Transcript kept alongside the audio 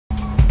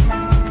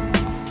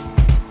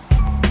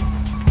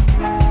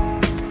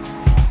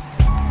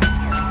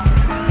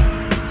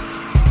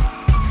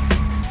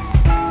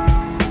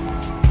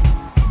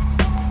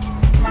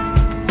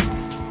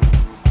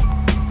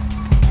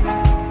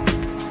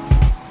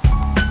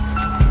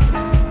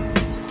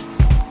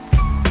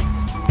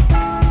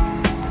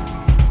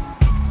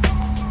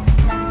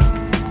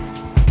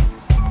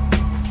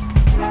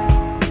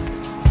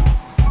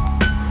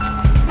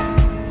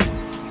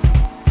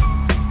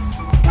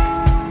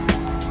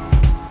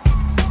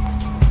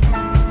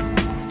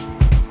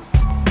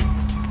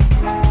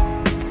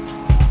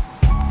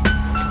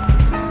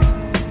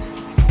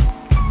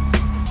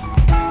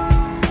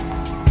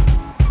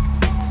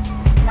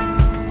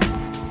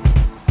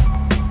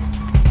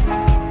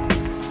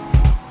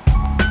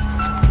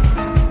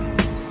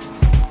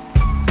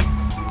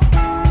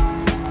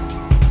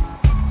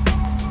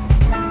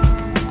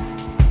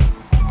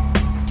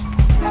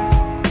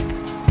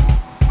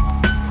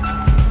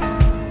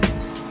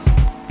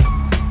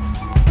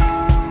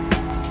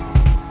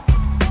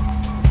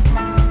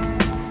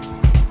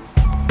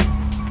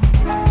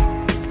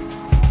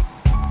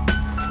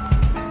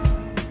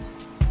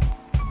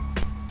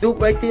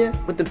right there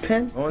with the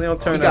pen? Oh, they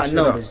don't turn he that got shit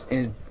numbers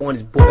on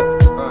his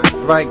board.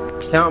 Right,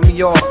 count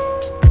me off.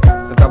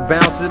 Since I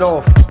bounce it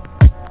off.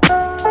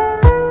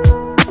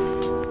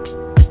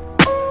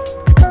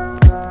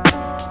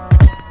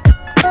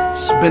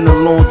 It's been a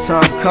long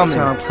time coming.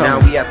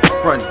 Now we at the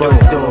front door.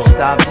 Don't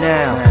stop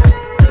now.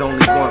 There's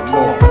only one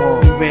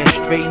more. We ran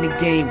straight in the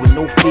game with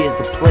no fears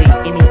to play.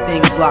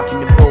 Anything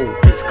blocking the road,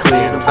 it's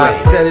clear the way. I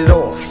set it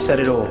off. Set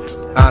it off.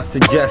 I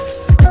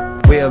suggest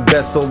wear a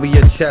vest over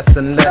your chest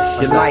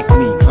unless you like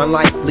me.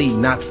 Unlikely,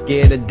 not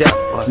scared of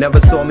death. Never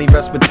saw me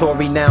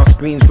respiratory, now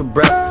screams for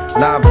breath.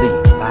 Lively,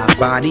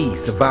 body,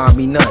 survive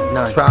me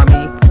none. Try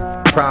me,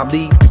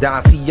 probably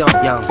die see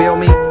young. Feel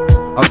me?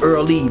 Up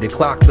early to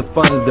clock the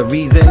funds. The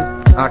reason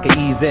I can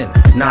ease in,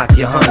 knock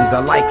your huns. I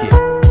like it.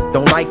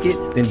 Don't like it?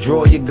 Then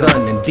draw your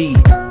gun.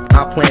 Indeed,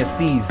 I plant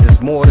seeds.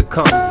 There's more to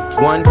come.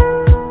 One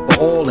for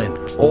all and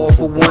all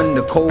for one.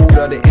 The code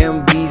of the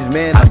MBs,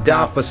 man. I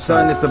die for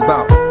son. It's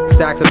about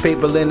stacks of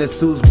paper, linen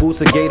suits,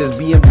 boots of gators,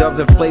 BMWs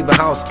and flavor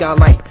house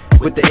skylight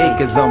with the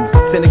acres.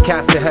 Sending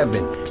cats to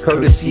heaven.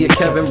 Courtesy of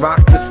Kevin,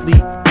 rock to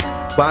sleep.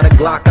 By the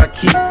Glock I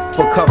keep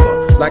for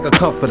cover, like a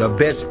comforter,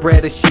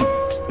 bedspread of sheep.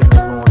 Been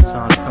a long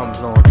time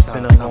coming,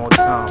 been a long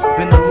time.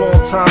 Been a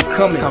long time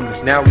coming.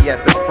 Now we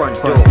at the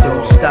front door.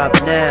 Don't stop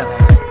now.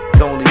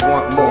 There's only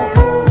one more.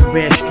 We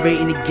ran straight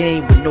in the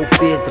game with no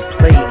fears to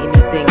play.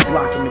 Anything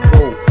blocking the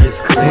road,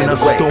 it's clear when I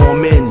the way.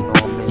 storm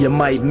in, you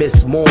might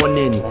miss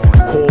morning.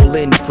 Call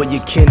in for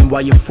your kin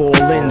while you fall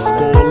in.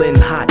 Skola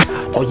hot.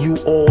 Are you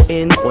all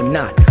in or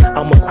not?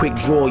 I'm a quick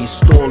draw, you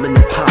stall in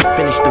the pot.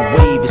 Finish the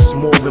wave, it's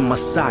more in my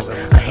sock.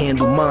 I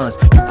handle mines,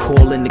 you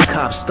call in the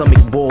cops.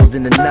 Stomach balled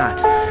in a knot.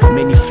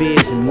 Many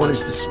fears and one is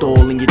to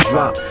stall in your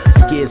drop.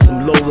 Scared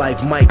some low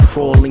life might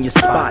crawl in your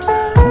spot.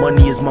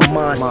 Money is my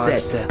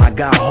mindset. I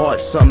got heart,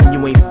 something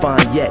you ain't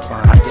find yet.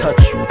 I touch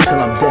you till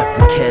I'm deaf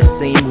and can't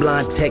say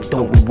blind tech,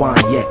 don't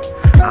rewind yet.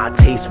 I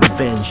taste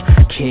revenge,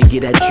 can't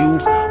get at you,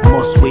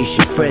 must waste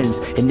your friends.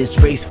 In this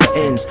race for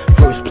ends,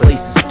 first place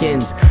is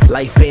skins.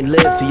 Life ain't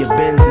lived till your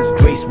Benz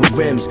is graced with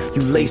rims.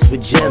 You laced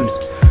with gems.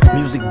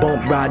 Music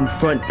bump riding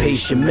front,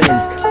 pace your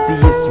men's. See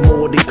it's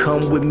more to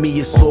come with me,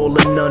 it's all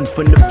or none.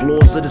 From the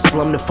floors of the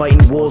slum to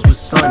fighting wars with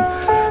sun.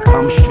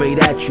 I'm straight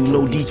at you,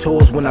 no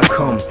detours when I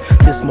come.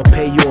 This my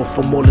payoff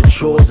from all the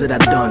chores that I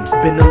done.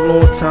 Been a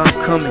long time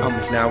coming.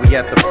 Now we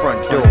at the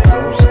front door.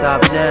 Don't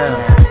stop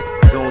now.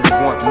 There's only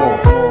one more.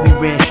 We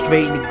ran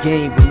straight in the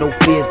game with no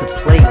fears to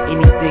play.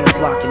 Anything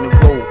blocking the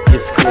road,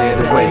 it's clear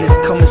the way. It's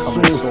coming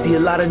soon. See a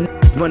lot of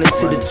running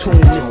to the tune.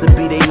 This'll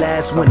be they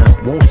last winter.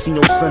 Won't see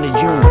no sun in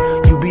June.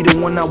 You be the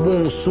one I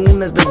wound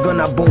soon as the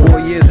gun I boom. 4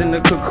 years in the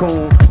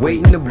cocoon,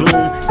 waiting to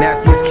bloom.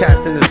 Nastiest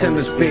cats in this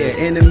hemisphere.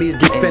 Enemies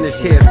get finished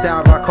here.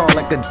 Style I call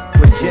like a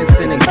with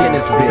Jensen and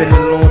Guinness beer. Been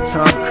a long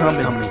time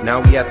coming.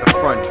 Now we at the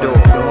front door.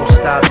 Don't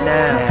stop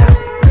now.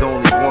 There's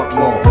only one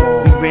more.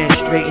 We ran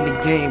straight in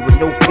the game with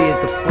no fears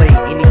to play.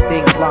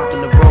 Anything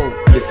blocking the road,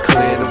 it's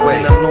clear the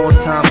way. Been a long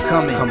time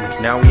coming.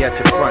 Now we at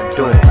your front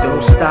door.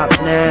 Don't stop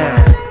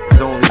now.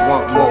 There's only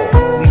one more.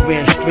 We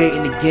ran straight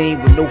in the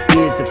game with no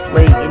fears to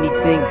play.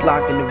 Anything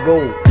blocking the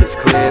road, it's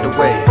clear the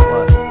way.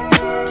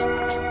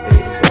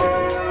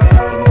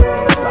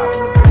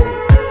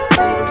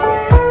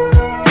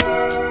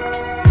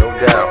 No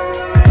doubt.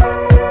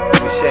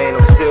 You Shane,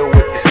 I'm still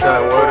with you,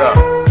 son. Word up.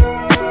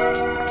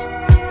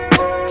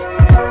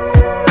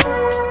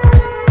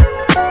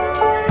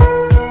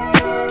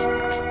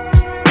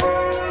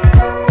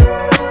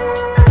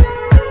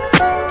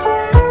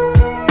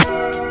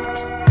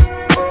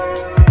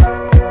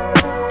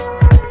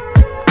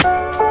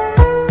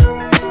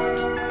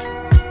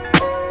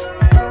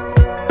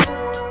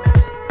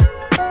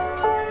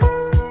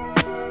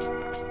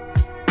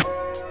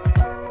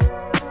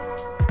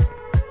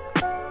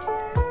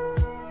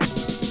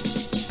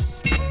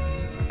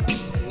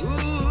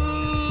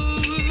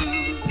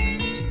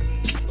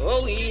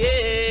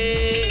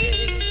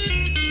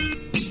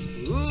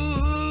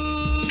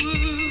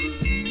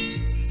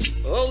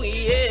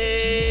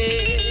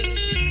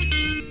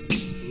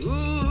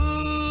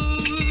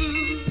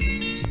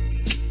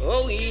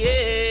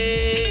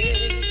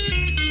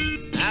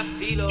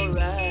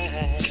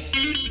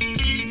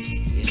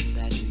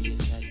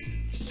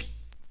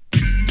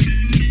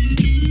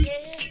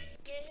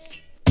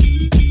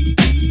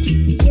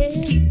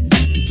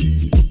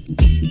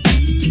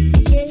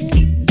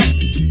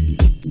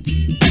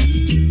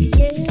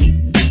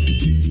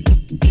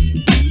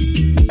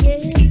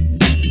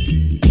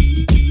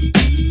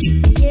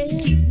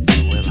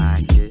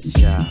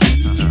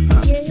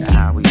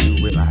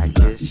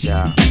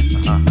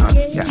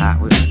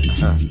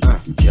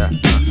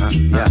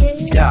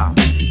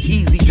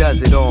 Easy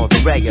does it on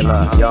the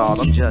regular, y'all.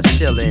 I'm just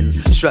chillin',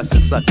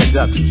 stressing sucker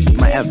ducks, keep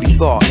my every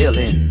thought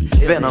illin'.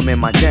 Venom in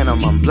my denim,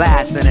 I'm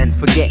blasting and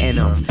forgetting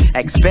them.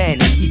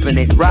 Expanding, keeping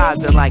it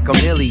rising like a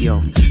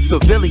million.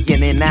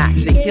 Civilian in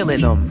action,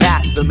 killing them.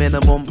 That's the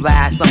minimum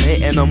blast. I'm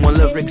hitting them when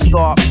lyrics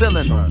start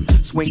filling them.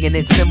 Swinging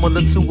it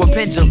similar to a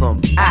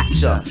pendulum.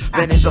 Acture,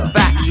 finish a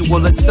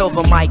factual and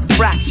silver mic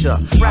fracture.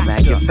 I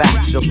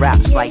manufacture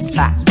raps like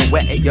tax for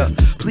wetting ya.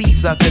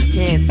 Please suckers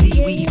can't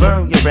see we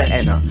burn your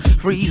retina.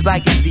 Freeze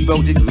like it's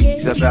 0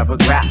 degrees of ever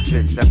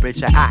graphing.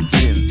 Temperature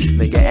action,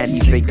 nigga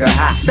anything can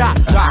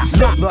happen.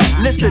 Stop, look,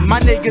 listen, my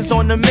niggas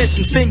on the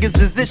mission. Fingers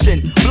is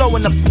itching,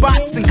 blowing up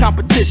spots in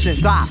competition.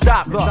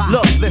 Stop,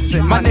 look,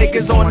 listen, my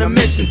niggas on the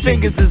mission.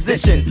 Fingers is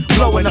itching,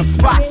 blowing up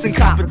spots in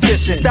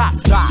competition. Stop,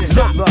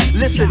 look,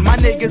 listen, my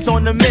niggas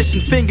on the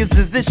mission. Fingers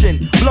is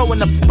itching,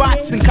 blowing up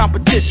spots in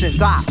competition.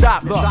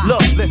 Stop,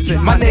 look,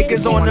 listen, my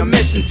niggas on the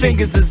mission.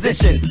 Fingers is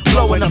itching,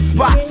 blowing up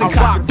spots in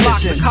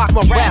competition. I cock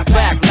my rap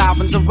back,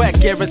 live and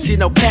direct, guarantee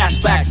no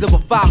cashback. Silver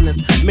foulness,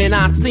 May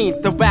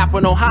 19th, the rap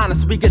with no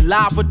highness. We get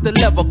live with the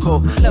lyrical,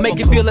 make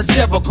it feel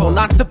hysterical,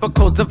 not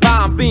typical.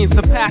 Divine being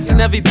surpassing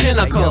every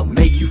pinnacle.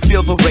 Make you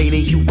feel the rain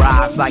and you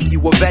rise like you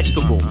a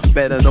vegetable.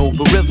 Better know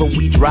the rhythm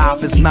we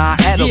drive is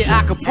not edible. Yeah,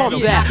 I can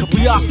pump that.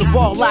 We off the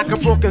wall like a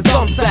broken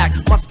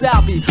thumbtack. My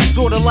style be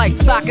sorta like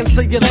talking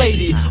to your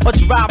lady, or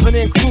driving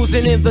and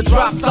cruising in the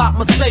drop top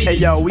Mercedes. Hey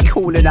yo, we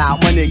cool it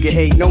out, my nigga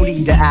ain't no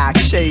need to act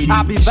shady.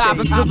 I be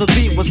vibing to the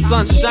beat with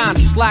sunshine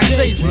just like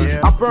Jehst.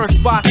 I burn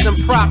spots and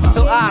props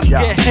till eyes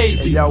get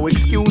hazy. Hey yo,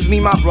 excuse me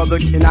my brother,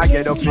 can I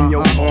get up in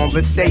your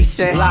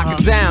conversation? Lock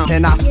it down.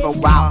 And I throw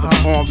out the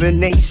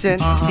combination.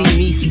 See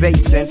me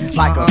spacing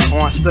like a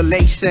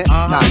constellation.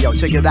 Now yo,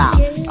 check it out,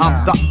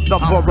 I'm the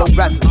borough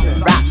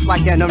resident. Raps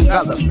like an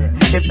envelopment.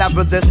 If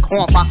ever this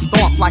comp, I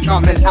stomp like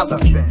I'm an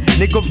elephant.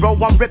 Nigga bro,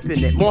 I'm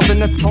ripping it more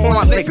than a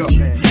torn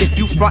ligament. If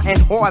you frontin'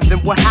 hard, then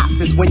what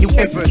happens when you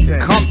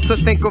impotent? Come to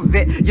think of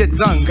it, you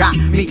done got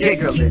me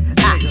giggling.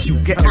 Act you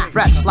getting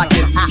fresh like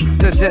an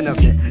after dinner.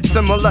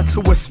 Similar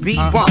to a speed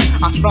bump,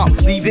 I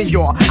thump, leaving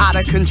you out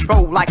of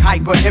control like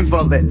hyper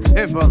invalids.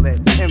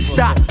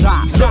 Stop,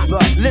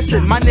 look,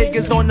 listen, my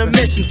niggas on the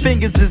mission.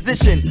 Fingers is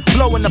itching,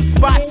 blowing up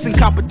spots in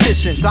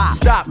competition.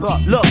 Stop,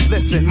 look,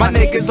 listen, my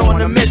niggas on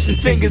the mission.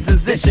 Fingers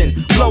is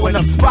itching, blowing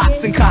up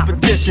spots in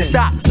competition.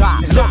 Stop,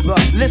 look,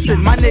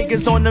 listen, my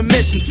niggas on the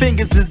mission.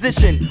 Fingers is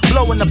itching,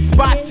 blowing up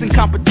spots in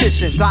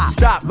competition.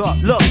 Stop,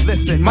 look,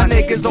 listen, my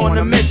niggas on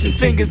the mission.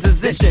 Fingers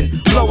is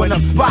itching, blowing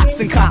up spots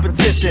in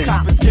competition.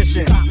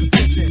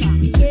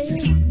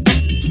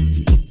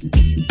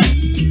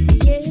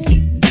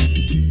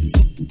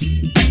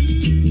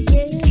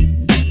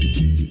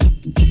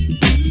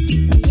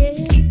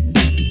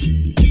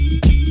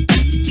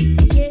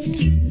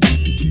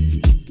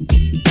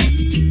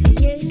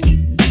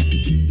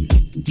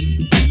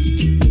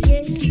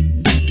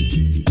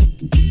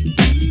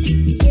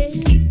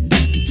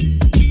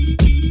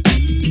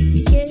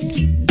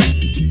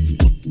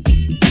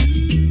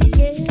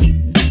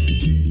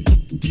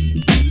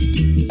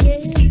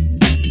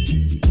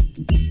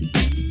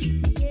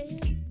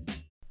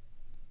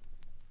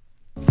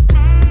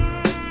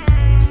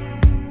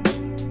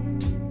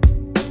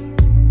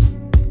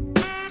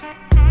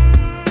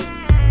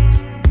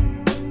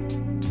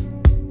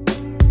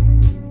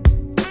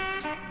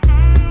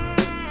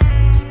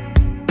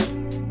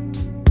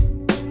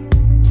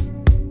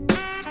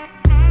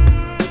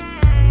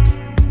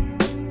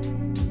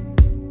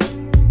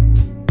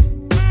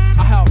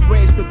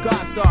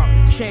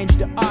 change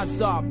the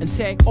odds up and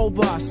take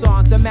over.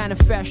 Songs I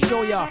manifest,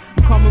 show ya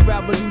I'm coming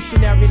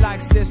revolutionary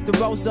like Sister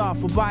Rosa.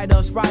 For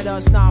biters,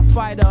 writers, not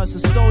fighters or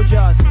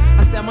soldiers.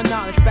 I send my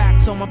knowledge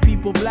back to my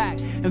people black.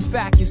 In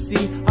fact, you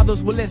see,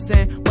 others will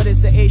listen, but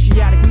it's an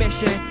Asiatic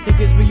mission.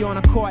 Niggas be on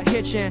a court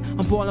hitching.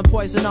 I'm boiling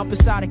poison up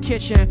inside the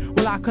kitchen.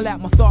 While I collect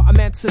my thought, I'm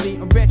mentally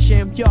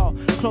enriching. Yo,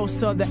 close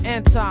to the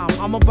end time,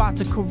 I'm about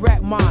to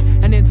correct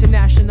mine. And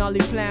internationally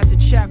plan to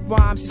check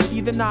rhymes. You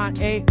see the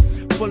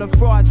 9-8 full of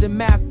frauds and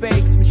mad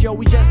fakes, but yo,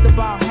 we just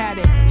about had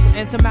it. So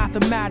enter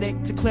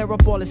Mathematik to clear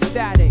up all the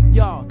static.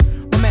 Yo,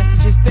 my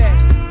message is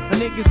this: the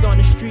niggas on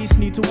the streets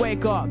need to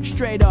wake up,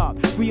 straight up,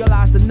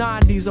 realize the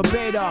 90s are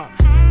beta.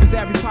 Cause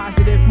every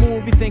positive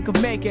move you think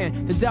of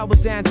making, the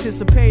devil's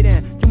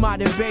anticipating. You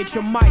might invade,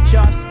 you might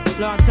just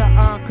learn to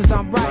earn cause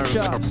I'm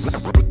righteous.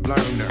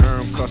 Learn to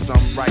earn cause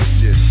I'm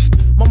righteous.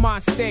 My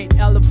mind state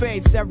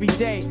elevates every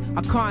day.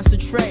 I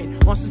concentrate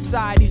on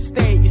society's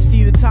state. You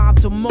see the time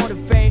to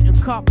motivate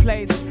and cut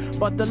plates,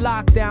 but the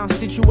lockdown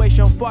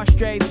situation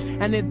frustrates.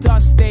 And it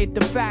does state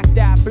the fact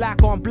that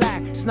black on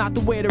black is not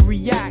the way to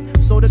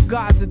react. So the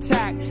gods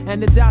attack,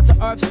 and the down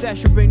to earth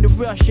session bring the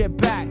real shit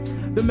back.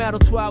 The metal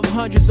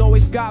 1200s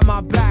always got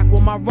my back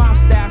when my rhyme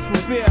stats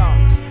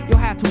reveal. you'll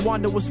have to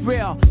wonder what's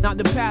real. Not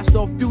the past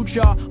or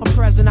future, a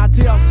present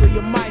ideal. So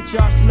you might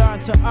just learn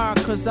to earn,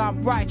 cause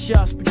I'm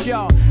righteous. But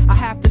yo, I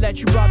have to let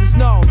you brothers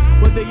know,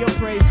 whether you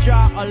praise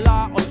Jah,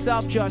 Allah, or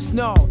self, just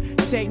know,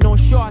 take no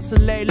shorts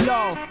and lay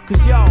low.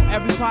 Cause yo,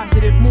 every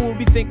positive move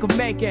you think of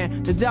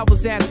making, the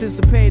devil's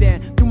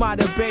anticipating. Through my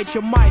debate,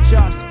 you might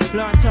just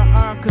learn to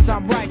earn, cause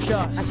I'm righteous.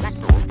 Learn to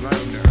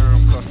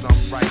earn cause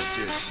I'm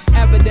righteous.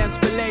 Evidence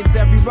relates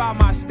every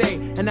rhyme I state,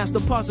 and as the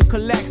puzzle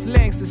collects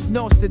links, it's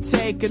notes to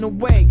take and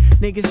awake.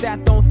 Niggas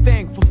that don't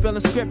think,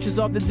 fulfilling scriptures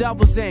of the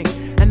devil's ink.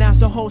 And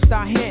as a host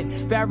I hint,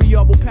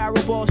 variable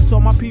parables to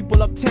my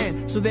people of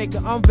 10, so they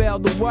can unveil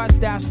the words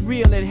that's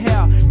real in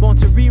hell. Born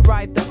to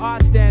rewrite the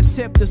odds, then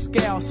tip the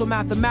scale, so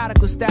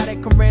mathematical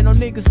static can rain on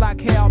niggas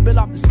like hell. Build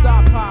up the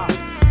star power,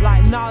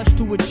 like knowledge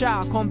to a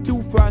child. Come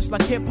through first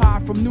like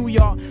hip-hop from New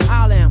York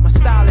Island. My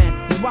styling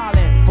is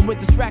wildin', and with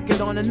this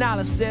record on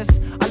analysis,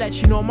 I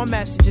let you know my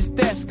message is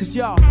this. Cause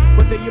yo,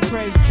 whether you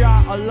praise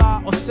Jah,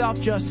 Allah, or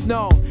self, just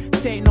know,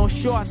 take no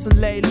shorts and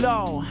lay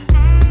low.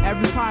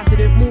 Every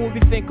positive move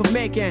you think of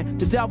making,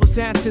 the devil's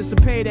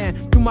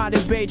anticipating. Through my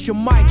debate, you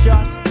might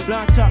just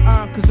learn to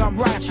earn, cause I'm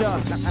righteous.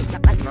 Learn to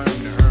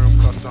earn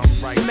cause I'm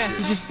righteous. The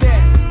message is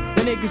this: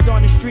 the niggas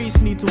on the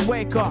streets need to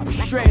wake up,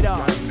 straight up.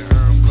 Learn to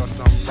earn cause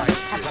I'm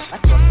righteous.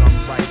 Cause I'm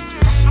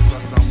righteous.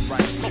 Cause I'm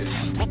righteous.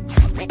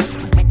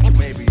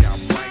 Maybe I'm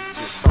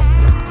righteous.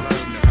 Learn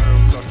to earn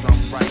cause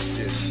I'm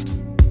righteous.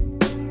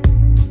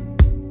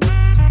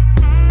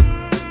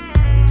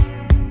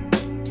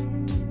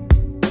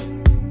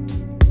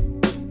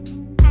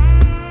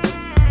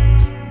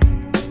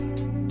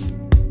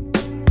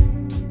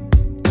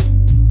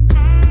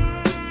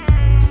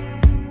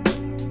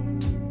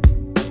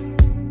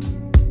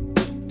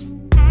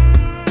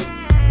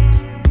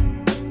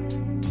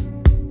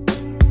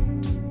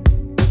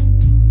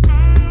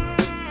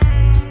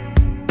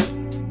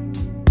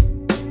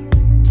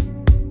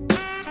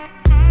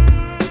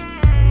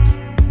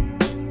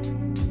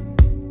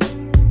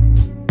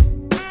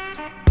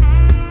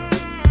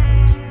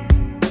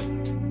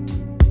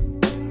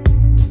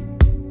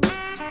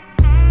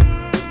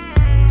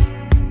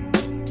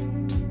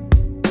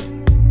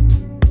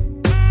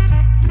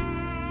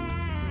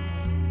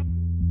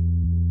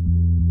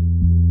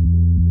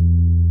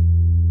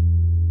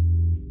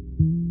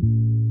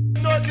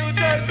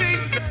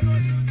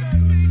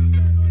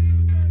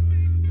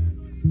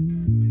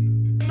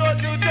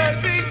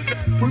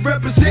 We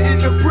representing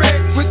the brick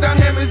with our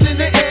hammers in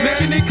the air,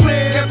 making it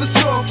clear, never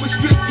soft, we're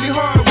strictly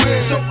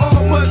hardware. So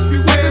all must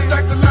beware, the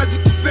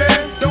psychological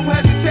fair. Don't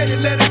hesitate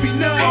and let it be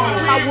known.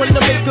 I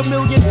wanna make $1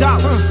 million.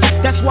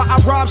 That's why I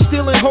rob,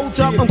 steal, and hold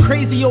up. I'm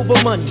crazy over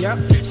money.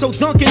 So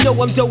Duncan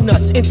know I'm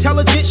donuts.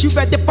 Intelligence, you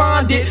better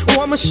find it,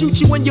 or I'ma shoot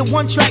you in your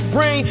one-track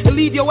brain and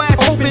leave your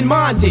ass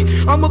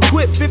open-minded. I'm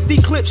equipped, 50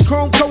 clips,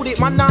 chrome-coated.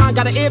 My 9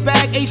 got an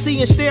airbag, AC,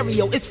 and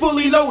stereo. It's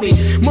fully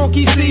loaded.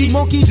 Monkey see,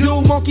 monkey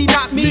do, monkey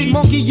not me,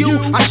 monkey you.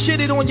 I shit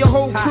it on your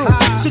whole crew.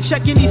 So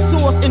check any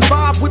source and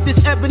vibe with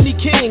this Ebony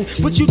King.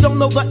 But you don't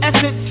know the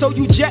essence, so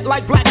you jet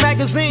like black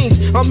magazines.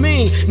 I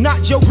mean,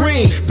 not Joe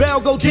Green, Bell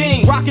go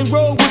ding. Rock and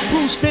roll with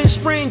Bruce, then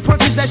spring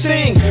punches that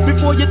sting.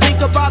 Before you think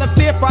about a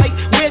fair fight,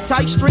 wear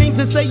tight strings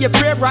and say your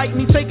prayer right.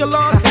 Me take a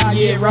loss?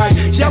 Yeah, right.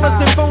 Jealous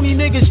and phony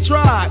niggas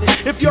tried.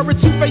 If you're a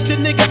two-faced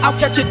nigga, I'll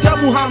catch a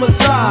double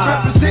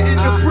homicide. Representing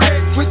the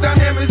brick with our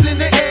hammers in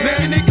the air,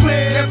 making it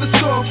clear, never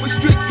soft, we're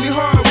strictly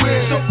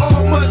hardware. So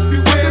all must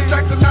beware, the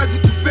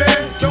psychological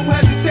fair. Don't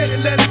hesitate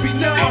and let it be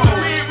known.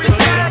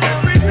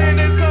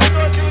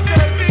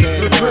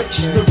 The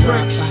bricks, the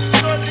bricks.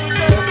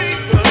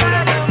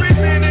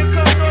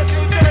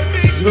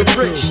 The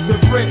bricks, the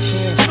bricks.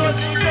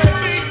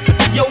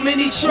 Yo,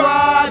 many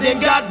tried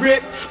and got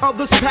ripped.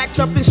 Others packed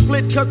up and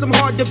split, cause I'm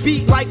hard to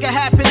beat like a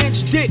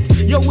half-an-inch dick.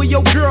 Yo, with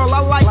your girl, I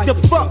like the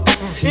fuck.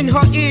 In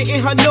her ear,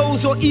 in her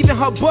nose, or even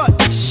her butt.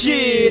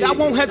 Shit, I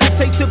won't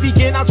hesitate to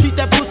begin. I'll treat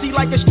that pussy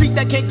like a street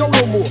that can't go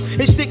no more,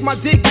 and stick my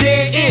dick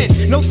dead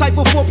in. No type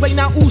of foreplay,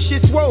 now ooh,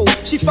 shit swole.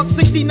 She fucked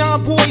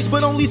 69 boys,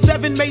 but only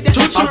 7 made that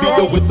shit. I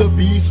be the with the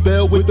B,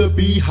 spell with the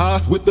B,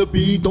 Haas with the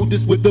B, don't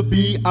diss with the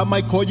B. I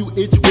might call you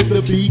itch with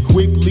the B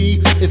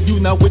quickly. If you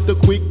not with the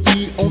quick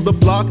key on the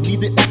block, need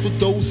the extra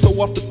dose, so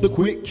I flip the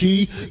quick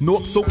key.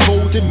 North so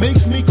cold, it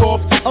makes me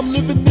cough. I'm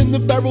living in the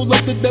barrel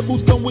of the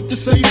devil's gun with the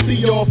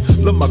safety off.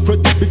 Love my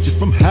credit bitches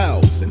from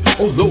housing.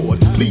 Oh Lord,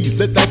 please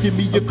let that give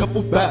me a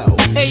couple thousand.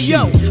 Hey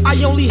yo, I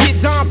only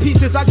hit dime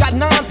pieces. I got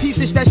 9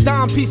 pieces, that's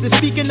dime pieces.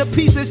 Speaking of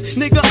pieces,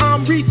 nigga,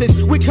 I'm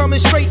Reese's. We coming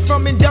straight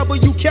from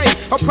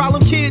NWK. A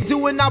problem kid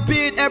doing our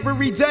bid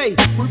every day.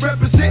 We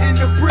representing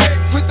the brick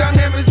with our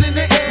hammers in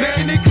the air,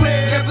 making it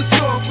clear, never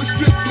soft, we're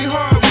strictly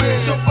hardware.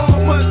 So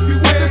all must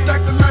beware, the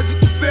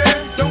psychological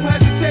fair. Don't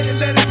hesitate and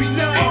let it be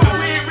known.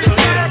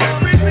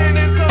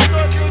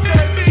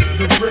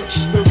 The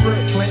bricks, the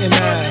bricks, Clinton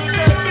Ave.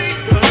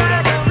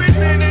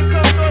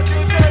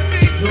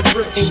 The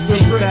bricks, the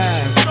bricks.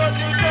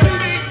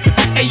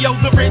 Hey yo,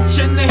 the wrench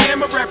and the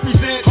hammer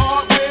represents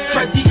hardware.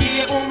 Credit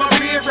gear on my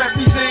rear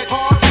represents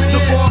hardware. The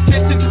ball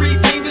fist and 3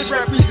 fingers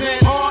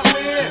represents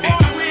hardware.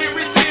 Hardware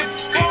is it,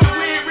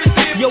 hardware is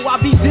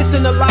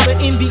than a lot of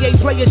NBA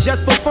players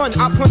just for fun.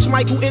 I punch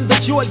Michael in the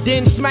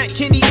Jordan, smack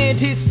Kenny and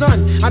his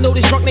son. I know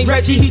this drunk named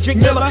Reggie, he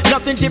drink Miller.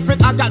 Nothing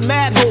different, I got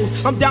mad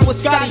hoes. I'm down with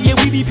Scotty, yeah,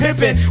 we be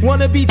pimpin'.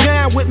 Wanna be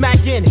down with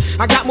Mac in.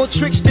 I got more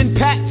tricks than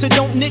Pat, so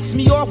don't nix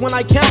me off when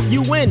I count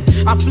you in.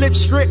 I flip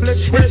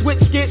scripts and switch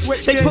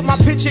skits. They put my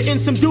picture in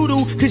some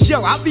doodle, cause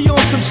yo, I be on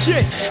some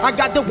shit. I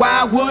got the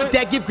wild wood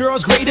that give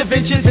girls great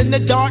adventures in the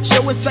dark,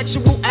 showing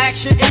sexual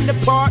action in the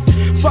park.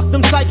 Fuck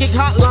them psychic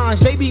hotlines,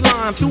 they be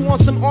lying. Threw on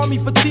some army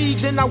fatigue,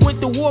 then I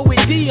went to war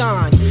with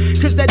Dion.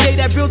 Cause that day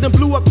that building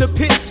blew up the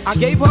pits, I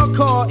gave her a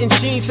call and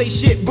she ain't say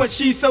shit, but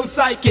she's so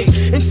psychic.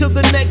 Until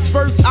the next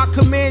verse, I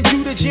command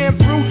you to jam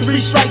through.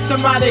 3 strikes,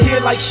 I'm out of here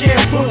like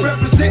shampoo.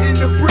 Representing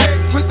the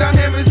brick with our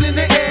hammers in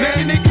the air,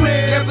 making it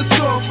clear, never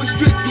soft, but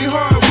strictly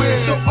hardware.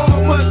 So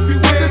all must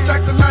beware, the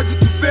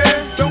psychological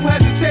fair. Don't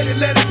hesitate and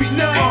let it be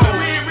known.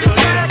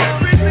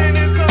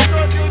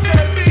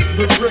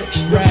 The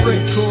bricks, the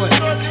brick court.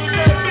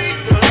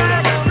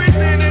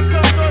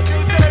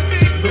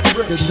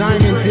 The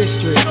Diamond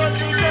District.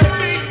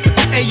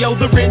 Hey yo,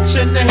 the wrench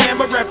and the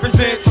hammer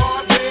represents.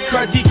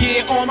 Cruddy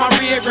gear on my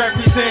rear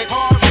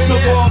represents.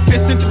 The ball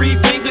fist and 3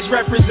 fingers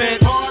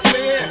represents.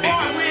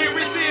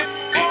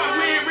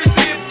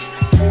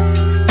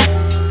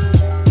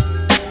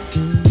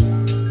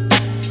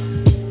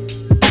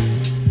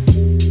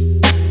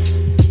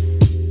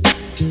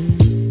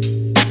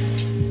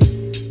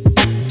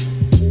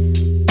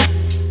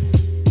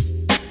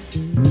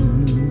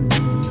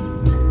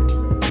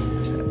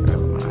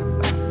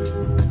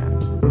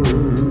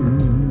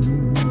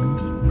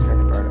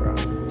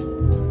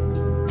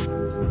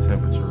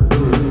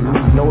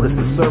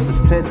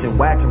 Surface tension,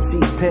 wax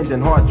MCs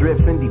pending, hard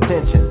drips in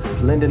detention.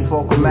 Lending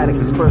for chromatic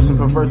dispersion,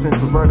 perverse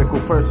introvertical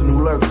person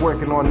who lurks,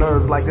 working on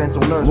nerves like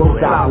dental nerves. Will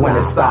stop when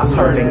it stops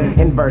hurting,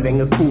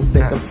 inverting a cool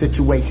thick of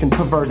situation,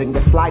 perverting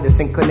the slightest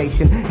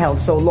inclination, held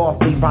so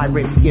lofty by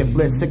rich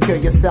giftless. Secure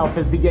yourself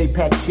as the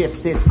apex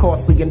shifts its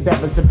costly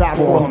endeavors about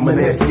force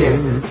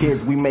meniscus.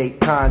 Kids, we make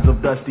kinds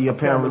of dusty,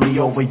 apparently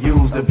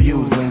overused,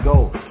 abused, and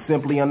go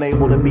simply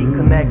unable to be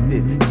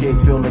connected.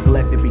 Kids feel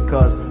neglected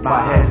because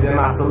by heads they're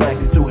not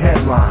selected to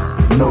headline.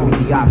 No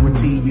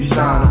mediocrity, you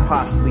shine or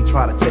possibly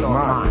try to take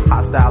mine.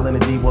 Hostile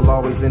energy will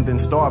always end in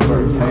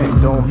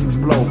starbursts. Domes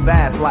explode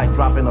fast like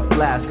dropping a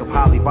flask of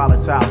highly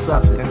volatile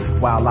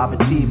substance. While I've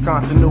achieved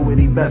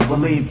continuity, best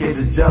believe kids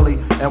is jelly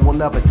and will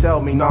never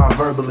tell me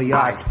non-verbally.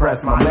 I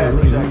express my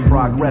message.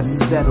 Progress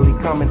is steadily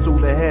coming to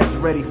the heads,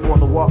 ready for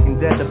the walking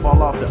dead to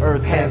fall off the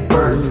earth head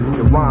first.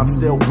 The rhyme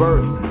still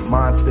birth,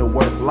 mind still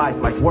worth life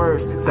like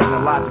words.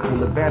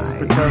 Technological advances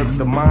perturbs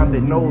the mind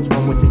that knows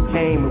from which it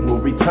came it will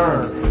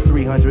return.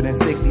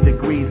 360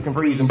 degrees can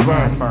freeze and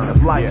burn.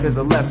 As life is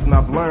a lesson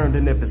I've learned,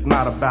 and if it's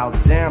not about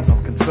jams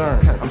I'm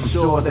concerned. I'm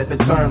sure that the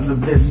terms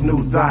of this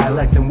new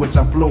dialect in which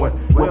I'm fluent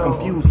will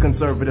confuse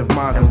conservative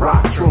minds and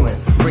rock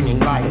truants. Bringing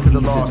light to the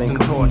lost and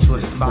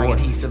tortureless by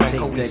adhesive and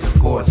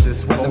cohesive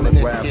courses. When the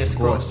meniscus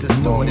grows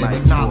distorted,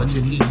 acknowledge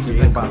adhesive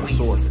and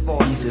cohesive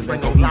forces.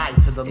 Bringing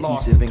light to the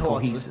lost and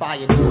tortureless by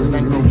adhesive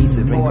and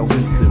cohesive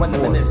forces. When the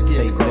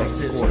meniscus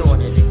grows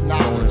distorted,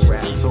 acknowledge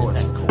adhesive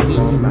and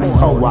cohesive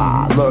forces. Oh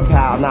wow, look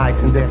how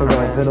nice and different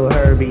little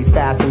Herbies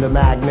fashion the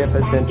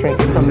magnificent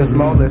trinket from the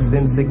smallest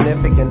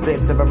insignificant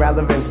bits of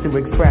irrelevance to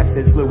express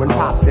its fluent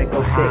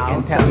popsicle shit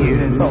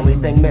intelligence. Only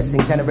thing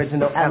missing, an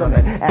original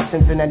element,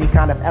 essence in any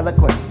kind of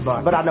eloquence.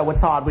 But I know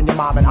it's hard when your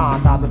mom and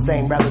aunt are the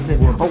same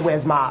relative. Oh,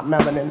 where's my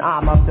melanin? I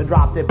must have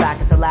dropped it back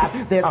at the lab.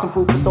 There's some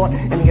food for thought,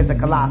 and here's a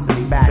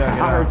colostomy bag.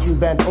 I heard you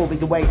bent over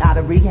your way out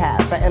of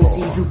rehab for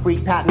MCs who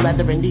freak patent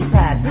leather and knee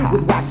pads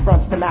with wax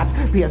fronts to match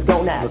PS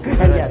gonads.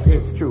 And yes,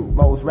 it's true,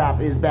 most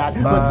rap is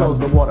bad, but so's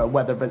the water,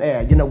 weather, and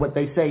air. You know what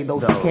they say,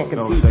 those who can't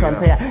conceive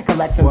compare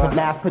collections of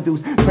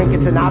mass-produced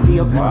trinkets and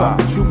ideals from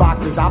the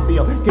shoeboxes. I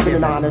feel giving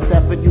an honest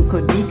effort, you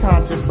could be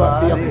conscious,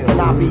 but still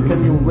cannot be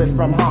communed with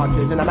from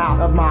haunches. And I'm out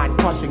of mind,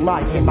 crushing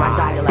mics in my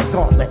dialect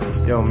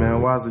gauntlet. Yo,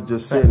 man, why is it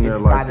just sitting there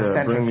like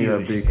that? Bring me a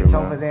beacon, it's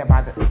over there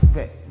by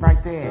the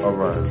right there.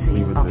 Alright,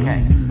 see,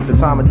 okay. The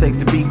time it takes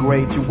to be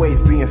great, you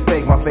waste being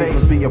fake. My face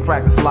must be a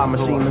practice slot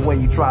machine. The way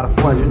you try to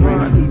front your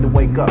dreams, you need to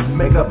wake up.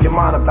 Make up your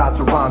mind about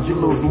your rhymes. You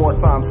lose more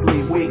time,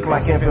 sleep weak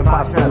like infant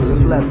biceps and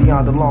slept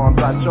beyond alarms.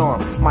 I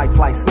charm mics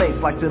like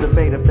snakes, like to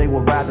debate if they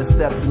would rather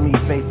step to me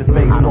face to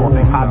face or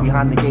hide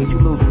behind the gate. You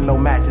lose with no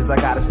matches. I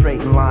got a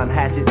straight in line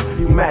hatchet.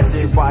 You match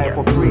it, you buy it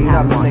for free.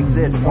 Nothing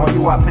exists. On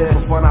you I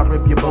piss, when I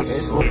rip your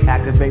books.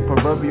 Activate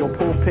proverbial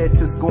pulpit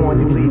to scorn.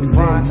 You leave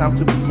sin. Time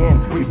to begin.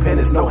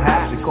 Repentance, no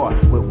haps. You're caught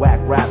with whack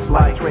raps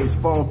like Trace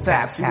phone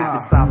taps. You need to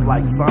stop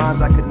like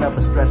signs. I could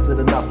never stress it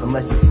enough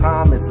unless your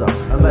time is up.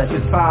 Unless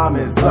your time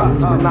is up.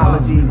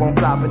 Technology won't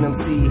stop an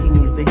MC. He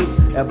needs to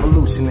heat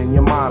evolution in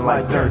your mind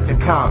like dirt to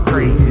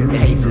concrete.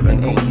 Adhesive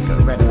and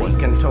cohesive, readily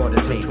contorted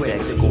to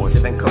twist.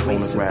 Adhesive and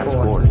cohesive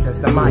forces as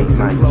the mics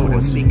and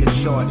floating speakers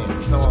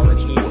shortened. So all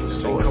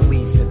adhesive and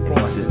cohesive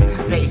forces.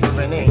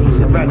 Paper and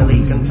adhesive,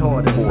 readily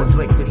contorted to twist.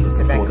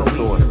 Adhesive and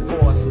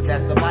cohesive forces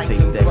as the lights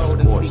implode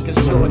and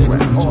speakers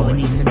shorted. All the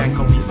decent and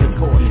culture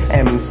supports.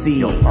 MC,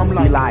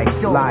 be like,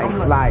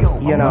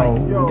 you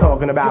know,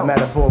 talking about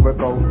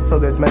metaphorical. So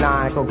this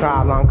maniacal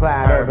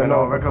column-clad urban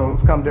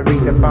oracles come to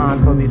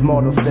redefine for these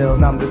mortals still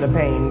numb to the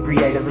pain,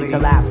 creatively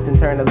collapsed,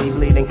 internally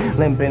bleeding,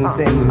 limping,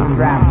 sin,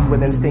 traps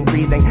with instinct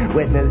breathing.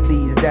 Witness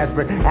these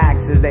desperate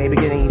acts as they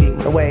begin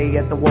eating away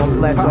at the warm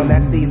flesh on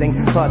that seething,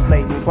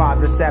 pulsating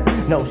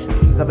quadricep.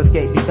 Notions of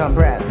escape become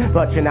breath,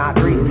 but you're not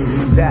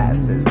breathing. Death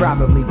is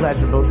probably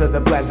pleasurable to the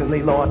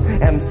pleasantly lost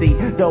MC.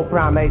 Dope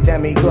primate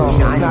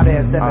demigloss. Not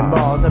air 7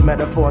 balls of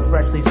metaphors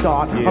freshly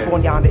scarred up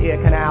on yonder ear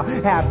canal.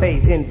 Have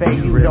faith in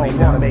fate. You don't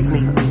wanna make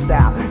me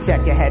freestyle.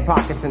 Check your head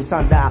pockets and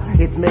sundial.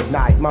 It's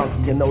midnight,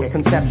 monkey, and those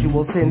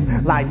conceptual sins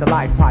light the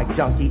life pipe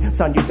junkie.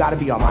 Son, you gotta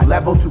be on my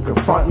level to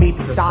confront me.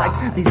 Besides,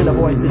 these are the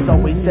voices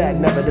always said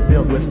never to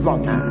build with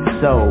flunkies.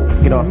 So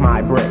get off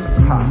my bricks.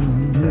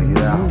 Check it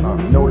out.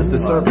 Notice the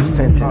surface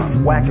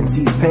tension. Whack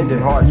MC's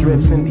pendant, hard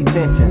drips in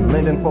detention.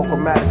 Lending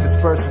folkomatic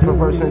dispersion,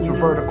 perverse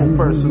introvertical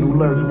person who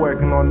lives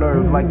working on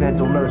nerves like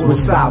dental nurse. Will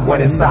stop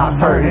when it stops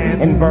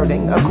hurting.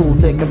 Inverting a cool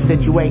thick of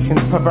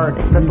situations,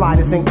 perverting the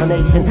slightest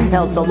inclination.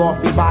 Held so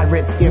lofty by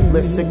rich,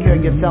 giftless. Secure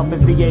yourself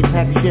as the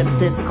apex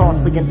shifts. Its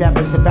costly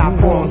endeavors about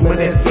forms,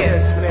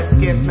 meniscus.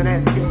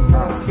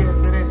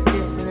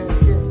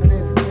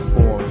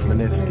 Forms,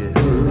 meniscus.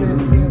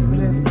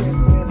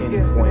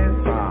 Any point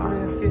in time.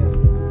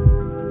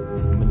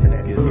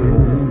 Meniscus.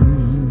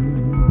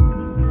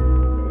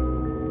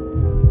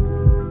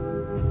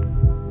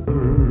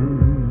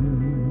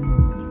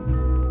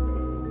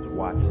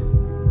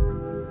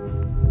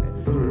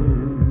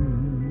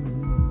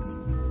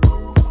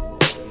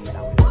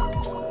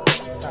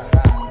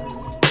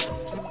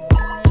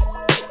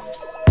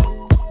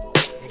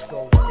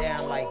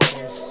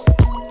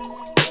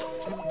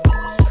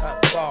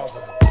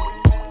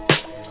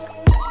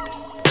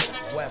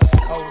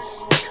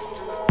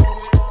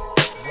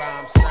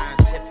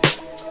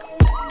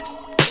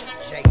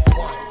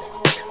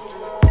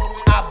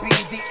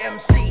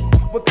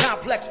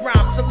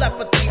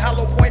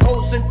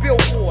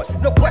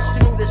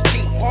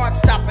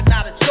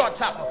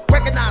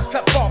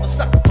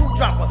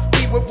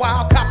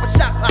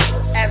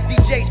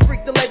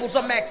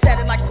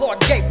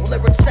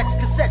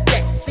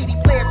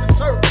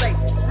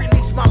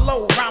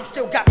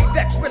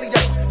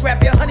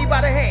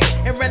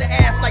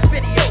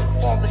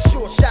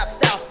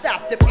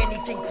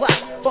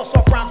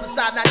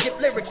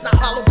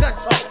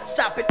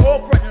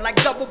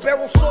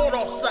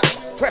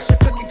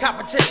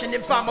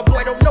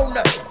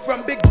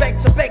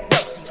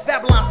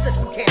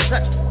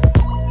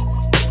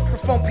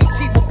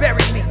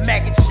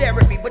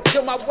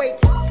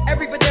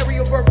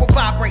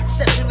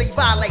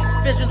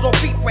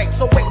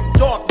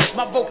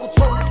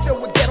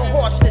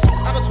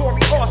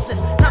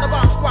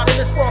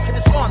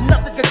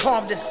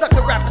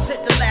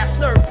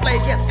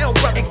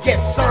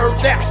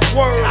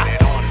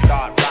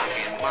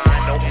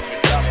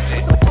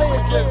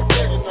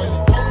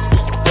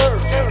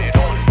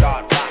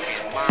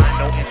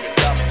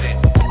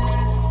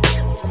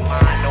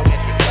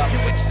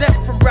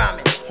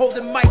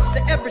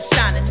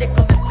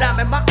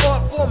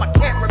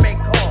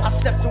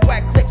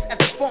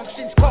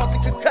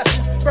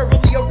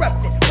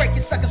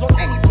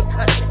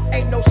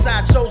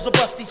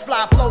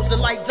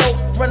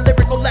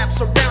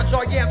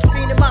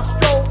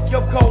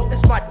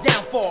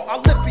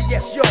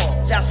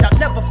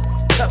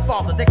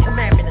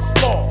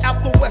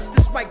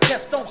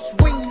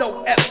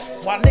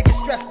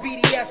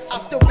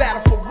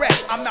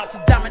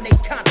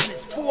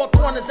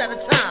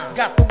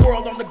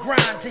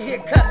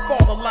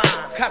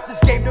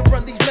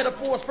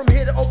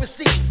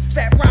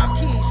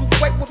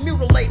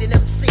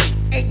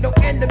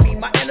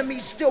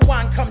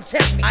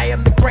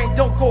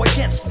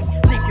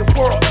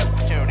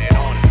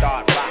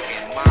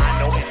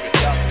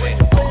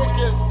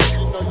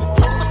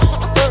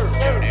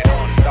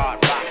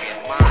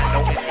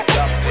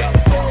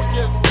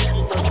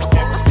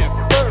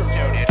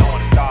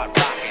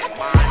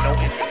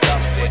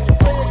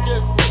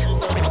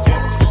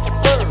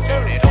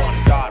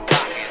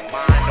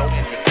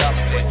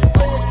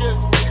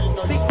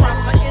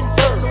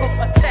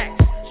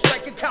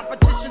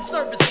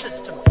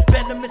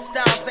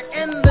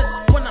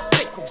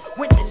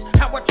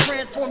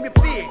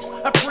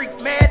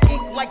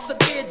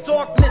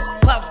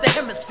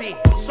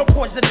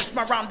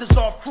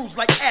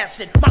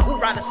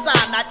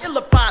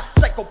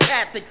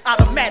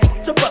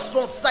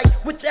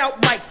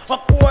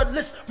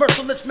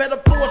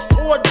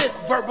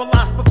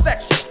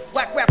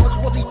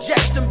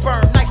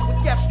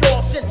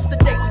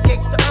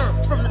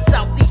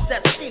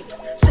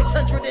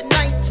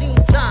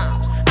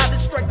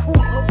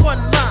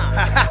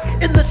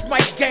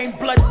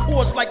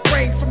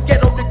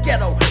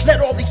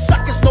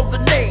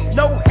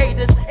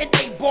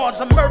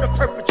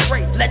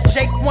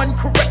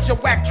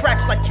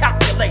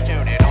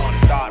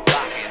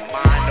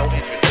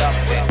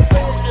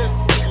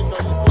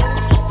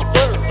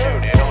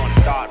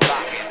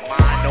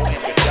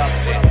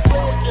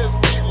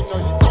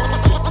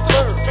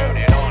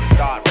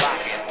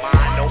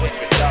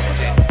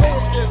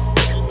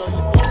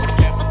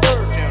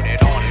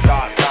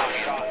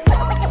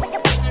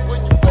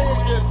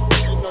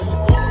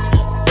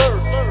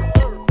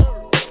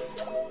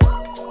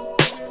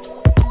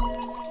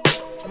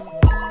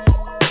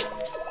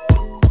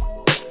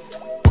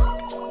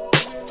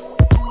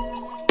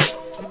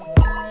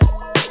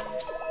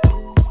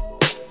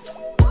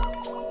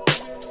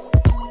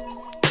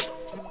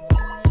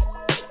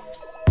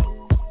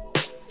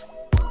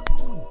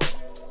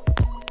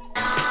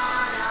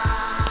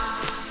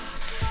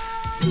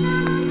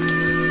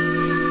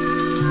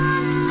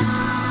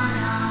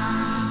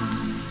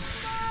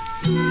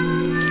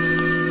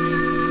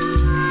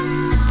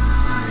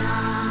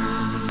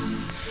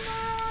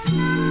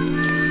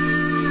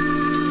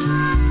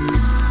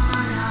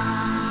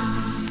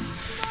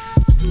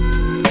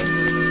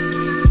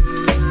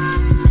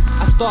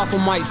 start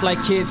from mics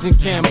like kids in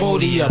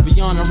Cambodia.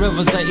 Beyond the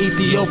rivers of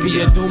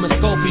Ethiopia,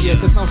 Doomsday,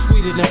 cause I'm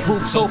sweeter than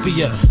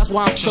Fruitopia. That's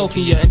why I'm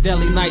choking ya. And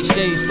Delhi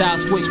nightshade style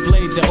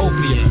switchblade to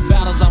opiate.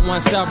 Battles I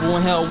won several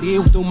in hell,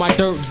 you through my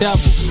dirt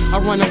devil. I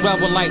run a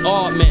rebel like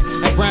Altman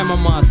and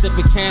Grandmama,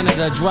 sipping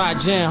Canada, dry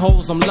gin,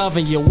 hoes I'm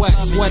loving you, wet,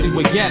 sweaty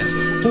with guests.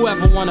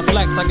 Whoever wanna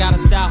flex, I got a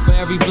style for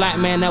every black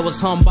man that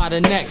was hung by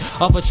the neck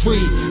of a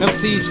tree.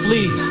 MCs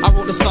flee. I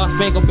wrote the Star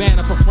Spangled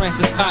Banner for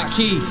Francis Scott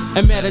Key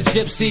and met a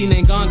gypsy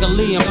named Ganga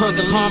Lee. In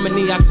perfect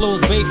harmony, I close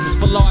bases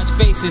for large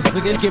faces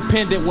to get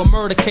pendant with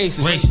murder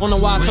cases. On the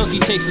wild turkey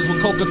chases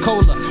with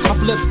Coca-Cola. I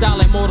flip style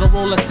like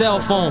Motorola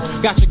cell phone.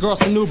 Got your girl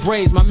some new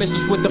braids, my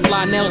mistress with the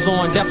fly nails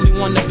on. Definitely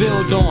one to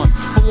build on.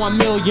 For 1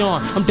 million,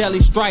 I'm deadly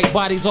strike,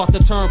 bodies off the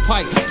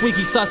turnpike.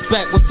 Freaky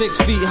suspect with 6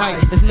 feet height.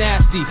 It's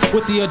nasty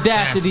with the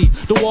audacity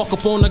to walk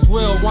up on the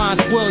grill, rhyme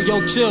squill,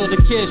 yo chill, the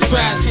kids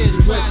trash.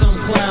 Where some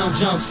clown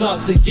jumps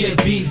up to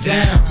get beat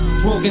down,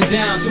 broken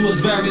down to his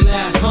very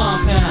last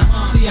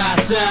compound. See how I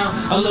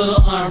sound? A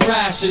little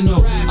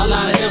irrational. A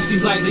lot of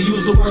MCs like to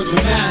use the word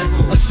dramatic.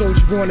 A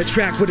soldier on the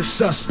track with a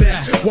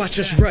suspect. Watch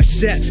us rush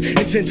sets,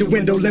 into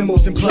window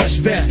limos and plush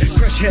vests.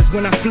 Crush heads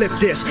when I flip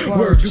this.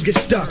 Word you get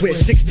stuck with.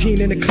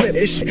 16 in the clip.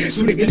 Ish,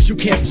 two niggas you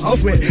can't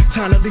fuck with.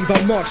 Time to leave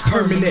our marks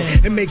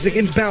permanent. It makes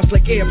it bounce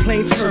like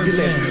airplane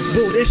turbulence.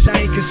 Bullish,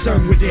 I ain't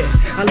concerned with this.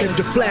 I live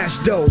the flash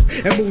though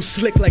and move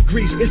slick like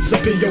grease. It's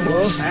up in your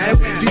mouth.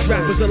 These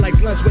rappers are like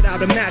blunts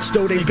without a match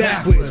though they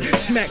backwards.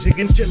 Smack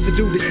niggas just to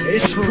do this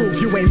ish. Prove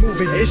you ain't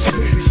moving ish.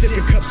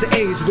 Sipping cups of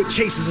A's with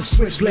chases of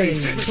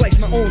switchblades. Slice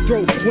my own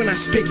throat when I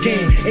spit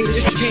game. Ain't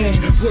this change?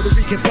 Puerto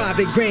Rican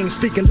 5-8 grain.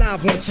 Speaking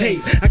live on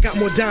tape. I got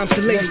more dimes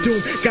to lace,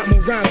 dude. Got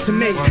more rhymes to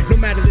make. No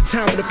matter the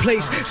time or the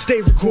place,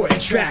 stay recording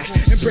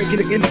tracks and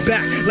breaking against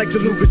back like the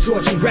Luger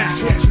torture rap.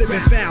 Living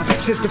foul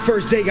since the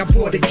first day I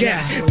bought a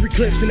gap. 3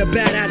 clips and a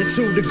bad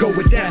attitude to go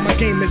with that. My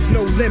game is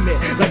no limit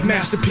like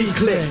Master P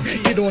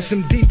Cliff. Get on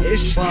some deep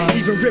ish.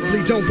 Even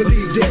Ripley don't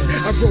believe this.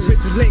 I roll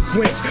with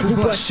delinquents who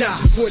bust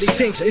shots before they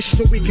think ish.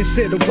 So we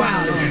consider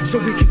wildin'. So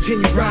we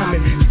continue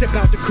rhyming. Step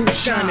out the coupe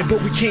shining,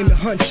 but we came to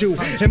hunt you.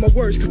 And my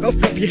words could up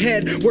your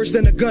head worse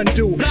than a gun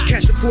do.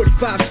 Catch the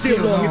 45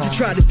 still long if you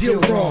try to deal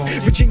wrong.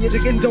 Virginians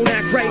again don't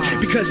act right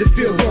because it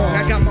feel wrong.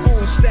 I got my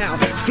own style.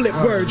 Flip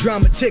word,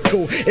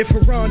 dramatical. If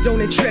Haran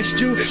don't interest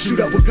you, shoot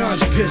up with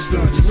ganja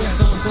pistols. When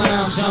some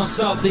clown jumps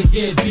up to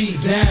get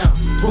beat down,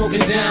 broken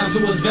down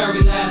to his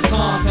very last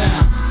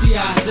compound. See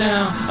how I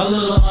sound? A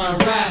little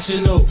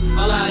irrational.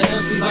 A lot of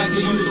MCs like to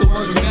use the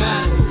word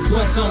dramatic.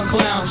 When some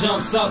clown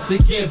jumps up to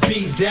get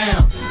beat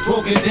down,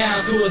 broken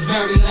down to his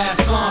very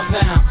last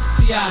compound.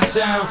 See how I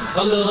sound?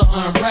 A little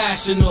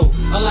irrational.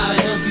 A lot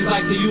of MCs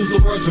like to use the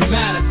word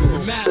dramatic.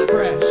 Dramatic.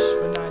 Fresh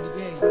for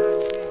 98.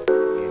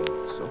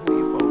 So who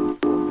you voting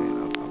for,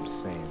 man? I'm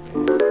saying,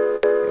 man.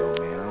 Yo,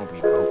 man, I don't be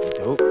voting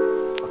dope.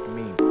 What you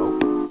mean,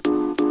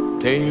 voting?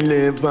 They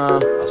live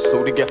on I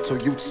saw the ghetto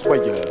youth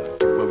swayer.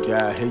 The world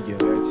guy hear ya,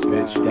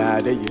 bitch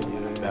died of ya.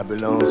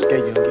 Babylon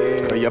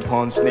scare Play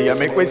upon snare,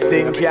 make we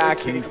sing Pia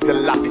King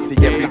Selassie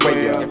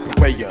everywhere.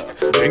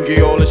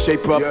 Bingy all the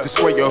shape up the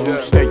square who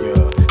stay ya.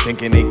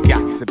 Thinking it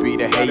got to be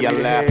the hey I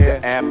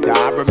laughed after.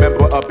 I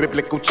remember a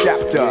biblical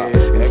chapter.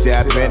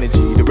 Inside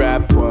energy, the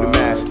rapper, the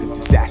master,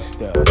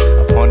 disaster.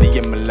 Upon the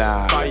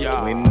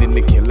Himalayas, winning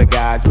the killer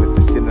guys with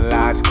the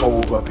civilized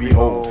cobra.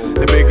 Behold,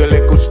 the bigger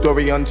little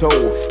story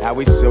untold. How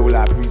we soul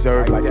I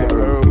preserve like the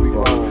herb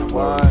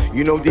before.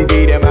 You know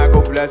DD them I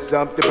go bless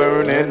up the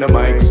burn and the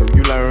mic. So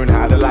you learn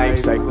how the life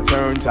cycle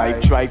turns.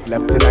 Type trife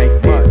left the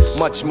knife. There's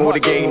much more to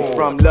gain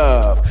from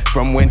love.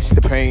 From whence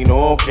the pain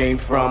all came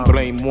from.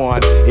 Blame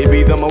one, it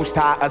be the most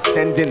high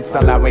ascendance,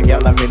 allowing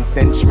elements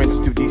entrance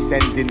to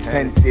descendants.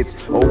 Hence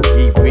it's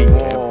we every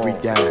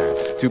dime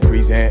to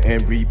present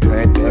and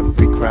repent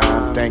every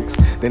crime. Thanks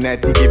the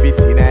natty give it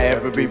in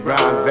every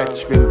rhyme.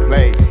 Veteran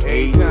play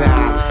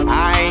A-time.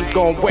 I ain't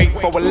gon' wait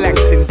for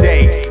election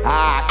day.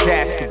 I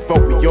cast a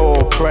vote, we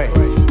all pray.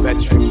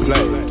 Veteran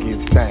play,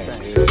 give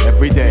thanks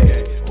every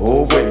day.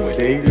 Always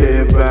they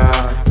live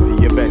by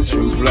the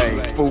veteran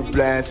play. Full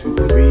blast with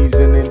the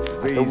reasoning.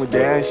 I throw it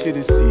down, shit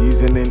is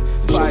seasoning.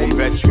 Spice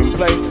veteran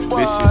play.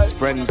 Vicious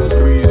friends are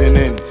breathing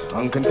in.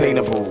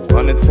 Uncontainable,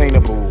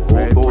 unattainable.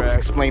 All thoughts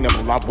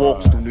explainable. I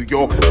walks through New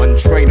York,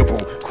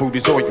 untrainable. Crude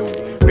as oil,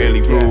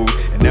 barely rude.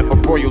 And never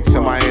royal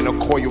till my inner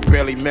coil.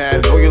 Barely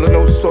mad, loyal and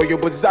no soil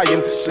but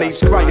Zion.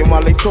 Slaves crying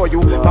while they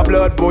toil. My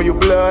blood boil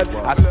blood.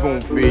 I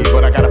spoon feed,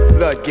 but I got a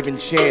flood. Giving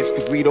chance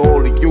to greet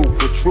all of you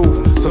for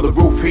truth. Till the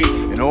roof heat.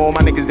 And all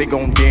my niggas, they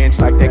gon' dance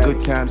like that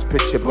good times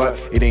picture. But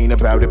it ain't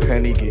about a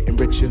penny getting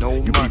richer.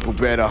 You people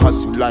better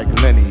hustle like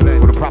Lenny.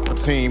 For the proper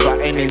team, by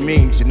any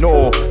means, you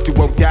know. Do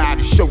or die,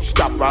 the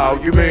showstopper,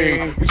 how you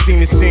mean? We seen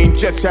the scene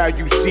just how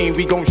you seen.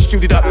 We gon'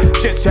 shoot it up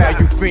just how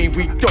you fiend.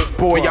 We dope,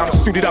 boy, I'm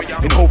suited up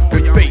in hope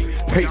and faith.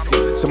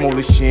 Pacing, some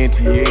old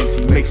shanty,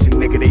 anti-mason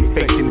nigga they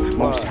facing.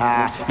 Most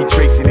high, he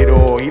tracing it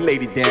all. He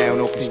laid it down,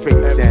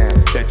 orchestrating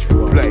sound. That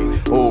true play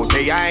all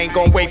day. I ain't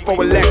gon' wait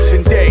for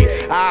election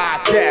day.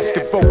 I cast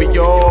the vote, we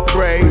all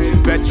pray.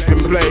 Veteran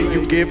play,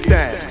 you give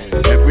thanks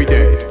every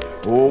day.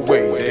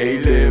 Always they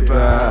live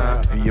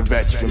be a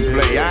veteran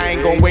play. I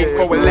ain't gon' wait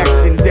for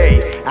election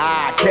day.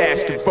 I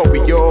cast a vote for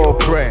your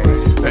prayer.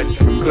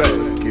 Veteran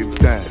play, give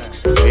thanks.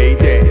 Hey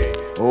day,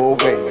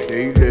 always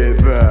they live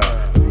be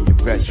a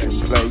veteran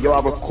play. Yo,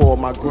 I recall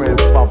my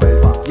grandfather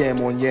as a yam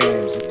on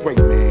yams, a great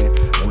man.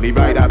 Only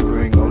right I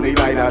bring, only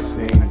light I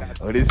sing.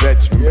 Oh, this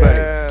veteran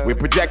play. With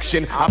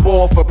projection, I'm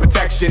all for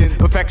protection.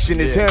 Perfection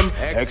is him.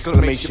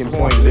 Exclamation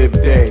point, live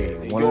day.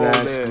 One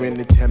last grin,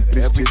 the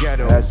tempest just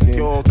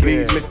passing.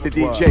 Please, Mr.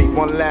 DJ,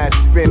 one last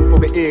spin for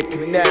the ear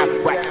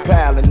canal. Wax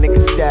pal, a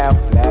nigga style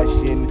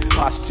flashing.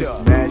 Posture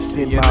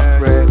smashing, my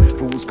friend.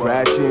 Fools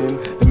crashing.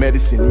 The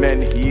medicine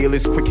men heal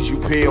as quick as you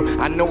peel.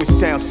 I know it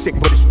sounds sick,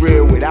 but it's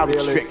real without a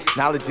trick.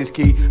 Knowledge is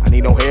key. I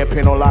need no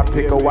hairpin or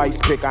lockpick or ice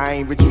pick. I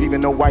ain't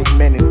retrieving no white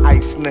men in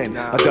Iceland.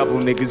 A double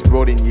niggas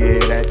brought in, yeah,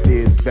 that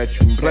is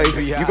veteran play.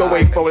 You go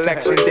wait for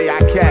election day, I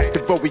cast the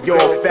vote, we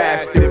all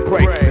fast and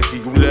pray. Let's see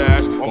who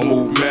last or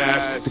move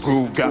last. The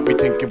groove got me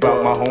thinking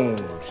about my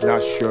homes.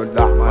 Not sure,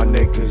 lock my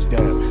niggas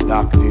down.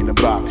 Locked in a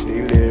box,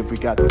 they live, we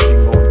got the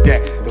king on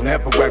deck. Don't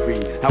ever worry,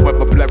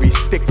 however blurry,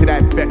 stick to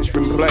that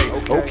veteran play.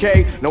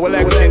 Okay, no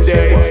election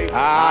day,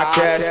 I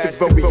cast the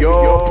vote, we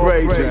all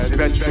pray. Just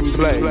veteran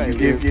play, you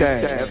give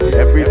thanks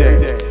every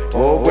day.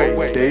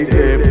 Always, they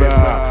live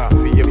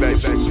for your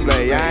veteran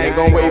play. I ain't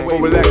gon' wait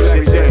for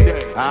election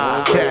day.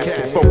 I cast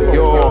the vote, we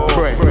all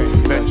pray.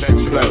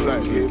 Veteran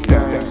play, give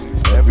thanks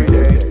every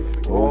day.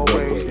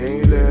 Always,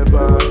 they live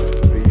for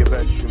your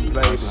veteran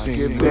play.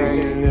 Give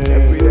thanks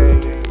every day.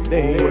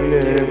 They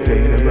live,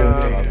 they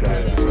live.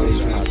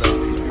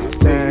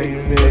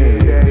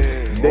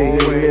 They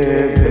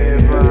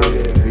live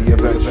for your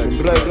veteran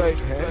play.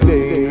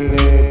 They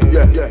live,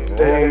 yeah,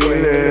 they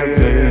live.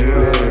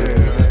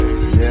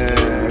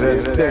 Yeah,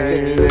 that's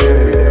they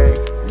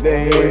live.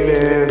 They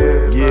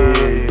live,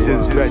 yeah,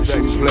 just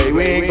veteran play.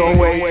 We ain't gon'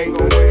 wait,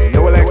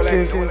 no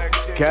elections.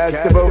 Cast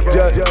the vote,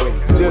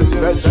 just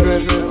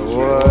veteran.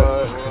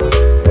 What?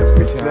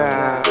 Every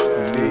time.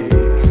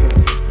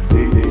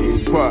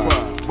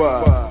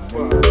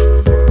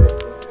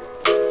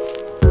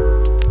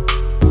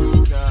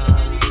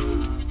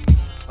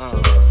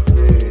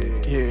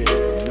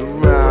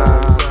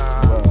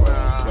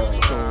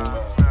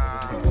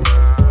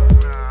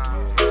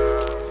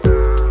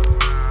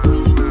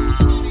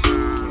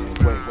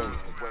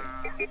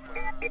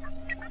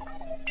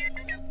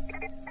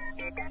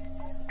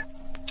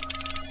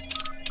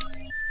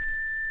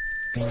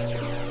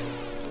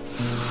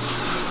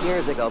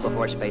 Years ago,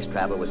 before space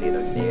travel was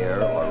either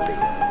near or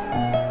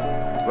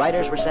real,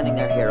 writers were sending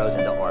their heroes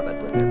into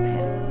orbit with their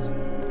pens.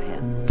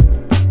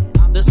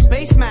 The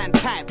spaceman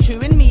type,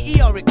 chewing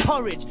meteoric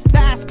porridge. The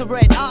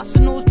asteroid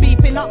arsenals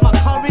beefing up my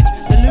courage.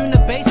 The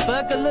lunar base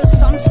burglars,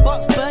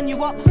 sunspots burn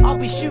you up. I'll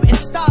be shooting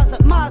stars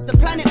at Mars, the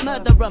planet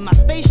murderer. My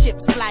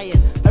spaceship's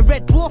flying, a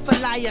red dwarf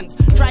alliance,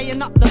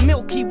 drying up the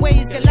Milky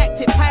Way's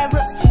galactic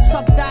pirates.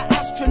 Sub-dive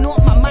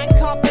astronaut, my mind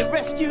carpet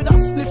rescued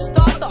us. Sniff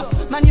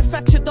stardust,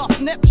 manufactured off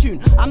Neptune.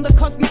 I'm the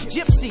cosmic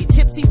gypsy,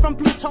 tipsy from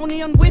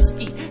plutonian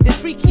whiskey. This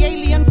freaky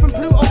alien from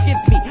Pluto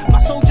gives me my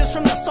soldiers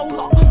from the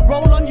solar.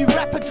 Roll on you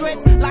rapper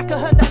dreads like I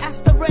heard the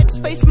asteroids.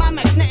 Face my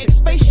magnetic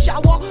space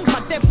shower.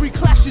 My debris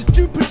clashes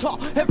Jupiter,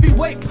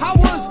 heavyweight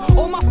powers.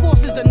 All my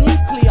forces are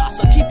nuclear,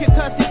 so keep your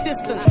cursed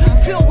distance.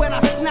 Feel when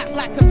I snap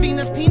like a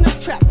Venus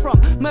penis trap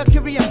from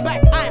Mercury and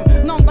back.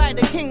 I'm known by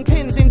the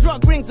kingpins in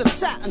drug rings of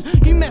Saturn.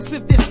 You mess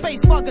with this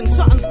space fog and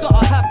something's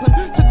gotta happen.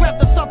 So grab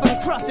the southern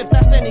cross if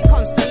that's any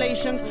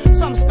constellations.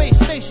 Some space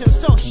stations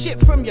sell shit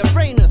from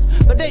Uranus,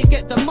 but they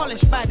get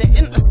demolished by the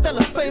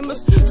interstellar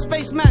famous.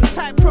 Spaceman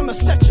type from a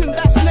section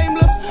that's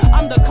nameless.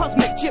 I'm the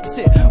cosmic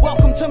gypsy,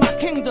 welcome to my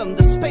kingdom.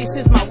 The space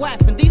is my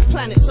wife and these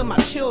planets are my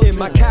children. In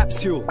my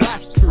capsule,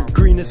 blast through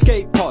green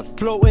escape pod,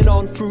 floating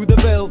on through the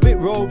velvet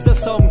robes of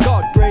some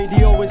god.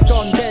 Radio is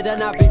gone dead, I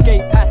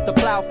navigate past the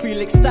plow,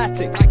 feel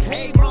ecstatic. Like,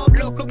 hey bro,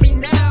 look at me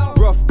now.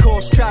 Rough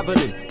course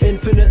traveling,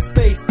 infinite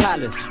space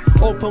palace.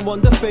 Open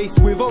wonder face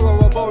with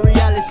aurora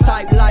borealis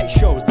type light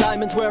shows.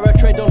 Diamonds where I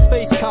tread on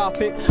space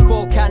carpet.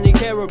 Volcanic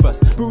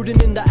Erebus,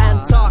 brooding in the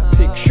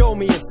Antarctic. Show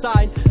me a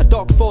sign, a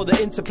dock for the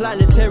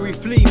interplanetary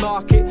flea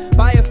market.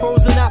 Buy a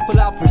frozen apple,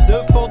 I'll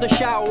preserve for the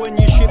shower when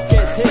your ship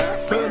gets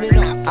hit. Burning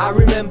up, I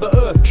remember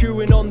Earth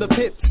chewing on the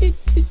pips.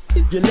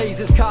 Your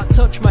lasers can't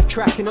touch my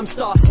tracking, I'm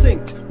star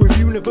synced with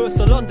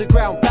universal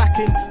underground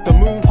backing. The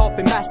moon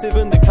hopping massive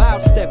and the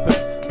cloud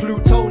steppers,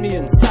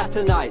 Plutonians,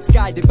 Saturnites,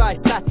 guided by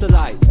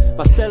satellites.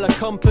 My stellar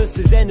compass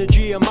is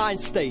energy and mind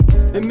state.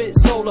 Emit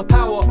solar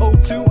power,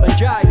 O2 and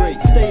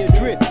gyrate. Stay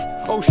adrift,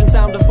 ocean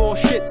sounder for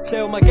ships.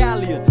 Sail my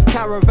galleon,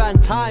 caravan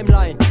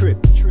timeline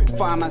trips.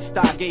 Farmer,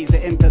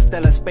 stargazer,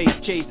 interstellar space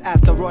chase.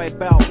 Asteroid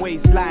belt,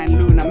 waistline,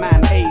 lunar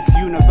man ace.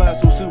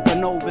 Universal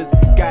supernovas,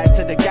 guide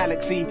to the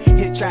galaxy.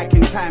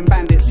 Hitchhiking, time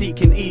bandit,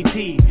 seeking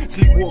E.T.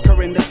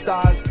 Sleepwalker in the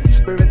stars,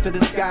 spirits of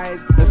the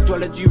skies.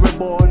 Astrology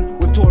reborn,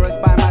 with Taurus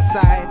by my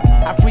side.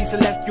 I free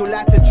celestial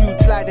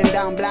latitude, sliding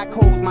down black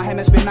holes. My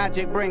hemisphere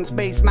magic brings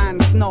spaceman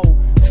snow.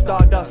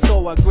 Stardust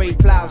soar, great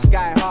plow,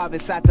 sky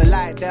harvest,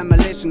 satellite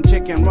demolition,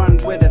 chicken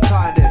runs with a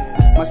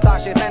TARDIS. My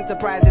starship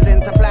enterprise is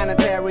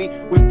interplanetary,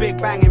 with Big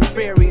Bang and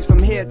theories from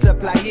here to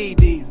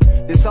Pleiades.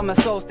 This summer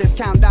solstice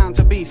countdown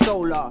to be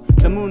solar.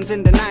 The moon's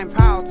in the 9th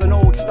house, an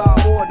old star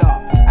order.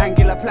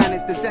 Angular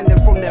planets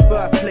descending from their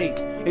birthplace,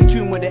 in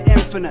tune with the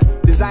infinite,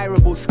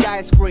 desirable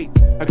skyscrape.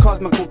 A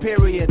cosmical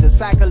period, a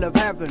cycle of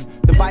heaven.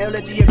 The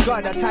biology of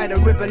God, I tied a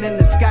ribbon in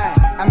the sky.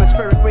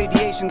 Atmospheric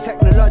radiation,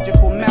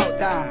 technological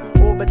meltdown.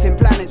 Orbiting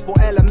planets for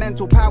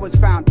elemental powers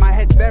found. My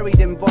head's buried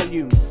in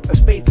volumes, a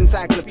space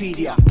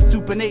encyclopedia.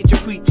 Supernature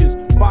creatures,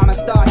 but I'm a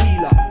star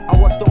healer. I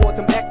watched the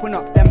autumn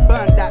equinox, then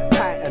burned that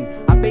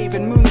titan. I bathe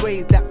in moon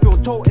rays that feel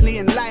totally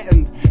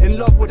enlightened. In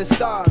love with the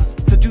stars,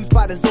 seduced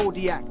by the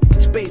zodiac.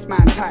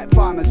 Spaceman type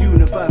farmers,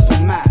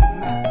 universal map.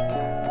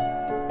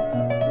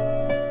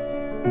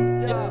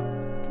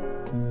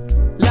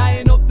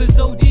 Lion of the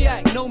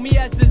Zodiac, know me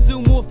as a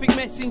zoomorphic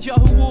messenger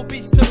who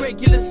orbits the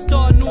regular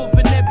star,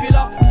 Northern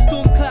Nebula,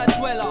 storm cloud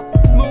dweller,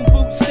 moon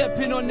boot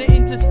stepping on the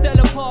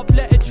interstellar path,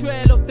 letter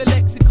trail of the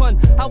lexicon,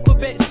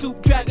 alphabet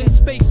soup, dragon,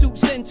 spacesuit,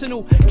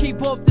 sentinel,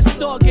 keeper of the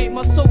Stargate,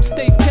 my soul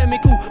stays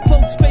chemical,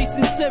 fold space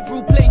in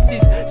several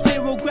places,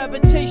 zero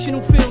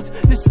gravitational fields,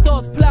 the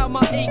stars plow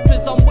my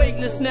acres, I'm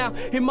weightless now,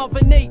 in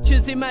Mother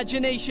Nature's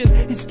imagination,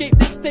 escape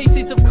the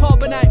stasis of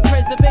carbonite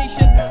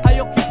preservation, I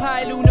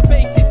occupy lunar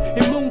bases,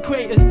 in moon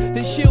craters,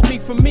 that shield me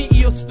from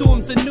meteor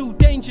storms and new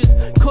dangers,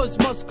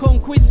 cosmos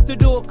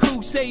conquistador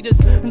crusaders,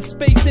 and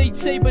space age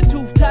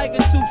saber-toothed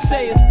tiger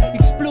soothsayers,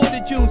 explore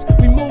the dunes,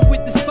 we move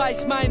with the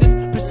spice miners,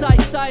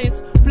 precise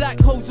science, black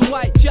holes and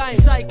white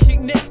giants, psychic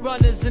net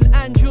runners and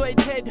android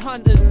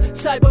headhunters,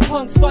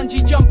 cyberpunk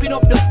spongy jumping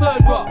off the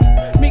third rock,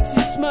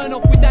 mixing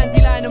Smirnoff with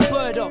dandelion and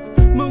burdock,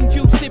 moon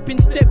dew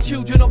sipping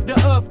stepchildren of the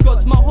earth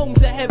gods, my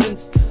home's at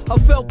heavens, I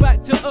fell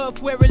back to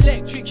earth where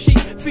electric sheep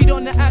feed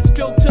on the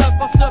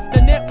astroturf, I surf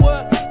the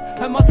network,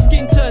 and my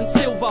skin turned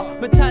silver,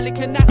 metallic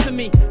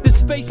anatomy, the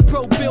space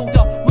pro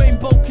builder,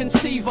 rainbow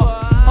conceiver,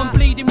 I'm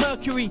bleeding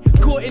mercury,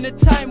 caught in a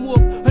time warp,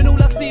 and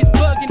all I see is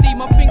burgundy,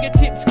 my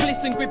fingertips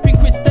glisten, gripping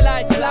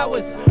crystallized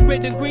flowers,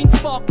 red and green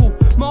sparkle,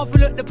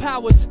 marvel at the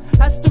powers,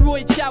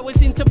 asteroid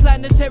showers,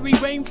 interplanetary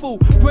rainfall,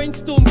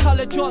 brainstorm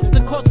color charts,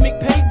 the cosmic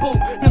paintball,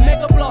 the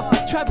mega blast,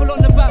 travel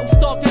on the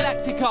Battlestar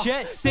Galactica,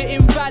 Jehst, the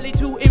invalid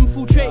who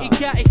infiltrated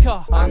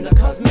Gattaca. I'm the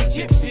cosmic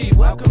gypsy,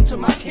 welcome to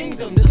my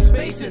kingdom, the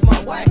space is my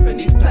wife and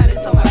these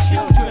planets are my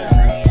children.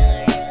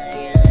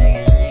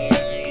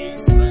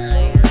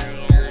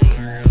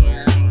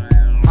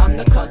 I'm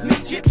the cosmic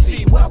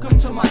gypsy, welcome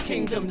to my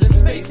kingdom, the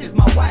space is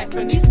my wife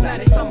and these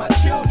planets are my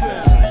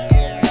children.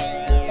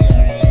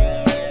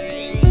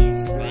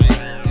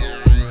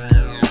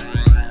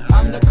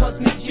 I'm the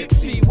cosmic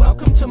gypsy,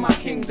 welcome to my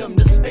kingdom,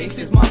 the space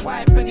is my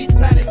wife and these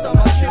planets are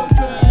my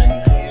children.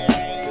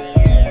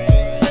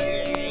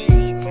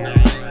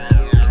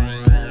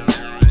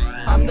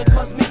 I'm the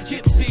cosmic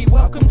gypsy,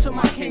 welcome to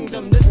my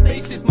kingdom, the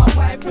space is my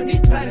wife and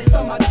these planets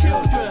are my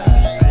children.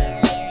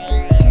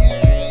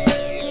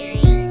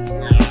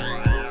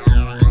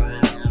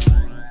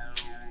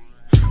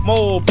 My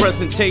old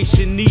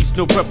presentation needs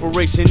no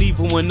preparation.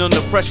 Even when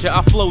under pressure,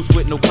 I flows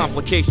with no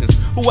complications.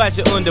 Who has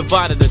your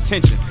undivided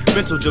attention?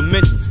 Mental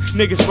dimensions.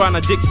 Niggas riding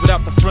our dicks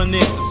without the front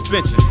end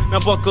suspension.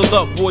 Now buckle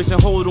up, boys,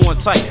 and hold on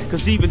tight.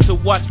 Cause even to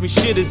watch me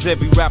shit is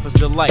every rapper's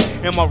delight.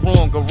 Am I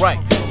wrong or right?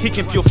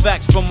 Kicking pure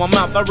facts from my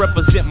mouth, I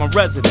represent my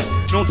resident.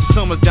 Known to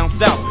summers down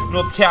south,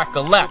 North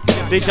Cackalack.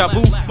 Deja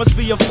vu must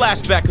be a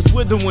flashback, cause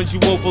we're the ones you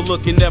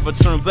overlook and never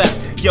turn back.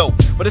 Yo,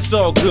 but it's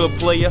all good,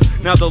 player.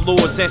 Now the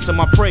Lord's answer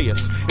my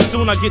prayers. And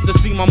soon I get to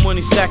see my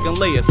money stacking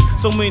layers.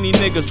 So many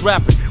niggas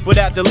rapping, but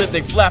at the lip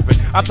they flapping.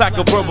 I pack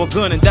a verbal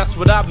gun and that's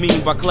what I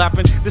mean by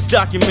clapping. This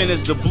document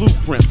is the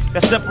blueprint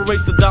that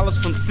separates the dollars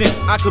from cents.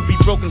 I could be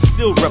broke and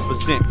still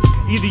represent.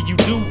 Either you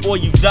do or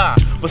you die,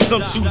 but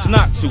some choose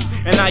not to.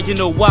 And now you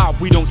know why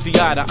we don't see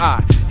eye to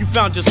eye. You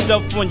found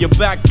yourself on your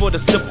back for the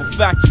simple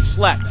fact you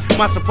slack.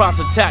 My surprise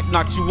attack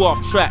knocked you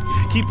off track.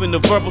 Keeping the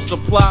verbal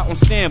supply on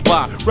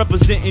standby.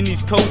 Representing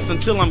these coasts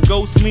until I'm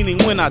ghost, meaning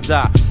when I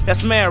die.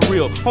 That's mad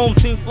real. Home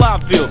team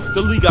Flyville,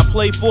 the league I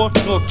play for.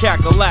 North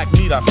Cackalack,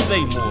 need I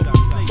say more?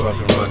 Rough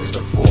and rugged's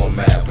the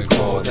format, we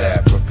call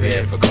that.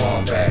 Prepared for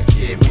combat,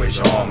 kid, where's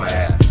your armor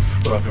at?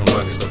 Rough and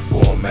rugged's the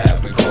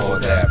format, we call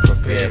that.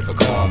 Prepared for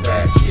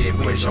combat, kid,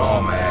 where's your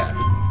armor at?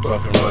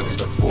 Rough and rugged's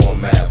the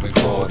format, we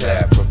call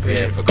that.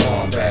 Prepared for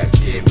combat,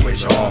 kid,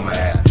 where's your armor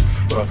at?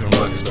 Rough and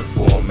rugged's the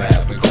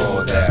format, we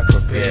call that.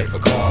 Prepared for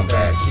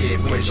combat, kid,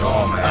 where's your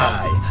armor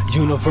at?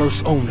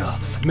 Universe owner,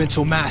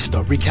 mental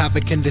master, wreak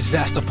havoc and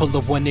disaster, pull a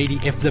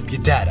 180 and flip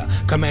your data.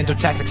 Commando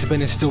tactics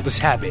been instilled this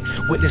habit.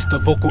 Witness the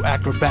vocal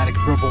acrobatic,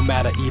 verbal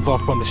matter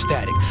evolve from the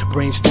static.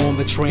 Brainstorm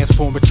the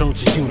transform, return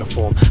to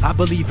uniform. I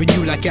believe in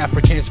you like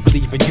Africans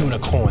believe in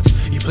unicorns.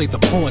 You play the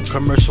pawn,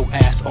 commercial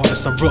ass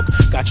artist, some rook.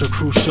 Got your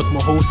crew shook,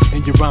 my hoes,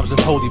 and your rhymes in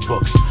holy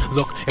books.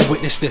 Look and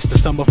witness this, the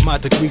sum of my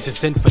degrees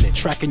is infinite.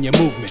 Tracking your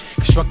movement,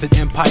 constructed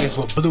empires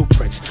with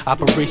blueprints.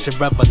 Operation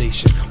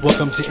Revelation,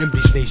 welcome to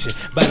MB's nation.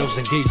 Battles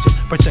engaged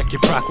station. Protect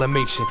your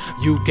proclamation.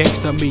 You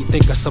gangsta me,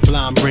 think a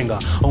sublime bringer.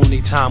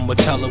 Only time will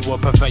tell it will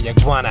prevail your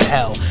guana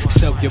hell.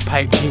 Sell your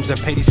pipe dreams and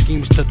petty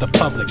schemes to the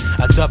public.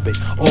 I dub it,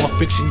 all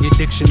fiction, your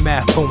diction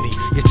mad phony.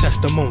 Your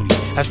testimony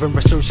has been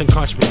researched and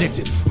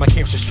contradicted. My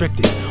camp's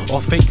restricted,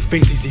 all fake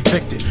faces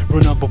evicted.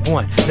 Rule number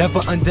one, never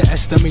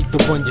underestimate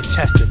the one you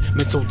tested.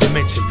 Mental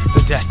dimension,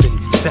 the destiny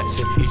sets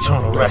in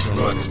eternal rest. Rough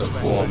and rugged's the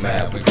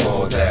format, we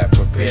call that.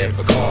 Prepared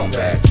for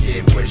combat,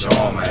 kid, where's your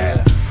armor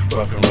at?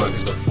 Rough and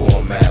rugged's the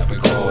format, we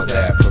call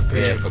that.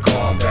 Prepared for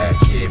combat,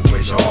 kid,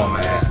 where's your armor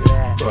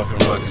at? Rough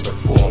and rugged's the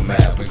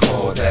format, we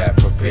call that.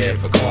 Prepared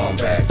for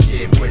combat,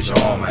 kid, where's your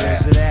armor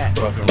at?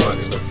 Rough and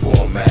rugged's the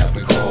format,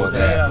 we call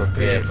that.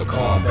 Prepared for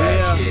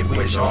combat, kid,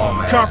 where's your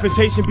armor at?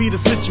 Confrontation be the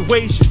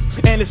situation,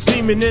 and it's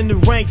steaming in the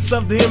ranks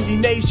of the MD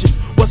Nation.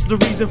 What's the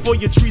reason for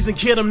your treason,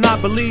 kid? I'm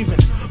not believing,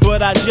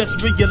 but I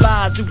just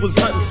realized it was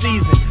hunting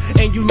season.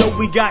 And you know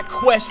we got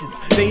questions,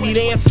 they need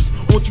answers,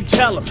 won't you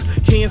tell them?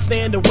 Can't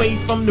stand away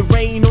from the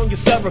rain on your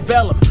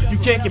cerebellum. You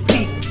can't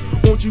compete,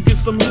 won't you get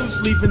some loose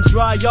leaf and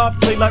dry off?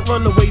 Play like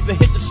runaways and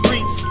hit the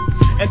streets.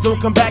 And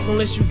don't come back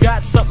unless you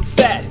got something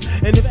fat.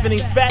 And if it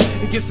ain't fat,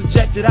 it gets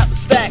ejected out the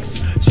stacks.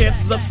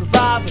 Chances of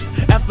surviving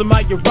after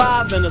my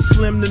arriving are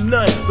slim to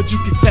none, but you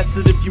can test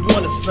it if you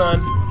want it,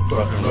 son.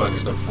 Rough and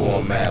rugged's the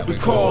format, we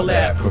call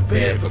that.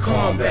 Prepared for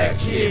combat,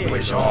 kid,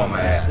 where's your armor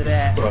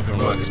at? Rough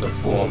and rugged's the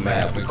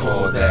format, we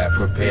call that.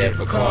 Prepared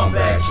for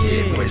combat,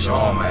 kid, where's your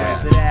armor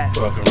at?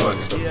 Rough and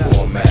rugged's the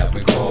format,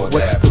 we call that.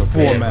 What's the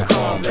format? For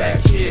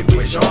combat, kid,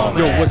 where's your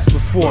armor at? Yo, what's the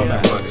format?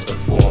 Rough and rugged's the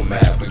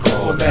format, we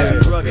call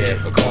that. Prepared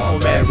for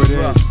combat, it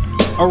is.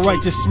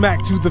 Alright, just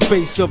smack to the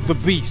face of the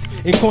beast.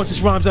 In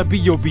conscious rhymes, I be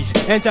your beast.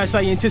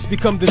 Anti-scientists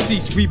become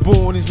deceased.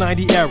 Reborn is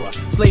 90 era.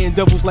 Slaying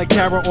devils like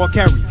Kara or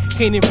Carrie.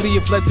 Canaan flea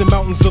and fled to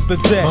mountains of the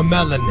dead. My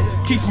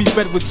melanin keeps me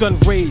fed with sun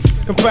rays,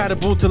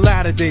 compatible to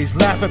latter days.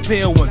 Laugh at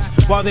pale ones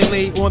while they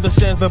lay on the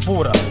sands of the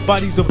border.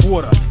 Bodies of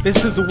water. They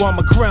sizzle while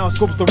my crown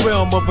scopes the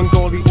realm of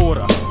Bengali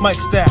order. Mike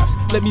staffs,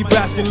 let me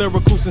bask in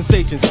lyrical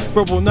sensations.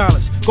 Verbal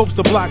knowledge scopes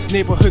the blocks,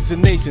 neighborhoods,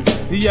 and nations.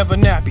 The ever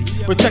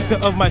nappy, protector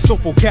of my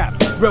soulful cap.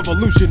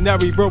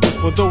 Revolutionary verbals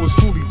for those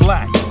truly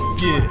black.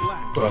 Yeah.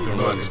 Rough and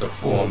rugged's the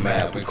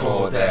format, we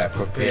call that.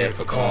 Prepared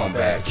for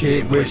combat,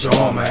 kid, where's your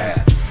armor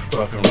at?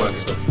 Rough and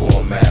rugged's the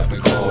format, we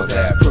call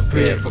that.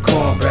 Prepared for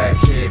combat,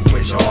 kid,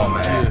 where's your armor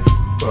at?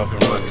 Rough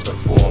and rugged's the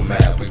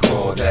format, we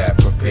call that.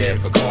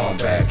 Prepared for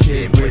combat,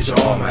 kid, where's your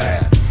armor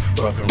at?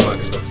 Rough and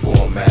rugged's the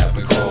format,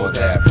 we call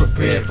that.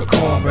 Prepared for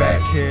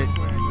combat, kid.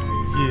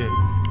 Yeah.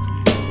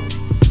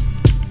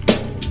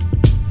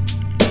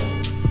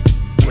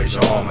 Where's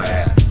your armor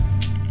at?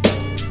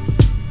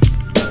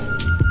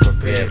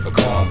 Prepared for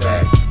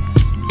combat.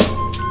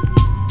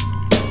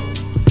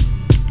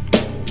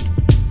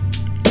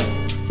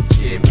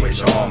 Kid, where's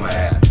your armor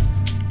at?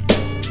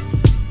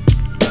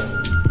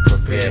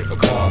 Prepared for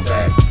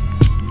combat.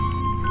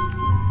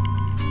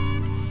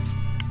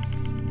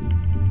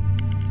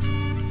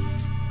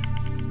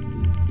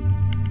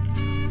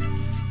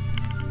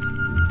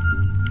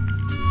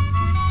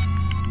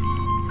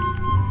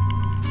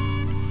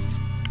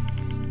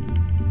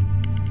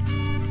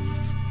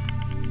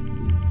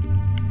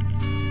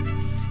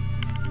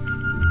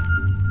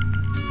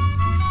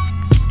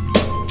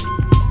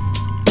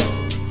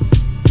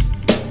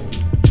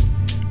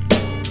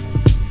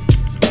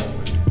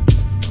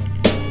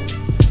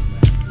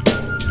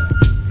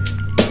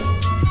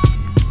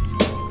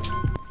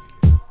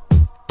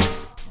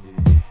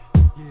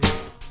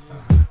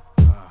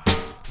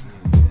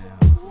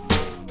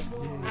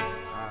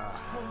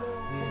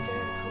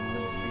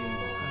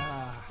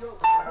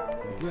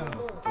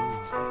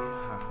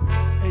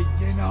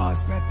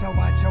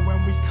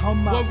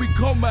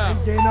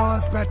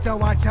 Better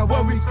watch out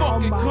when we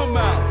come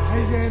out.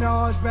 Hey, you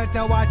know it's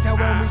better watch out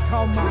when we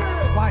come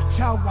out. Watch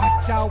out,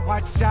 watch out,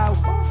 watch out.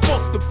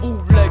 Fuck the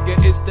bootlegger,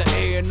 it's the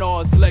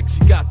A&R's leg, she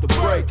got the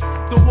break.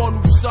 The one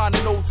who's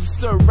signing those who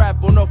serve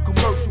rap on a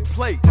commercial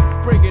plate.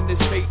 Bringing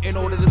this fate in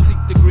order to seek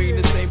the green.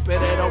 This ain't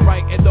better than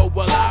right and though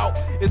well out.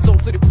 It's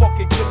also the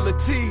fucking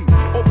guillotine.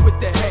 Up with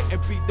the head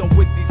and beat them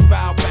with these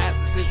foul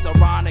bastards. It's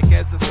ironic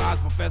as a science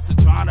professor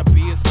trying to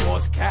be a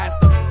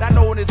sportscaster. Not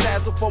knowing his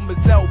ass up from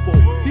his elbow.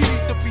 He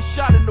need to be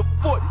shot in the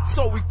foot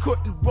so he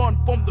couldn't run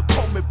from the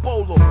Coleman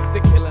Bolo.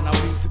 They're killing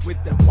our music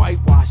with that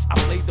whitewash. I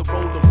played the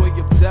role of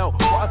William Tell,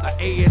 while the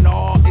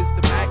A&R is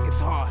the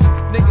Macintosh.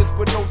 Niggas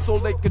with no soul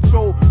they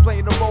control,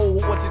 playing the role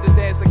who want you to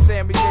dance like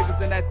Sammy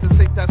Davis and at the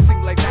same time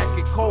sing like Nat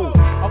King Cole.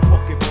 I'm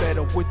fucking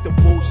better with the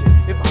bullshit.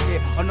 If I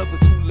hear another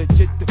too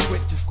legit to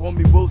quit, just call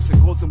me Wilson,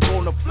 cause I'm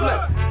gonna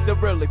flip. They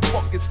really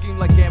fucking scheme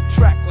like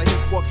Amtrak, like his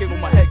squad gave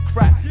him a head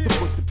crack to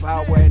put the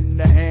power in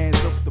the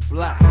hands of the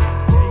black.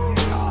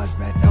 A&R's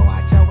better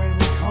watch out when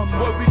we come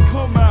out. When we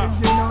come out.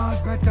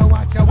 A&R's better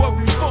watch out when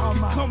we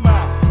come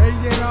out.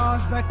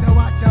 A&R's better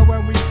watch out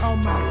when we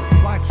come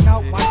out. Watch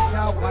out, watch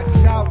out,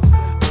 watch out.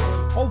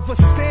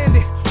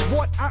 Overstanding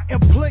what I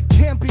inflict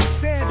can't be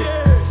sanded.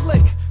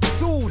 Slick,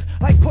 soothed,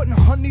 like putting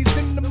honeys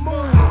in the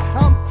mood.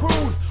 I'm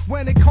crude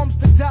when it comes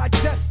to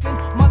digesting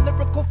my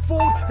lyrical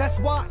food. That's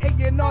why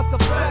A&R's a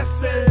fact.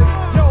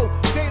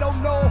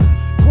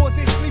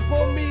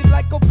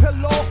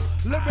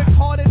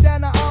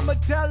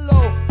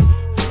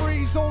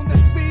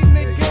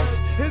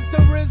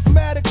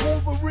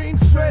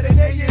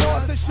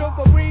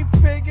 chivalry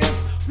figures,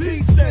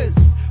 pieces.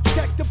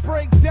 Check the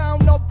breakdown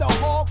of the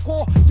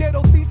hardcore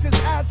ghetto thesis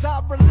as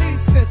I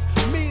release this.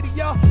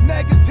 Media,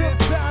 negative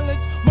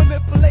balance,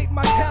 manipulate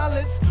my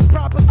talents.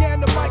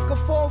 Propaganda,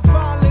 microphone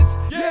violence.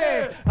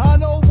 Yeah, I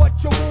know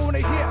what you wanna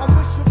hear. I'm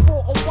wishing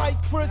for a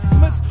white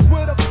Christmas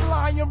with a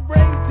flying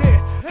reindeer.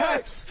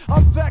 Hex,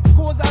 I'm vexed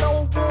cause I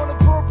don't wanna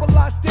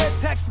verbalize their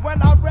text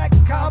when I wreck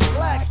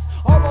complex.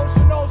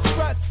 Emotional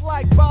stress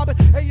like bobbing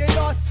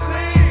A&RC.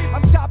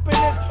 I'm chopping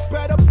it,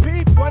 better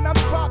peep when I'm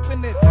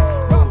dropping it.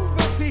 Rhymes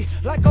filthy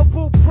like a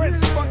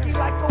blueprint, funky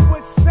like a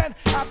whistling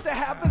after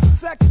having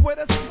sex with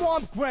a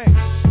swamp grain.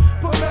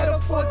 Put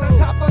metaphors on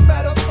top of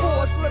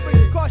metaphors,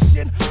 lyrics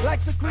gushing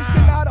like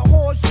secretion out of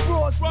horse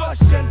straws,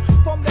 rushing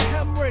from the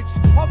hemorrhage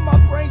of my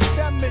brain's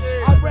damage.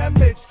 I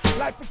ramage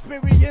life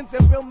experience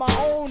and build my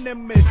own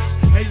image.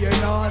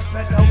 A&Rs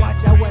better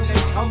watch out when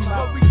they come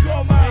out.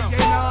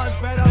 A&Rs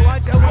better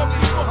watch out when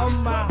we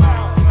come out.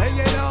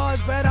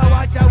 A&Rs better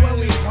watch out when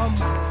we come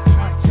out.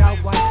 Watch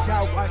out, watch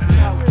out, watch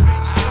out.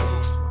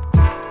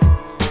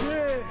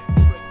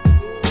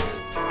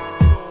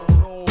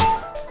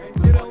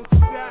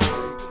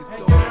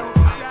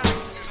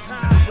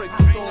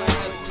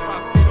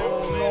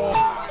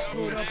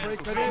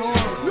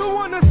 You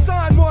wanna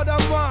sign what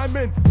I'm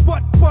rhyming,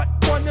 but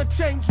wanna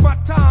change my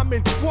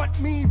timing. Want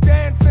me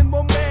dancing,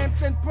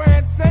 romance and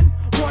prancing.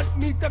 Want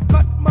me to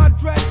cut my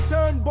dress,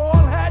 turn bald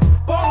head,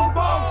 bong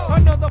bong.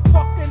 Another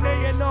fucking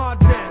A&R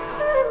dance.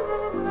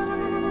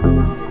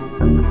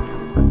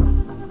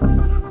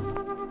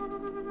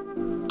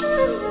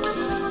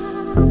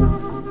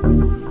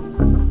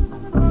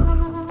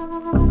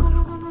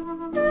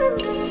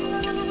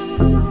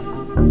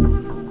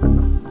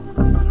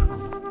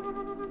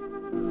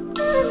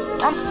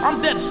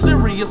 I'm dead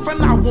serious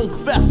and I won't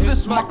fess.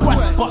 It's my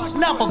quest, but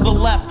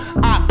nevertheless,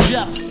 I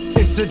just.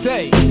 It's a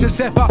day to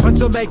step up and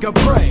to make a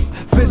break.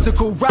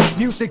 Physical rap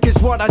music is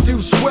what I do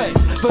sway,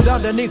 but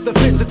underneath the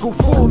physical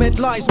form it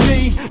lies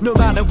me. No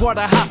matter what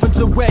I happen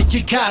to where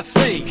you can't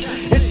see.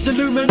 It's the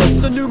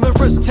luminous and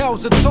numerous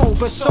tales are told,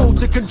 but soul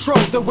to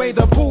control the way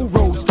the ball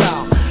rolls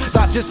down.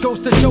 That just goes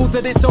to show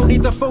that it's only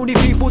the phony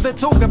people that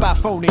talk about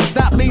phonies.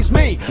 That means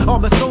me,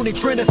 I'm a Sony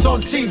Trinit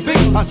on TV.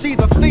 I see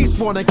the thieves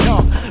wanna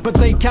come, but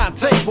they can't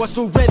take what's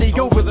already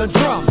over the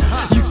drum.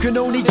 You can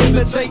only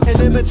imitate and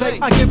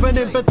imitate. I give an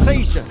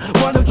invitation.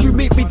 Why don't you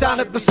meet me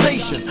down at the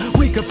station?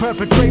 We could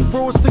perpetrate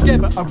frauds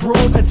together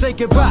abroad and take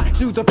it back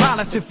to the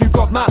palace if you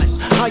got malice.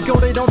 I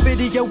got it on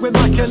video in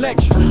my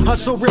collection. I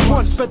saw it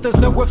once, but there's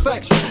no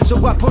affection,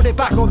 so I put it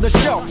back on the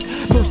shelf.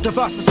 Most of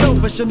us are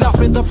selfish enough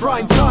in the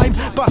prime time,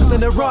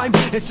 busting a rhyme.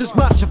 It's as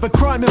much of a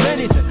crime of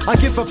anything. I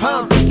give a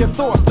pound for your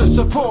thoughts to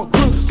support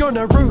groups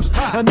gonna roost,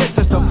 and this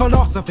is the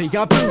philosophy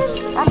I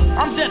boost.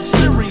 I'm dead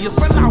serious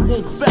and I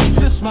won't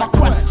fess. It's my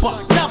quest,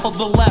 but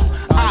nevertheless,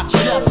 I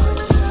just.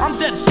 I'm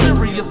dead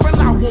serious and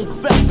I won't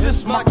fess.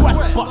 It's my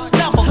quest, but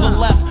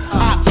nevertheless,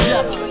 I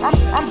just.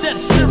 I'm dead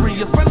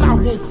serious and I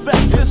won't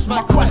fess. It's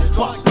my quest,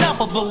 but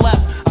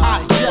nevertheless,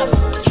 I just.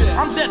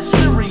 I'm dead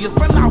serious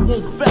and I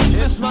won't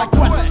fess. It's my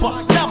quest,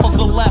 but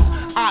nevertheless,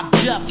 I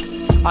just.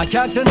 I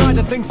can't deny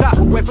the things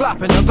happen, we're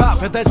flapping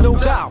about, but there's no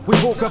doubt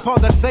we walk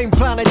upon the same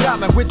planet,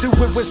 damn it, we do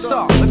it with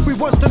stars. If we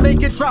was to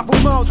make it travel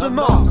miles and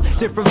miles,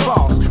 different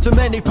files to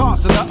many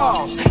parts of the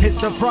R's. It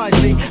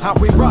surprised me how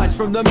we rise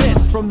from the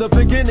mist, from the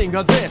beginning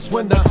of this,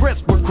 when the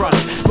crisp were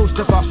crunched. Most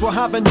of us will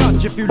have a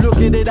nudge if you look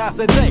at it as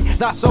a day.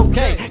 That's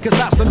okay, cause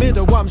that's the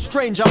middle. I'm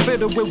strange, I'm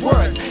bitter with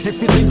words. If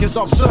you think it's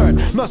absurd,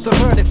 must have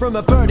heard it from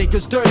a birdie,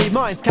 cause dirty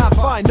minds can't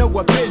find no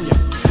opinion.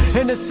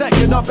 In a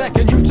second I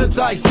beckon you to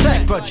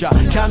dissect, but you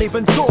can't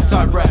even talk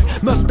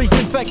direct. Must be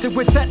infected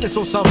with tetanus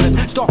or something,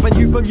 stopping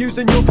you from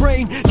using your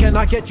brain. Can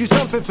I get you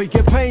something for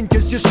your pain,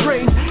 cause you're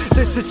strained?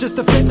 This is just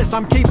a fitness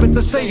I'm keeping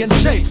to stay in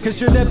shape,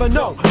 cause you never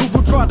know who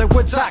will try to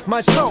attack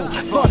my soul.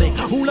 Funny,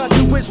 all I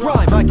do is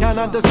rhyme. I can't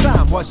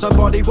understand why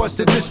somebody wants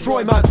to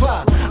destroy my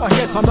plan. I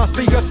guess I must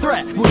be a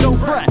threat, well don't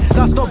fret,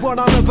 that's not what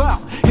I'm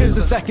about. Here's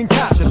the second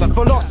catch of the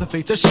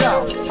philosophy to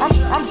shout.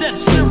 I'm dead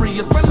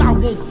serious and I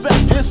won't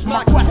fess. It's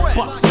my quest,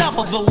 but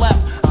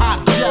nevertheless,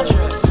 I just.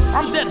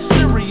 I'm dead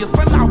serious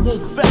and I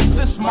won't fess.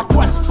 It's my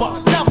quest,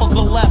 but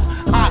nevertheless,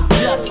 I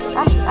just.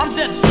 I'm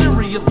dead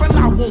serious and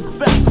I won't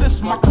fess.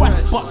 It's my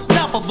quest, but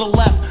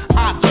nevertheless,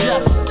 I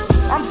just.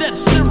 I'm dead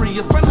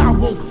serious and I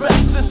won't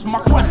fess. It's my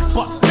quest,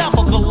 but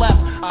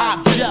nevertheless,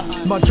 I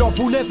just. My job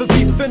will never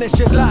be finished,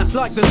 it lasts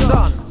like the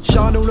sun.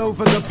 Shine all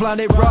over the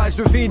planet, rise,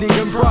 revealing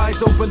and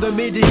rise. Open the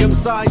medium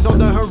size on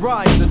the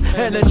horizon.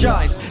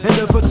 Energize, in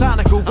the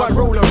botanical I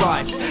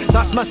rollerize.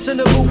 That's my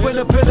syllable in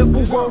a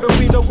pitiful world, and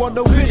we don't want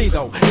no pity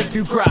though. If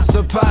you grasp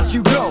the past,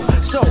 you go.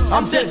 So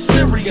I'm dead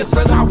serious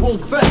and I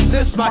won't fess.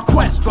 It's my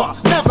quest,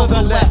 but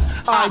nevertheless,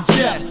 I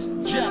just.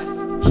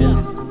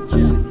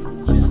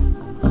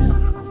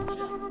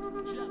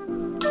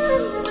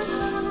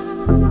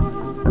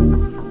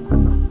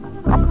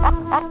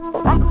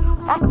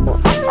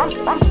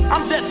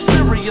 I'm dead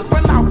serious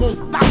and I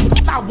won't fess.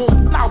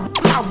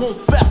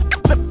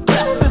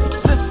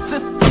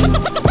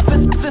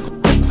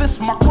 This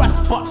my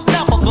quest, but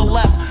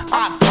nevertheless,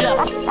 I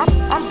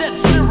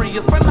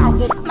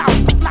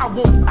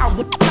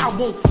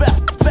won't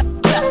fest.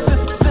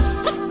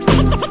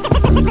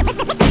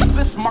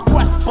 This my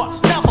quest, but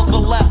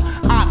nevertheless,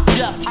 I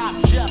just.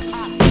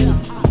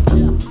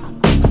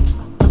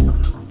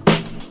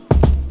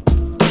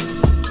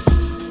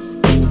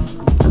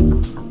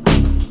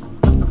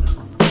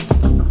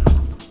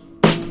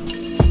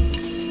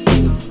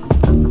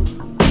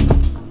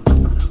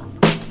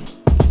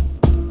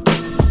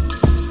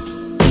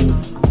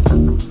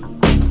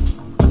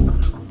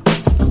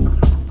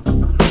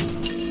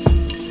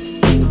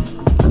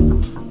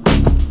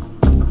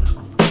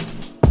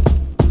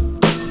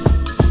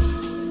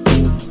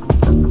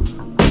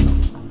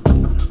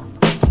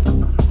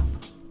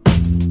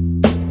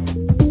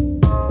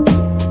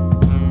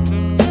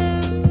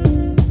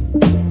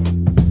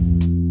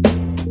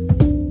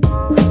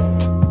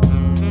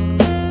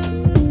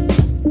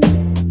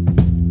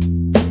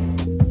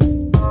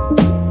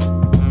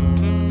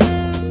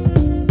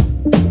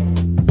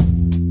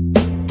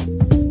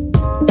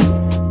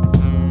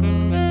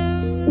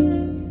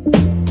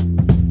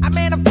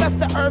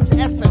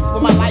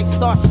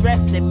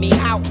 Stressing me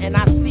out and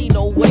I see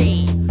no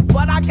way,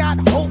 but I got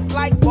hope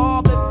like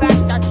Bob. In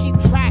fact, I keep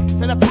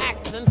tracks in the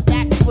packs and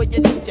stacks for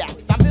your new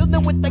jacks. I'm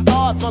building with the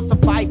guards on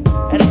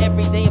survival and an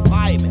everyday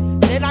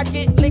environment. Then I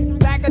get licked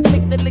back a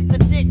chick that lick the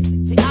dick.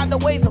 See, I know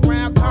ways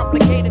around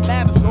complicated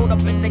matters. Grown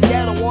up in the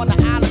ghetto on the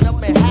island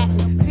of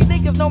Manhattan. See,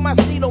 niggas know my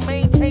stilo,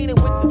 maintain it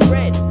with the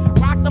bread.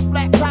 Rock the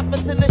flat top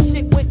until the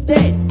shit went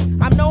dead.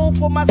 I'm known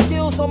for my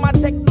skills on my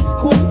techniques,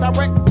 course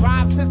direct,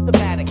 drive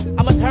systematic.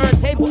 I'm a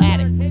turntable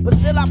addict, but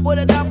still I put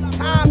enough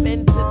time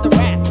into the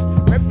rap.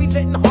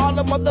 Representing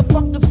Harlem,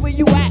 motherfuckers, where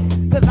you at?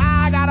 Cause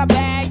I got a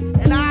bag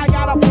and I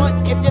got a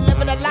blunt. If you're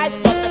living a life,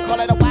 fucker, call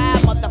it a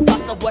wild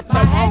motherfucker. What you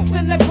want? My head's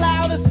in the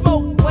cloud of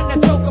smoke when I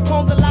choke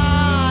upon the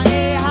line.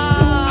 Yeah,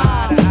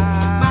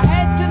 my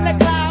head's in the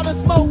cloud of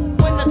smoke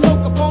when I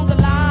choke upon the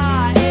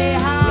line. Yeah,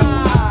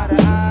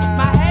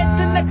 my head's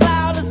in the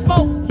cloud of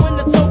smoke when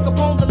I choke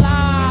upon the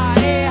line.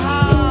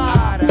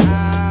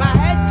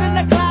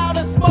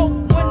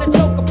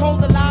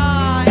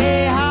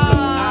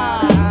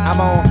 I'm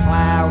on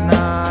cloud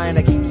 9,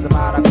 it keeps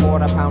about a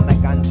quarter pound of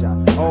ganja.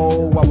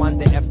 Oh, I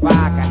wonder if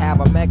I could have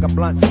a mega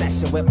blunt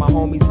session with my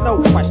homies,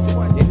 no question.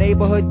 Your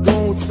neighborhood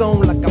goon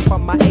soon, looking for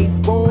my ace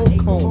boom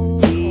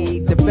coon.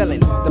 The villain,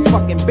 the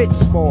fucking bitch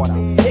spoiler.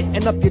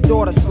 Hitting up your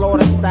daughter,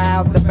 slaughter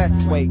styles the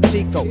best way.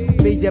 Chico,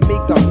 me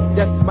amigo,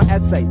 that's my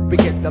essay. We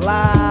get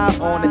alive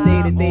on a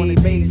day-to-day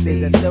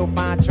basis and still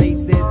find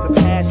traces of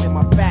passion.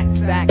 My fat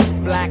sack,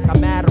 black, a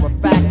matter of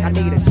fact. I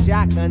need a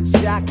shotgun,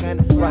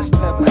 rush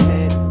to my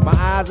head. My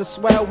eyes are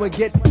swell and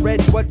get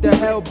red, what the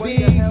hell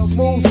be?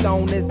 Smooth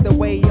stone is the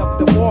way up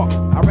the walk.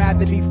 I'd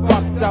rather be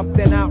fucked up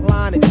than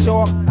outline in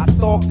chalk. I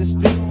stalk the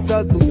streets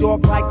of New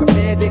York like a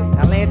bandit.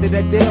 I landed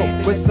a deal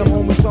with some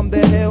homies from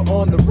the hill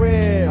on the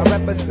rear. I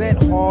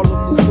represent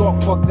Harlem, New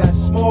York, fuck that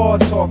small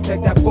talk.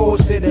 Take that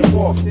bullshit and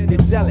walk. You're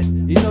jealous,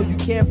 you know you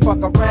can't fuck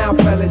around,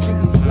 fellas. You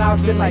be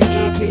slouching like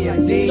EP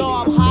and D. No,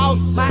 I'm house.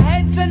 My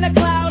head's in a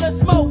cloud of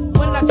smoke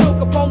when I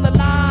choke upon the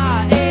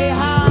line.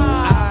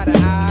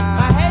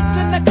 My head's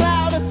in a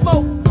cloud of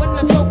smoke when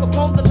I choke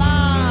upon the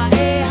line.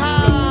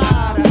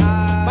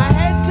 My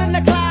head's in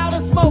a cloud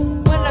of smoke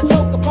when I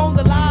choke upon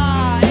the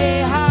line.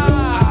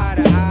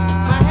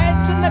 My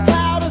head's in a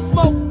cloud of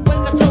smoke when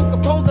I choke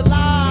upon the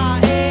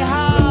line.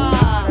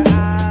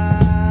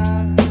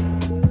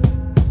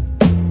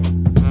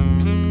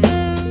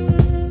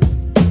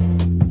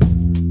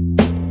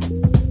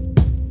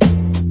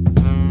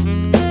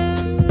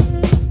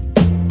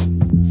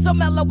 So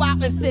mellow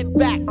out and sit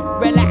back,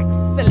 relax,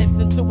 and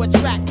listen to a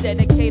track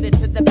dedicated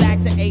to the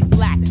bags of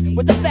A-Black.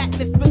 With the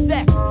fatness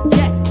possessed,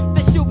 yes,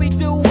 the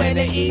Shooby-Doo and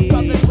the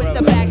E-Brothers with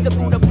the bags of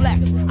Buddha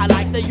blessed. I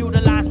like to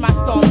utilize my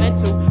strong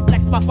mental,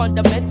 flex my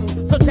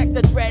fundamentals, so check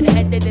the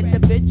dread-headed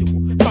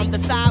individual from the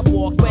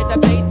sidewalks where the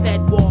bass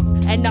head walks,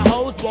 and the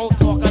hoes won't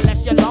talk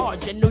unless you're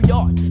large in New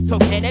York. So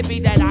can it be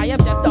that I am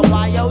just a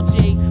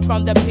Y-O-G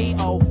from the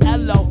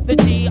P-O-L-O, the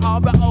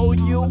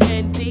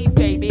D-R-O-U-N-D,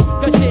 baby,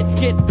 cause shit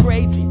gets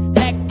crazy.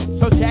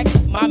 So check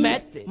my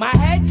method. My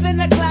head's in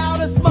a cloud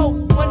of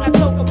smoke when I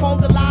choke upon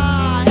the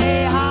line.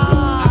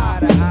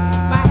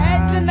 My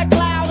head's in a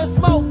cloud of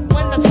smoke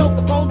when I choke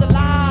upon the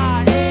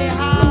line.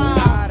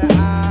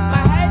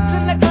 My head's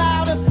in a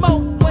cloud of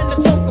smoke when I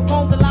choke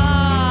upon the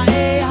line.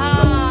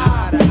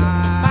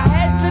 My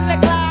head's in a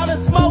cloud of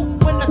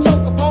smoke when I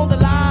choke upon the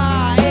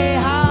line.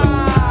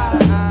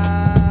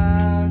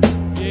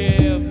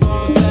 Yeah,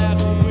 full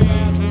asses we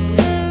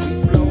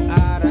flow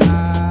out of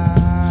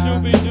high.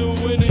 Shooby-Doo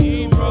with the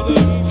E-Brothers.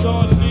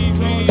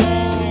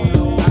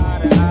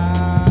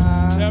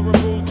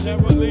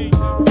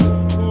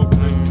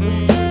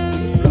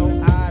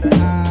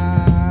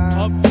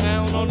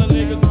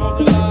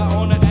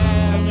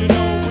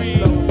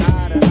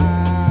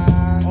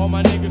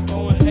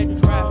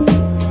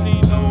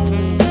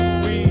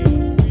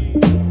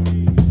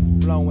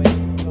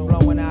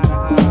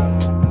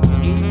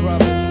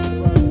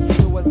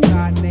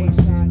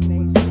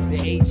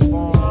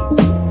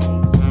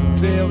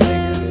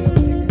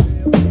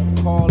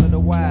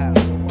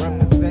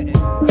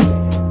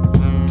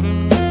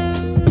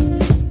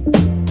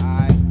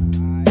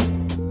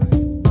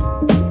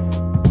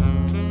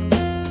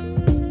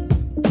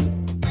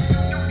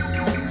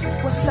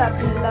 up,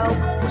 D-Loc?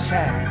 What's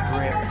happening,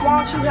 Grip?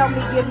 Why don't you help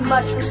me give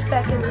much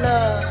respect and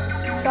love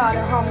to all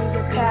the homies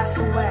that passed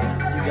away?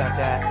 You got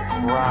that?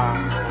 Rah.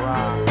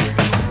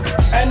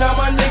 And now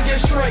my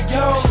niggas straight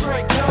gone.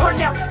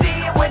 Pronounced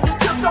dead when you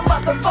took a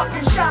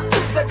motherfucking shot to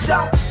the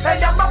dome. And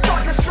now my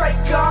partner straight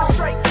gone.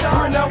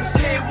 Pronounced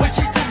dead when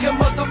she took a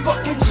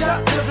motherfucking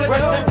shot to the dome.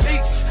 Rest in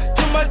peace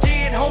to my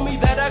dead homie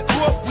that I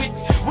grew up with.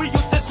 We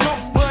used to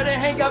smoke bud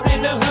and hang out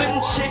in the hood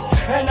and shit.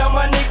 And now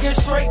my niggas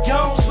straight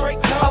gone.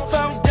 I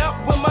found out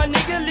when my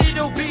nigga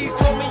Little B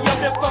called me on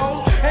the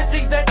phone and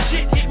see that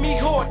shit hit me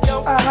hard,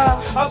 yo.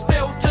 I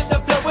fell to the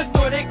floor and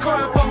started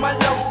crying for my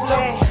lost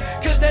love.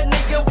 Cause that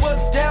nigga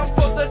was down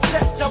for the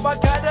set, so I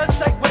gotta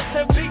say with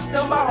the beats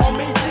to my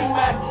homie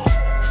T-Mac.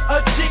 A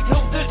chick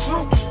who's the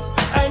truth,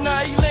 and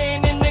I ain't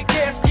laying in the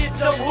casket,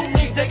 so who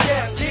needs the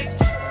gasket?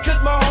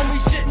 Cause my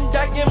homie shouldn't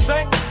die in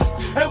vain.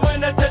 And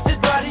when I touch his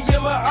body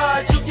in my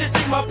eyes, you can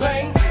see my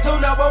pain. So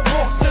now I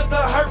walk to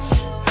the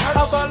hearse.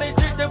 I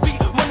volunteered to be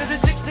one of the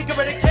 6 niggas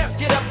ready to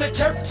casket up the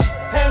church.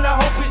 And I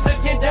hope he's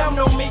looking down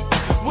on me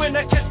when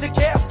I catch the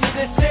casket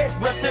and said,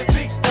 rest in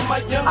peace to my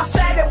young. I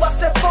said it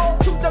was a phone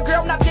to the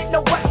girl, not didn't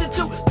know what to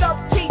do.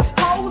 13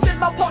 hoes in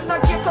my partner,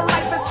 guess her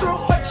life is through.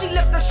 But she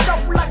lived the show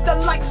like the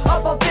life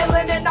of a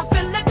villain. And I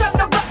feel it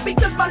kinda rough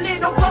because my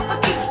little brother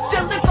keeps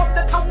stealing from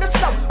the owner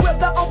stuff. Where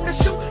the owner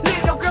shoot,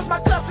 little girls, my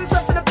cousins,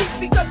 rest in the peace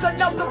because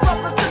another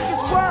brother took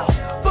his world.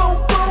 Boom,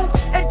 boom,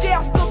 and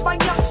down goes my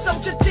young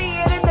soldier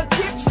dead in the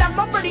ditch. Now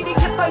I'm ready to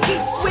hit the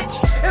heat switch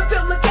and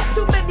feel like got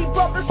too many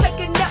brothers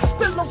taking naps,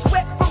 pillows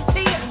wet from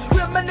tears,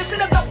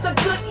 reminiscing about the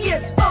good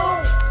years.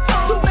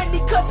 Too many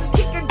cousins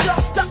kicking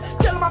dust up,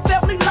 telling my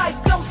family life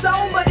goes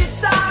on, but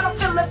inside I'm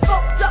feeling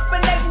fucked up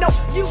and ain't no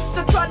use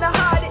to trying to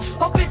hide it.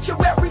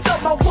 Obituaries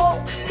on my wall,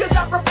 cause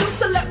I refuse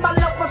to let my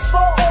loved ones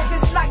fall.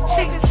 August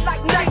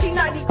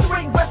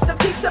 1993, rest in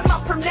peace to my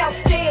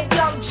pronounced dead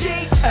young G.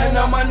 And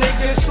now my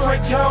niggas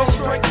straight gone.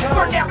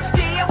 Pronounced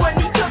dead when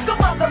he took a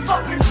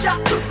motherfucking shot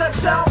to the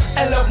dome.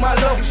 And look my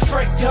love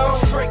straight gone.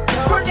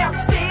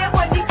 Pronounced dead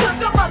when he took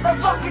a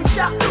motherfucking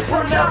shot to the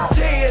Pronounced dome.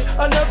 dead,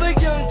 another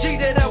young G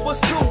that I was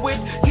cool with.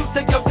 Used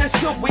to go to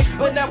school with,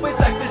 but now his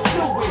life is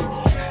fluid.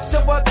 So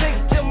I think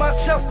to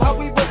myself how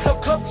we were so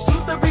close. To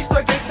the reach,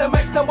 the gate, the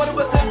make no one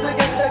was in the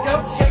gate, the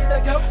ghost.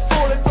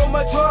 Falling from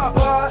a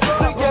drive-by.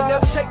 The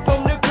yellow tape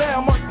on the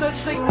ground marked the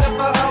scene of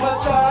a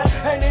homicide.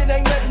 And it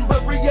ain't nothing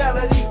but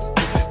reality.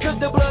 Cause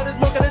the blood is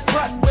marking the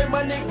spot where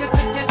my nigga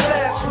took his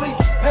last sleep.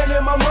 And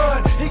in my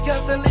mind, he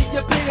constantly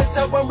appears.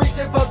 So I'm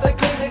reaching for the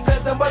clinic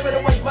as I'm wiping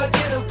away my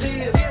ghetto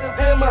tears.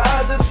 And my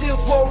eyes are still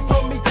swollen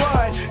from me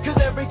crying. Cause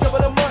every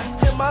couple of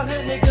months till my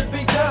hood niggas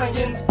be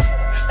dying.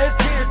 And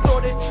tears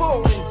started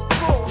falling.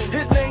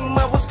 His name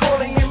I was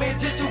calling him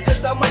into you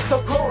cause I might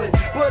start calling.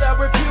 But I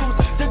refuse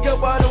to go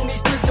out on these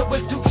streets. So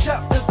with 2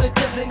 shots to the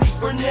chest and he's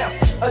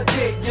pronounced a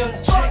dead young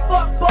chick.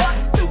 But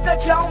to the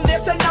dome,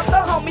 there's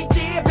another homie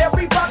dead,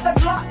 buried by the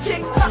block.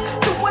 Tick-tock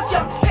to his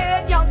young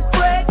head, young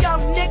bread,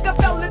 young nigga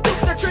fell into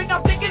the drink.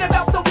 I'm thinking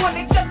about the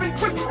 187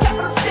 creep,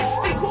 capital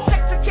 60, who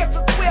takes a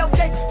cancer 12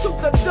 days to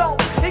the dome.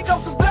 It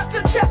goes from back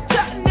to tap,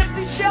 and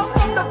empty shells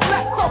from the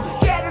black crow.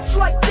 Yeah, it's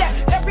like that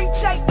every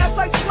day as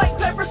I slay,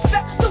 pay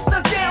respects to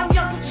the down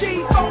young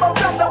G from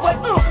around the way.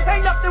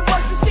 Ain't nothing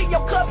worse to see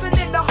your cousin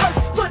in the hearse.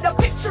 Put a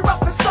picture of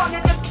his son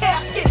in the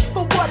casket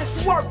for what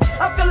it's worth.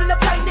 I'm feeling the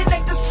pain, it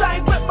ain't the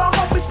same with my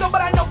homies, no,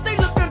 but I know they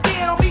looking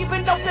down,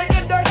 even though they're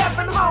in their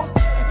heaven home.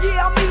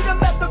 Yeah, I meet them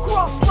at the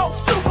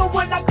crossroads, true, but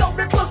when I go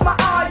to close my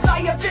eyes,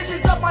 I have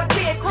visions of my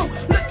dead crew.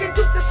 Look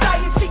into the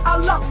sky and see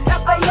Allah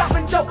at the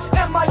oven door,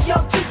 and my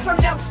young G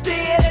pronounced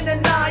dead in the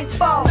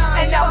 9-4.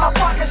 And now my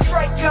partner's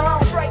straight gone.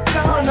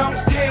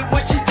 Pronounced dead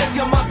when she took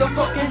a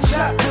motherfucking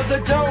shot to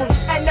the dome.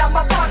 And now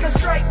my partner's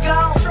straight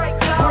gone.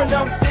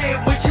 Pronounced dead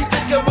when she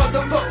took a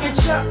motherfucking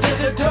shot to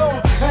the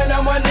dome. And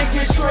now my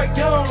niggas straight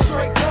gone.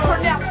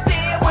 Pronounced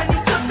dead when he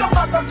took a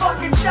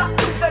motherfucking shot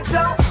to the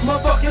dome. My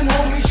fucking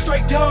homie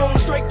straight gone.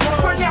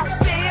 Pronounced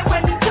dead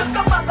when he took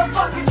a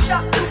motherfucking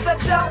shot to the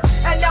dome.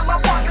 And now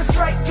my partner's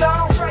straight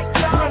gone.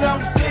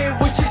 Pronounced dead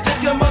when she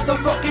took a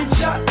motherfucking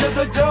shot to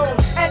the dome.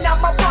 And now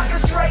my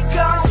partner's straight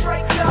gone.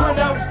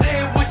 Pronounced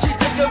dead when she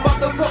took a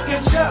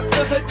motherfucking shot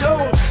to the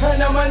dome. And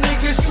now my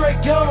niggas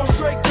straight gone.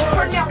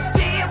 Pronounced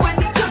dead when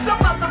he took a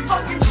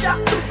motherfucking shot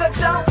to the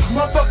dome.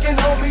 My fucking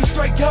homie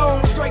straight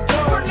gone.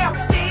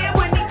 Pronounced dead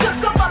when he took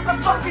a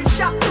motherfucking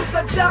shot to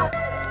the dome.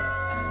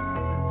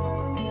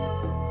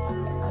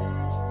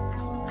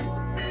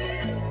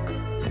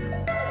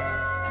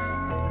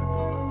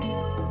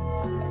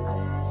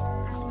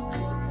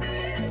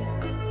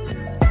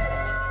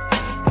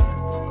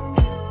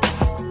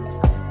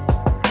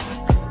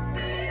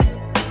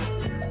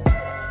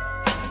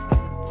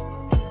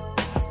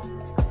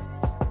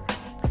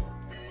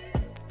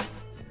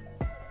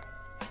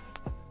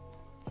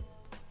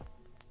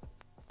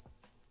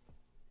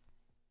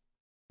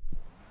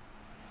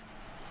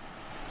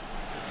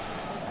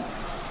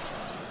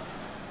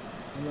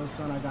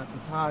 son, I got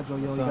this hydro,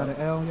 yo. You got an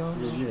L, yo?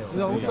 Yeah.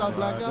 Yo, what's up,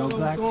 Black Cow? Yo,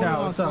 Black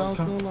Cow, what's up? What's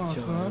going on,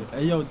 son?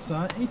 Hey, yo,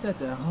 son, ain't that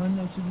hun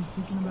that you was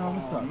speaking about?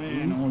 What's up,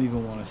 man? I don't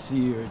even want to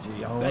see her,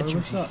 G. I bet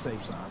you she say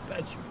something. I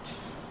bet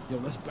you.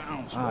 Yo, let's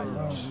bounce. All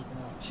right,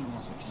 she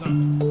wants to say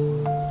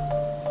something.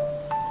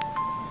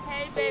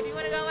 Hey, baby, you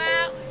wanna go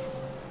out?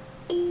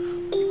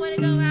 You wanna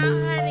go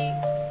out, honey?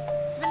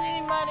 Spend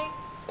any money?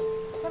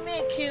 Come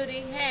here,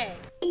 cutie. Hey,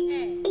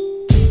 hey.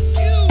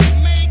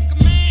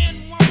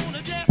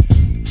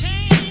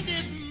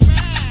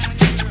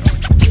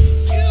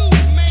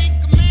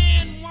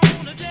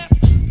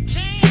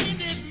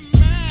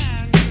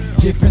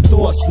 Different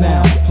thoughts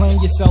now,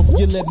 playing yourself,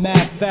 you live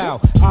mad foul.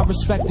 I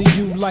respected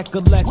you like a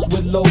Lex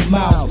with low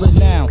mouths. But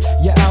now,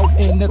 you're out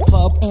in the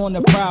club on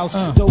the prowls.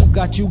 Dope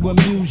got you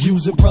amused,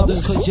 using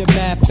brothers cause you're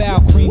mad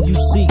foul. Cream you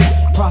seek,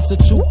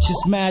 prostitute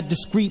just mad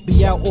discreet.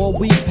 Be out all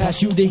week,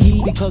 pass you the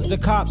heat because the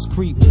cops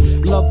creep.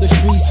 Love the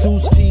streets,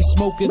 deuce peas,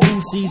 smoking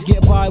Lucy's.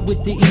 Get by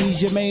with the ease,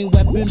 your main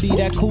weapon be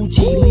that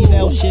coochie.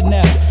 Lino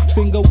Chanel,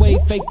 finger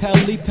wave, fake pal,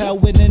 Lepel,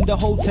 within the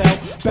hotel.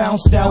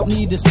 Bounced out,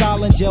 need a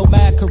style and gel,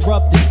 mad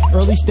corrupted.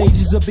 Early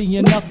stages of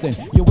being nothing.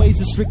 Your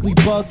ways are strictly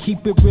bug,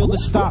 keep it real and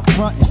stop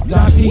frontin'.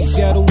 Dime piece,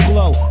 ghetto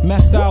glow.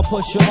 Mass style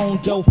plus your own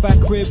dough. Fat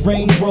crib,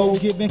 rain roll.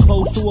 Giving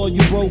close to all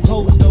you broke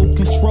hoes, no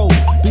control.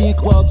 Being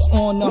clubs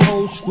on the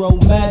whole stroll.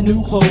 Mad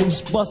new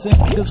clothes, bustin'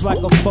 niggas like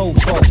a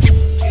fofo.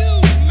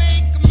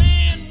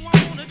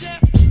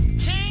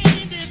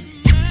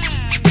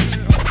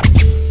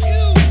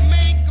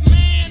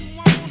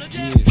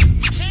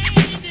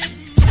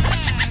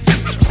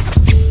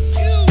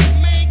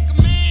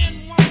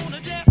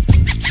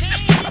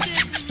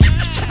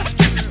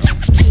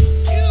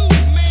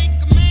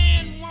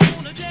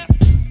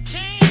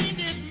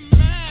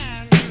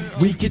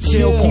 We could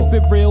chill, keep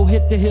it real,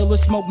 hit the hill and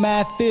smoke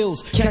mad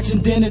fills.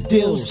 Catching dinner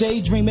deals,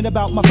 daydreaming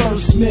about my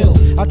first meal.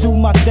 I do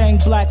my thing,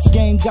 Black's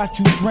game got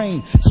you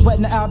drained.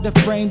 Sweating out the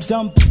frame,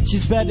 dumb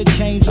bitches better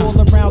change. All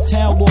around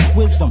town, lost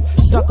wisdom,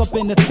 stuck up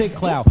in the thick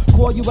cloud.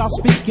 Call you out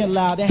speaking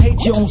loud and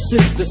hate your own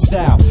sister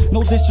style.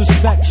 No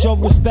disrespect, show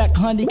respect,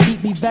 honey,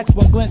 keep me vexed.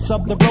 One glimpse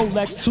of the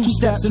Rolex, 2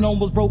 steps and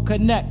almost broke a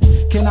neck.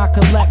 Can I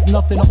collect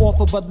nothing to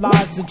offer but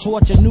lies and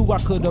torture? Knew I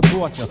could have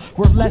brought you,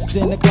 worth less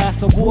than a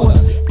glass of water.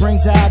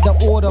 Brings out the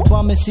order,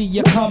 bum and see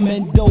you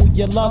coming, though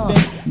you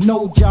loving.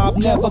 No job,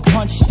 never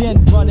punched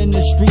in, running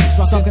the streets.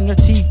 Sucking her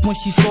teeth when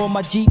she saw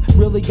my Jeep.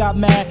 Really got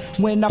mad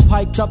when I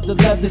piped up the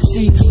leather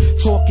seats.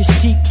 Talk is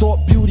cheap,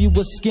 thought beauty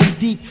was skin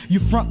deep. You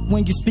front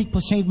when you speak,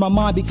 plus change my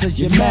mind because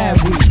you're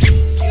mad weak.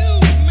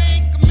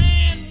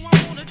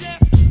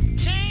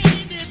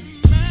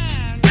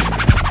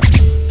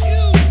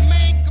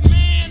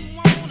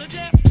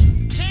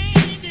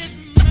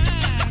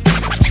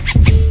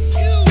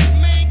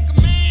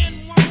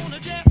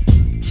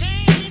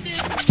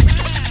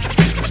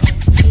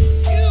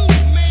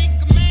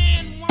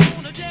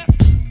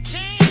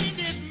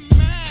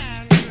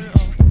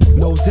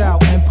 No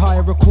doubt,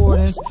 Empire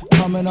Recordings,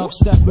 coming up,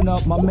 stepping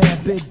up, my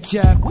man Big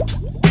Jeff,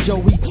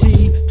 Joey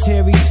T,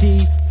 Terry T,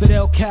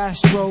 Fidel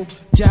Castro,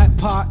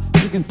 Jackpot,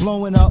 chicken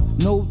blowing up,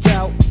 no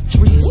doubt,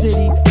 Tree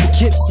City,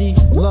 Poughkeepsie,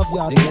 love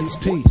y'all, niggas,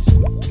 peace.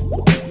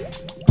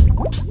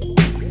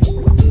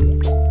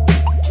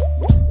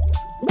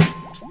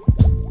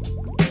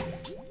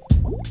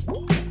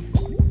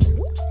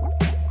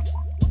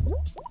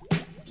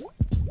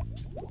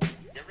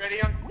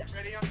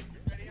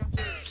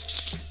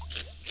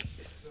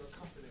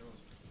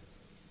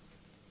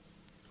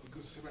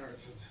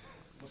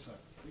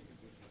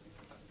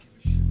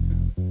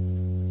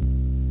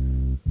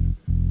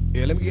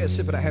 Yeah, let me get a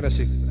sip of that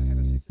Hennessy.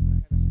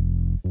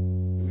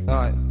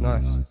 Alright,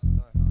 nice.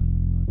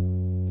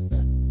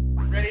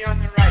 Ready on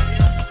the right.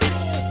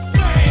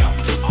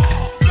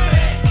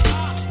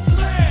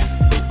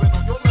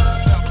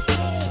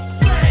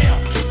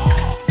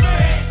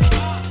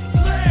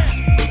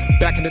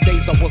 Back in the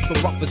days, I was the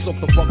roughest of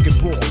the rugged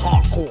raw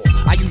hardcore.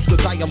 I used the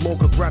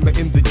dialogue of grammar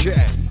in the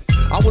jam.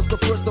 I was the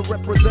first to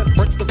represent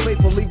Bricks the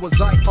faithfully. Was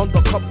I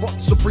undercover,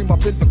 supreme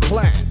up in the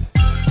clan?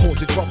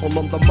 Causing trouble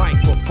on the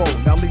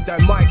microphone. Now leave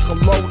that mic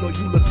alone, or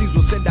Ulysses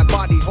will send that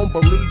body home.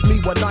 Believe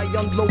me, when I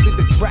unloaded,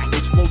 the track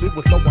exploded.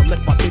 Was no one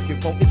left my dick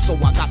voted, so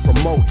I got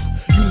promoted.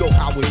 You know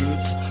how it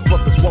is,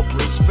 brothers want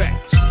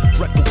respect.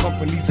 Record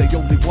companies, they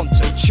only want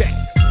to check.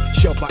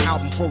 Shelf my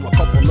album for a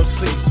couple of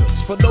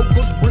seasons. For no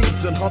good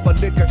reason, other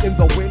nigga in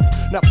the wind.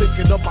 Now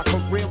thinking of my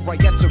career,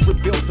 I had to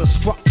rebuild the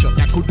structure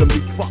that couldn't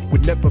be fucked,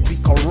 would never be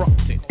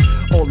corrupted.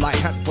 All I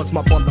had was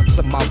my bullets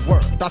and my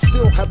word. I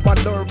still have my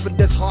nerve and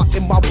there's heart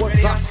in my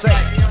words I say.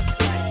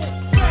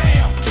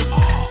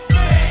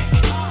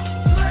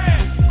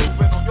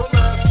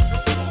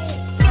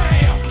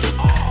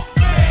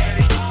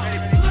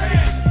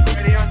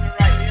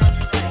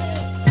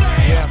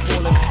 Yeah,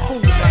 falling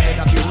fools out there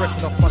that be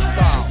ripping up my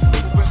style.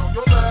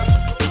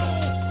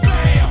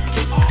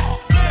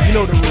 You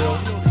know the real.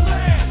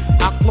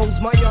 I close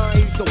my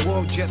eyes, the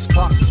world just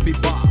passes me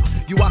by.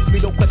 You ask me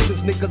no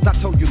questions, niggas, I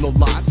tell you no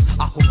lies.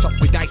 I hooked up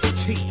with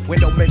Ice-T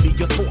when on many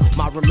a tour.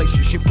 My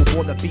relationship with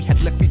Wannabe had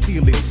left me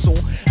feeling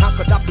sore. How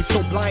could I be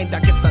so blind?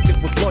 I guess I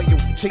did with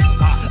loyalty.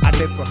 I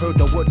never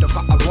heard a word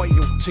about a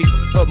royalty.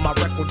 Heard my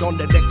record on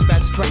the next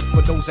man's track.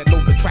 For those that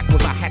know the track was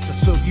I had to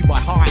serve you my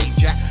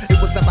hijack. It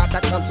was about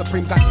that time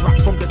Supreme got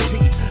dropped from the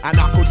team, and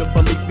I couldn't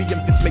believe me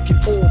and Vince making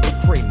all the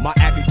cream. My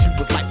attitude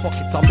was like, fuck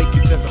it, I'll make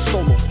it as a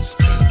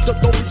soloist. The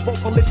Doomzday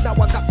vocalist, now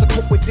I got to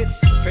cope with this.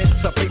 Pen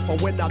to paper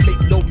when I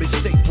make no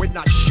mistake. When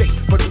I shake,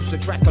 produce a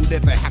track, I'll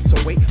never have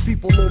to wait.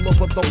 People all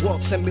over the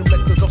world send me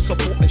letters of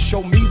support and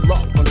show me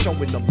love. I'm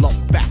showing them love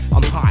back,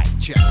 I'm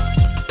hijacked.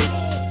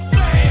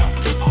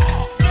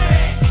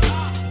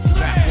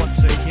 Back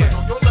once again.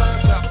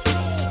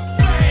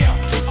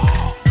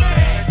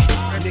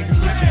 Niggas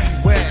need to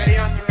beware.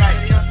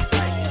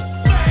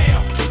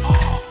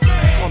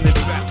 Coming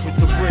back with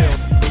the real.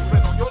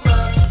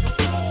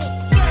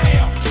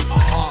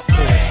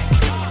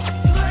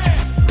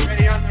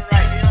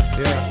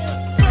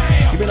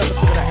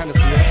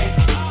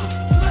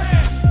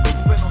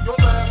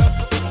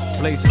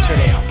 Blaze and chill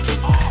out. You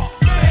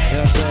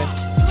know what I'm saying?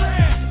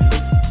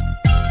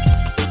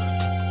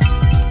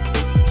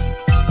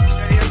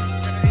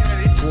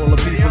 For all the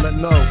people that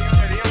know.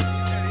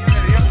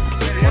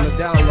 On the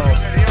down low.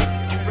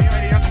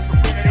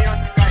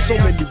 So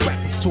many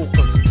rappers talk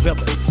as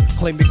villains,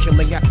 claiming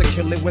killing after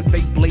killing when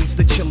they blaze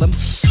to chill 'em.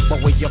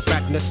 But when your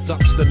badness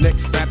stops, the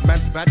next bad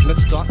man's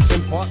badness starts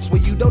in parts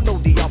where you don't know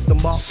the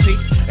aftermath. See,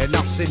 and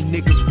I send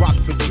niggas rock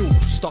for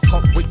jewels, stuck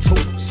up with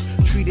tools,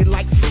 treated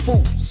like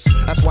fools.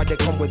 That's why they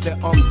come with their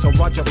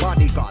entourage of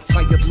bodyguards,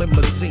 hired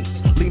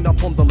limousines, lean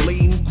up on the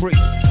lean green.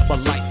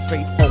 But life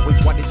ain't always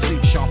what it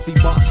seems. Shafty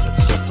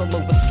bastards hustle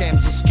over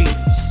scams and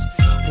schemes.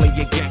 Play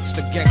a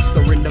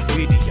gangster in the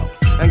video,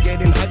 and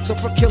getting hyped up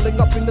for killing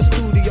up in the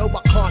studio.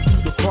 I can't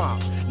do the crime,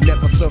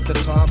 never serve the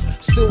time.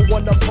 Still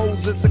wanna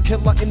pose as a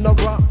killer in the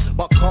rhyme,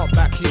 but can't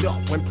back it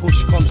up when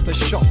push comes to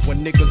shove.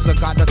 When niggas are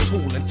got a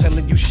tool and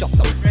telling you shut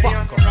the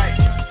fuck up.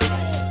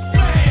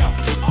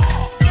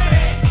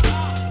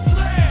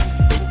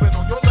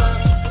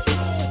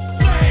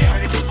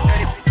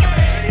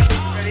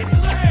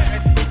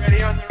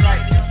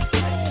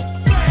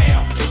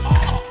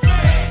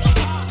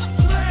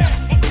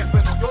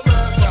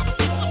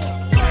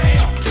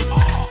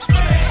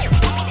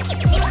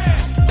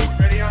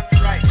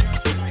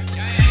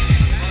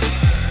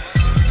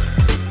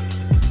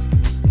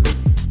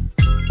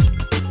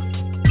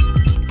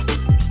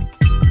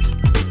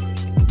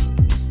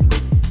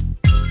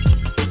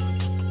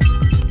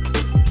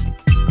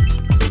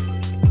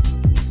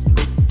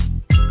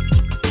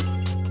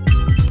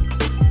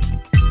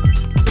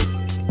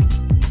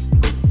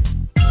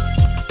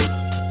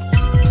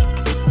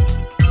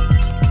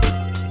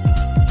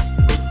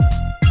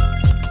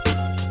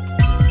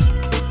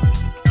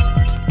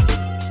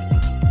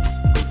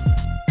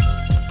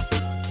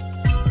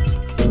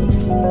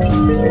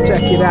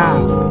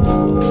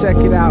 Check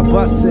it out,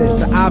 bust it.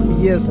 The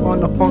obvious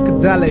on the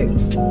Funkadelic.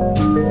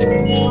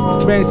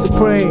 Reign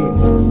supreme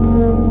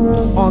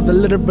on the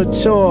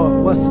literature.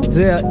 What's the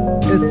deal?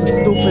 It's the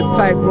stupid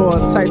type raw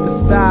type of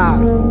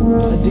style.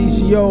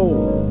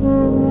 Adagio.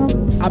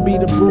 I be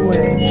the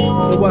brewing.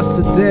 But what's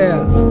the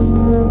deal?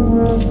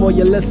 For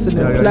your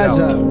listening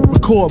pleasure.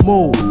 Record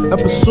mode,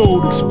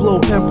 episode,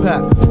 explode,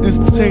 impact.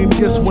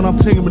 Instantaneous when I'm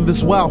taming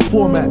this wild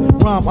format.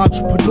 Rhyme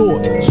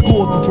entrepreneur,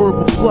 score the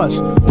verbal flush.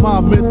 My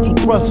mental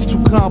thrust is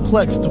too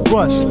complex to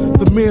rush.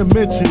 The mere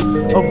mention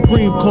of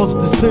cream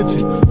causes dissension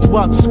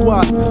throughout the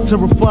squad,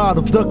 terrified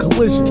of the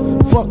collision.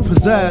 Fuck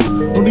pizzazz,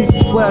 no need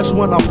for flash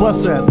when I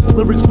bust ass.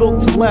 Lyrics built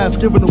to last,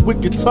 giving a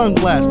wicked tongue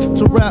lash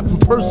to rap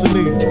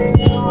impersonators.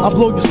 I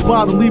blow your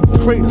spot and leave a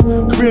crater.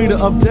 Creator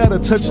of data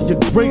touching your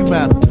gray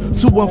matter.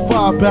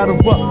 215 batter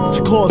up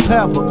to cause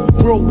havoc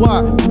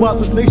worldwide. Throughout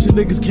this nation,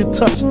 niggas get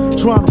touched,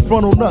 trying to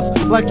front on us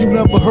like you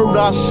never heard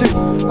our shit.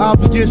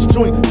 Obvious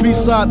joint,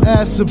 B-side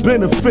ass and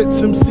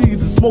benefits.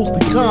 MCs is mostly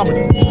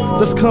comedy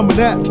that's coming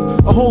at me.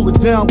 I hold it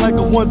down like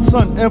a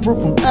one-ton ever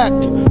from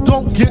acting.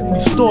 Don't get me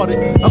started.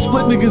 I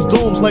split niggas'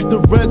 domes like the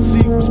Red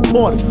Sea was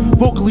parted.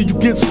 Vocally, you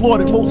get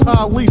slaughtered. Most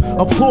highly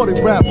applauded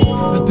rapper,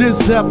 the diz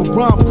dapper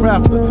rhyme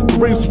crafter, the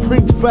reign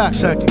supreme fact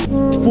checking.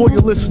 For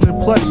your listening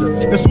pleasure,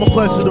 it's my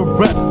pleasure to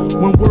rap.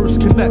 When words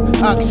connect,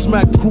 I can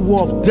smack crew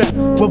off deck.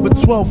 Whether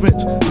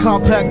 12-inch,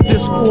 compact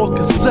disc or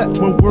cassette.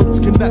 When words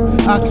connect,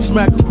 I can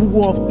smack crew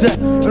off deck.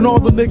 And all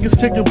the niggas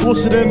kicking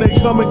bullshit and they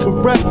coming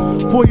correct.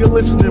 For your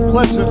listening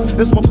pleasure,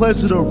 it's my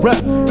pleasure to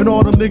rap. And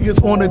all the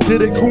niggas on the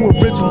did it who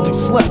originally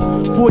slept.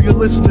 For your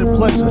listening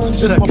pleasure,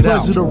 it's my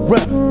pleasure to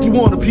rap. You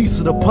want a piece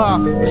of the pie,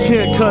 you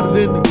can't cut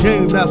it in the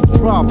game, that's the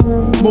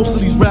problem. Most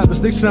of these rappers,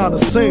 they sound the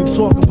same,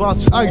 talking about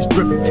your ice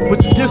dripping,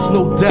 but you get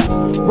no depth.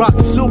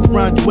 Rockin' silver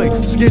around your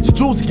way, scared your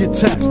jewels to get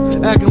taxed.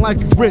 Acting like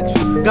you rich,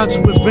 got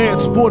you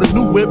advanced, sport a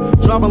new whip.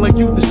 Driving like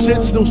you the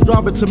shit, still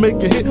striving to make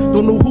a hit.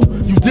 Don't know who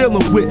you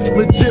dealing with.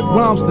 Legit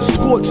rhymes that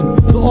scorching.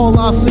 The all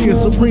I see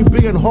is Supreme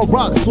being hard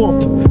rock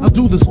soften. I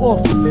do this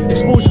often.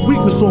 Expose your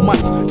weakness on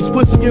mics. These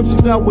pussy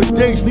MCs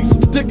nowadays need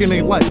some dick in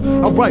their life.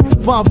 I write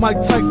 5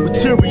 mic type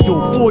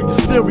material for your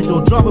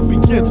stereo. Drama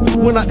begins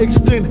when I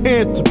extend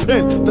hand to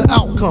pen. The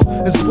outcome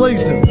is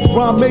blazing.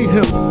 Rhyme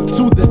mayhem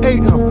to the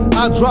AM.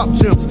 I drop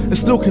gems and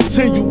still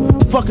continue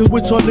fucking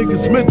with y'all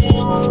niggas'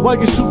 mentals. Why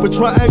you shoot for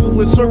triangle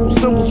and circle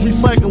symbols,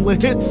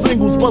 recycling hit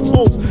singles, bust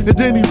holes, and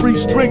then he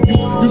restring you.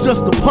 You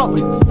just a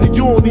puppet, and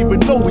you don't even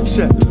know it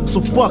yet.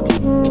 So fuck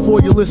it,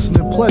 for your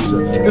listening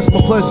pleasure. It's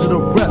my pleasure to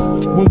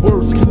rap when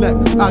words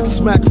connect. I can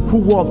smack a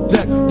crew off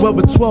deck,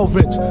 whether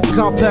 12-inch,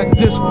 compact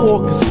disc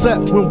or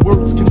cassette. When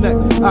words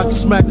connect, I can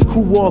smack the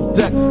crew off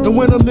deck. And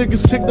when them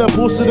niggas kick that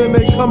bullshit, then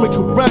they coming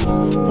correct.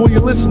 For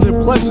your listening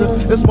pleasure,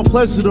 it's my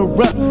pleasure to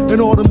rap. And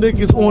all them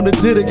niggas on the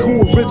did it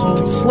who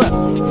originally slept.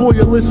 For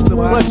your listening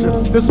pleasure,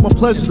 it's my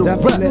pleasure to rap.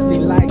 Definitely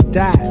like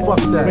that. Fuck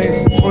that. Reign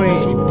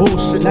supreme.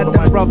 Bullshit. Let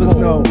them brothers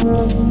know.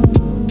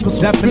 Put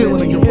some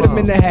feeling in your hit them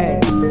in the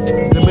head.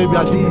 Then maybe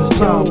I need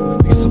some time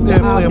to get some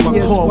airplay in my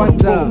car when I'm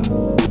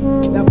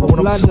rolling. Never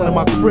when I'm chilling in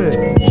my crib.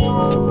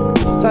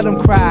 Tell them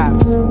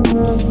crabs.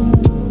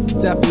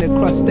 Definite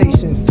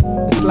crustaceans.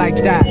 It's like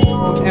that.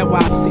 From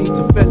NYC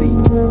to Philly.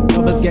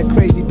 Brothers get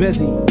crazy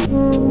busy.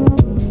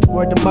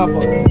 Word to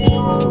mother.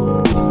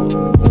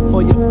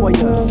 For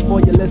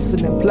your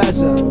listening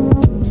pleasure.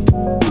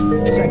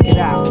 Check it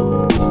out.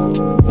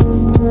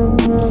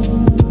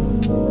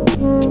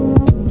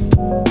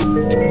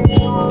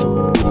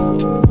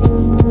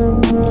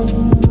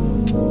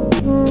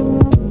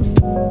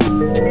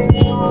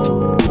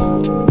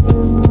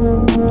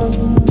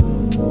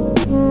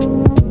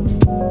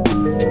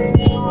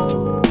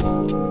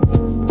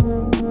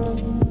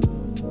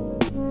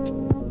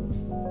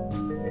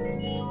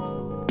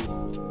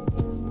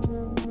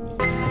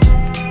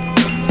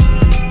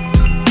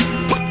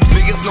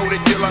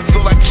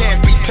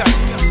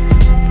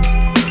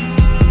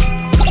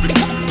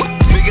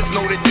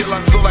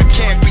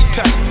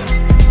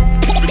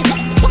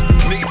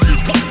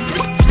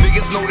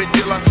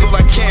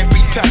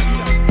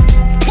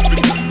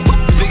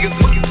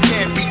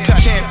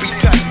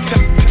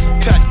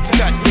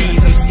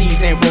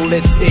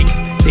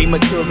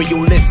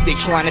 Materialistic,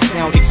 trying to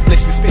sound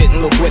explicit,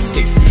 spitting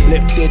linguistics.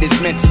 Lifted is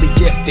mentally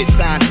gifted,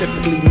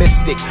 scientifically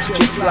mystic.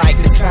 Just like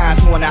the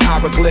signs on the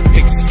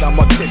hieroglyphics. I'm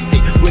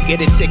autistic, wicked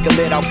and tickle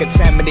it. I'll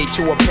contaminate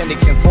your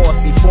appendix and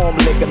falsiform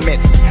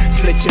ligaments.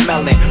 Split your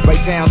melon,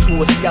 right down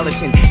to a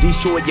skeleton.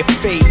 Destroy your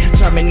fate,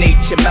 terminate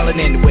your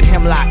melanin with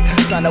hemlock.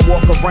 Son, I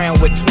walk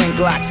around with twin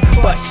glocks.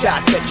 Bust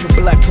shots, set you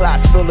blood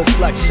clots, full of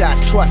slug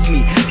shots. Trust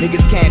me,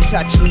 niggas can't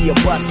touch me or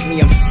bust me.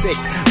 I'm sick,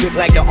 look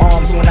like the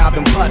arms when I've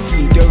been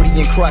pussy. Dirty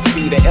and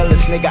crusty, the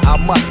illest nigga I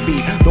must be.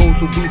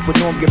 Those who beef with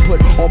norm get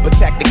put on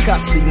protected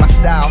custody. My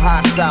style,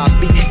 hostile,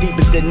 speak deep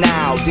as the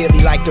Nile. Dearly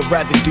like the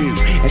residue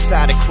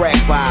inside a crack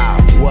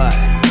vial. What?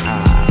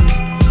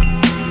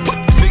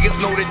 Niggas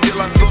know this deal,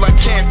 I feel I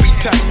can't be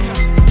tight.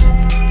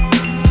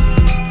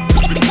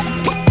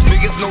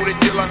 Niggas know this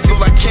deal, I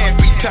feel I can't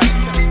be tight.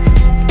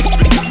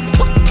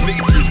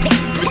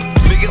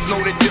 Niggas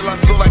know this deal, I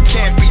feel I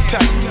can't be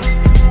tight.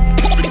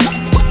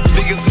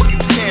 Niggas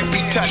can't be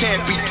tight,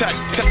 can't be tight.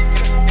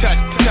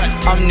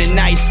 I'm the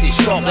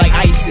nicest, sharp like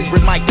ISIS,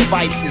 with mic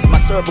devices. My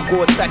cerebral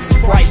cortex is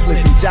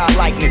priceless, and job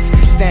likeness.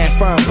 Stand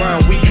firm,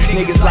 burn weak,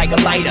 niggas like a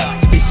lighter.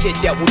 Spit shit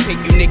that will take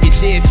you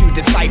niggas years to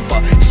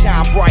decipher.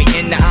 Shine bright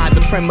in the eyes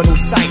of criminal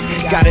sight.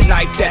 Got a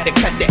knife that'll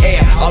cut the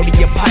air out of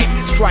your pipe.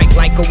 Strike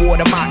like a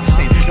water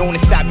moccasin, known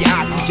to stop your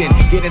oxygen.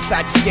 Get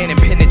inside your skin and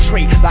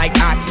penetrate like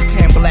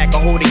oxygen. Black, I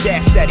hold the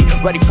gas steady,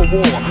 ready for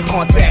war.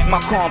 Contact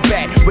my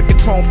combat with the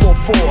chrome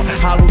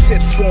 4-4. Hollow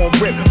tips gon'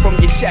 rip from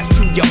your chest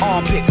to your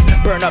armpits.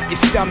 Burn up your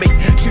stomach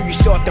till you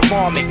start to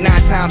vomit. 9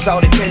 times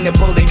out of 10 the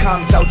bullet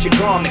comes out your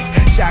garments.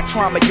 Shock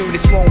trauma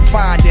units won't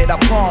find it, I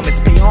promise.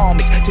 Pay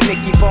homage to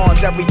Nicky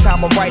Barnes every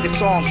time I write a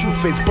song.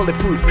 Truth is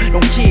bulletproof,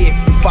 don't care if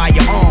you fire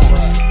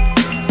arms.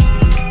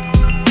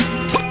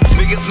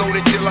 Niggas know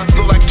this deal, I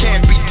feel I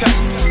can't be tight.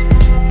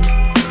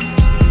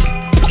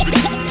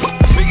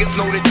 Niggas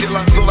know this deal,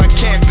 I feel I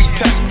can't be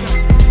tight.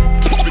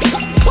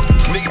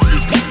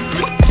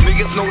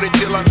 Niggas know this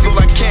deal, I feel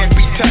I can't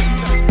be tight.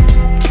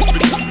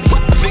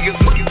 Niggas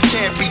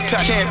can't be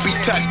tight, can't be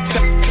tight.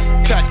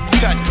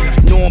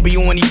 Know be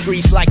on these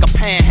streets like a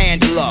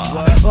panhandler,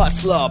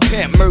 hustler,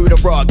 pimp,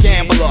 murderer,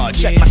 gambler.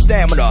 Check my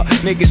stamina,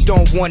 niggas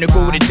don't wanna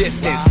go the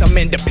distance. I'm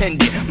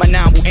independent, my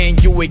name will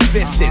end your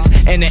existence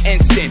in an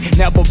instant.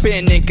 Never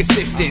been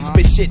inconsistent,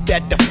 spit shit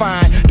that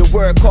define the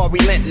word called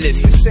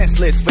relentless. It's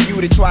senseless for you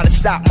to try to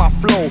stop my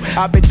flow.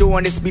 I've been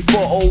doing this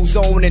before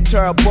Ozone and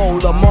Turbo,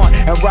 Lamont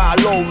and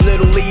Rollo,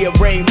 Little Leah,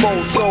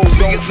 Rainbow. So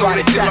don't try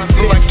to test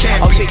this.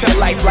 I'll take your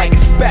life like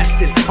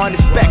asbestos,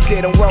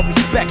 unexpected and well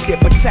respected,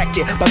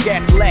 protected by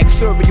gas lag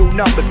serial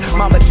numbers.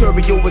 My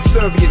material was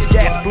serious,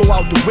 gas blow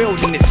out the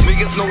wilderness.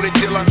 Niggas know this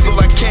deal, I feel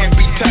I can't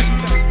be tight.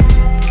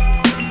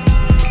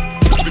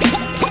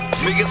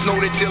 Niggas know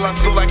the deal, I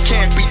feel I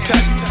can't be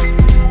touched.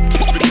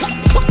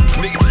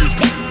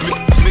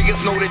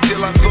 Niggas know the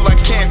deal, I feel I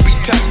can't be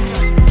touched.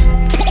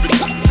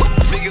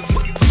 Niggas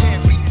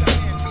can't be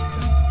touched.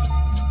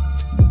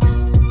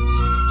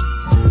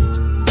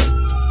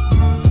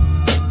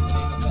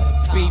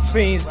 Speed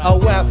fiends,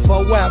 OF.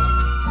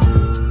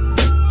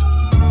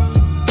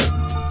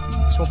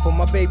 This one for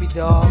my baby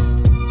dog.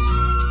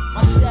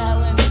 My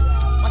Shaolin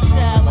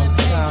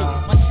angel.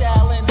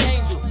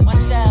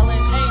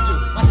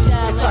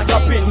 It's like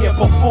I've been here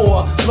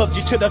before, loved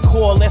you to the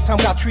core. Last time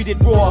got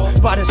treated raw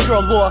by this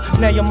girl law.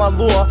 Now you're my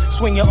law,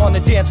 swinging on the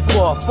dance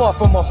floor. Far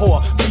from a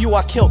whore, for you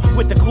I kill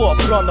with the claw.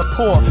 Put on the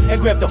paw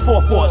and grab the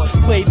 4-4s.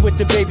 Played with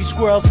the baby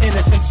squirrels,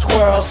 innocence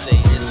twirls.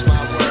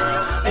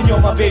 And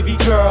you're my baby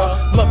girl,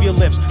 love your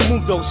lips,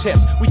 move those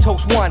hips. We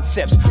toast wine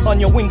sips,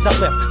 on your wings I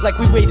lift, like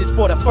we waited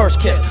for the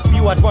first kiss. For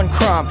you I'd run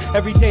crime,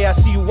 every day I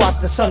see you watch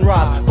the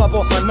sunrise. Rub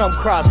off my numb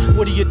cries,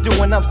 what are you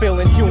doing? I'm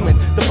feeling human.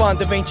 The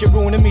bond of ancient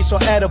ruining me so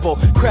edible,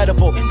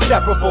 credible,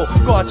 inseparable.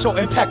 God so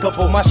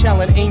impeccable, my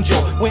Shaolin angel.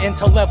 We're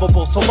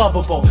interlevelable, so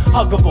lovable,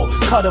 huggable,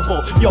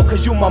 cuttable. Yo,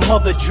 cause you my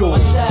mother jewel. My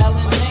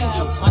Shaolin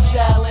angel, my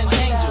Shaolin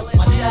angel,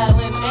 my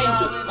Shaolin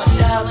angel, my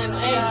Shaolin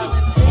angel.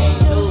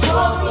 Angels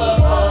walk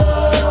the earth.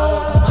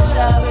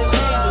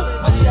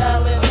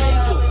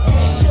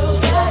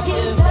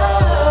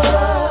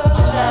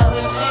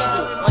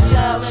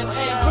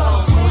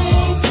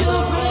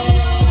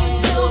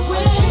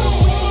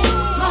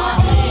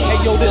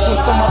 This one's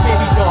for my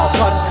baby doll,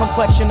 God's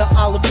complexion of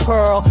olive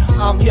pearl.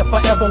 I'm here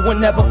forever,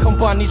 whenever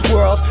combine these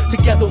worlds.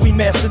 Together we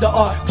master the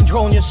art,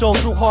 controlling your soul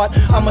through heart.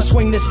 I'ma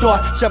swing this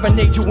dart,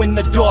 serenade you in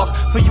the dark.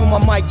 For you my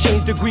mic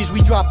change degrees,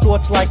 we drop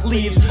thoughts like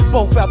leaves.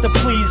 Both out to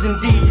please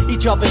indeed,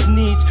 each other's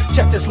needs.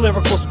 Check this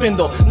lyrical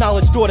spindle,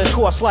 knowledge daughter's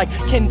horse like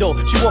Kindle.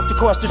 She walked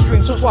across the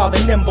stream so suave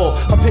and nimble.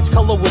 Her pitch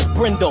color was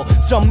brindle,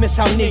 some miss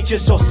how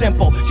nature's so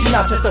simple. She's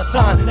not just a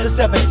sign, the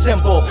seventh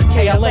symbol.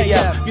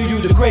 KLAF, you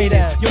the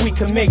greatest, yeah we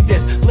can make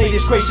this.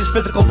 Latest gracious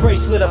physical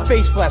bracelet, a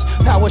face flash,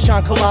 power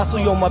shine colossal.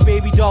 Yo my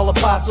baby doll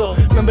apostle.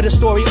 Remember the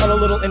story of a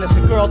little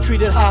innocent girl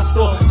treated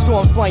hostile.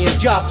 Storms flying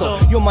jostle,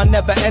 you're my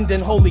never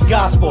ending holy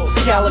gospel.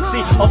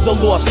 Galaxy of the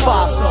lost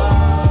fossil.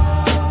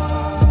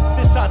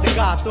 This side the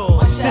gospel,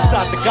 this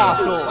side the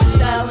gospel. My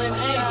Shaolin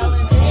angel,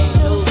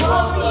 angels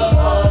walk the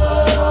earth.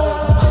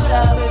 My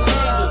Shaolin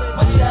angel,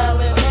 my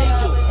Shaolin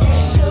angel,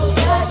 angels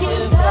that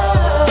give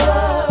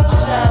birth. My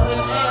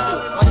Shaolin angel,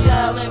 my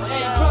Shaolin angel.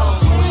 From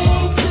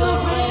swing to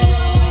ring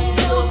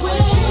to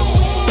win,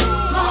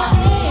 my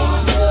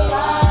angel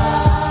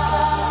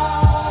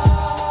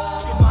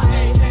my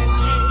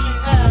A-N-G-E-L.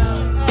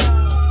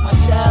 My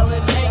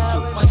Shaolin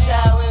angel, my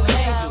Shaolin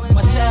angel,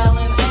 my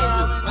Shaolin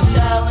angel, my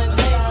Shaolin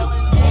angel.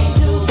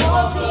 Angels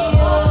walk the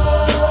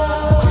earth.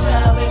 My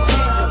Shaolin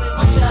angel,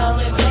 my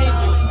Shaolin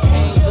angel,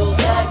 angels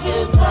that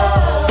give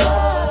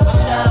birth. My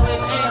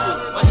Shaolin angel,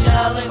 my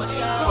Shaolin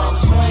from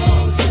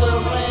swing to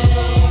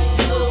ring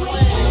to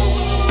win.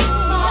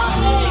 My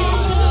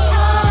angel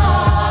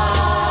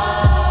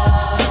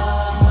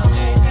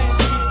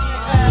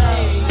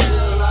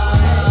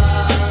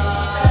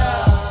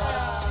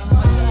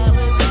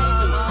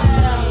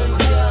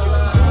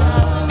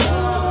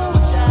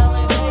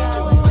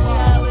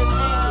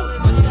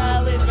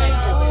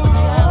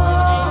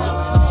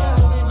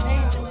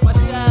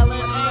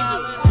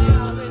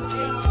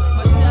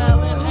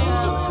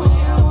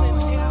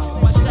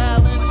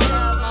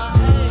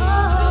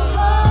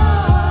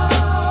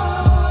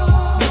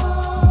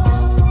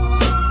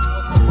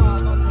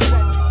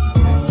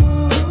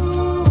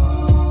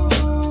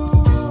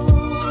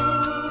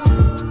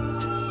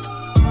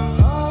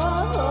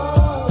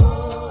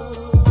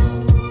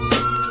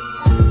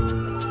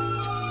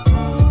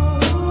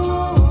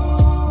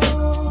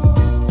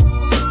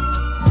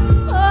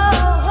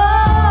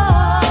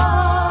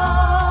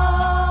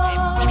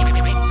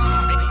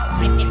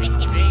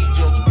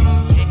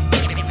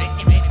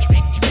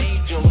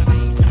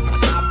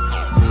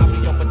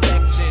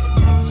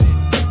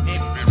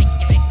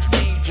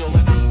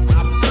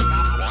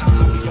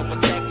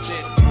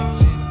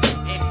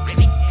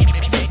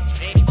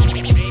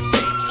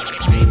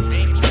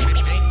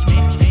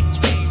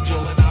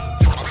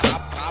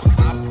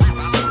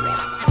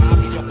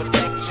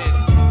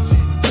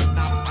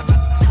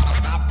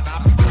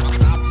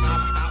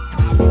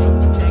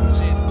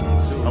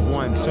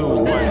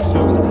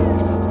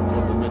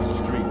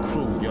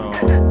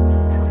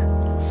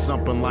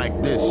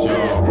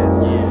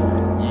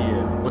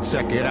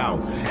check it out.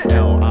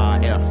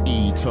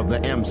 L-I-F-E to the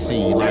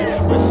MC.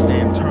 Life twists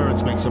and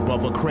turns, makes a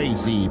brother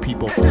crazy.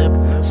 People flip,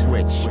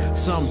 switch.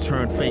 Some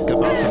turn fake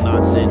about some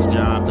nonsense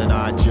job that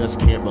I just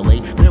can't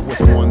relate. There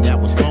was one that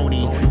was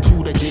phony,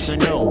 two that didn't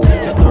know.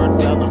 The third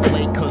fell in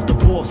flake cause the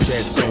fourth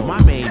said so.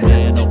 My main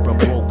man up and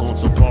broke on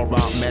some far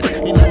out mess.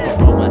 He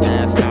left a brother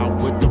ass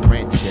out with the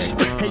rent check.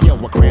 Hey yo,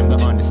 I cram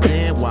to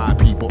understand why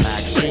people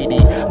act shady.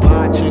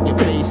 Lie to your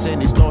face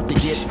and they start to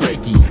get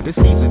flaky. The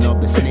season of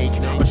the snake,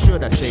 or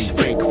should I say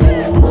fake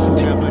fools who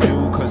never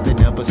knew cause they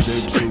never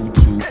stood true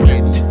to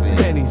anything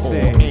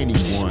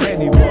or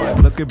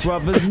anyone. at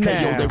brothers now.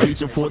 Hey, yo, they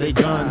reaching for their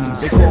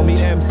guns. They call me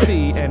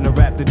MC and the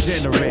rap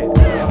degenerate.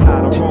 I'm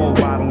not a role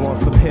model on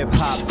some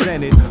hip-hop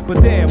senate,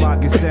 but damn, I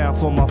get down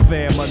for my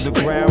fam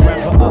underground.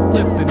 Rather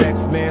uplift the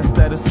next man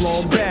instead of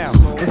slow him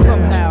down. But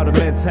somehow the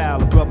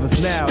mentality of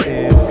brothers now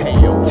is, hey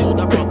yo, hold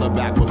that brother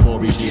back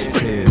before he gets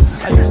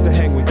his. I used to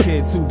hang with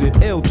kids who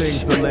did ill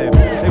things to live.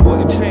 They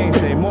wouldn't change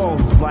their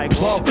morals, it's like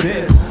bump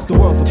this. The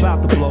world's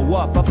about to blow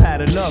up, I've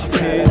had enough,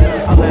 kid.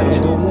 I let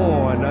them go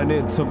on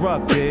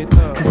uninterrupted,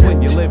 cause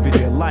when you're living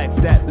your life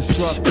that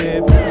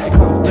destructive, it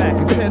comes back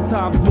and 10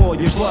 times more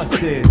you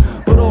busted.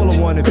 But all the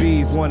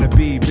wannabes wanna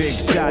be big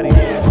shotty,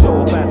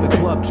 show up at the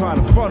club trying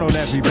to front on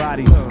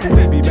everybody. But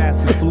we be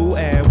massive flu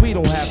and we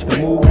don't have to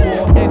move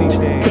for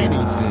anything,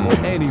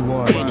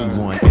 or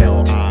anyone.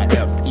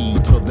 L-I-F-E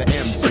to the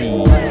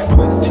MC. Life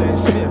twists and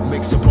shifts,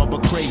 makes a brother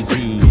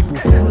crazy. People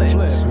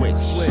flip, switch,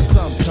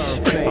 some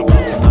turn fake.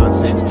 About some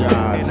nonsense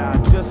job, and I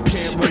just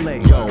can't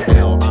relate. Yo,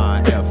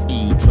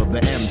 L-I-F-E to the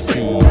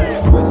MC.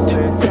 Life twists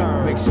and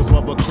turns, makes a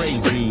brother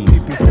crazy.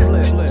 People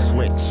flip,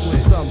 switch,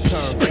 some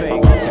turn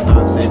fake. About some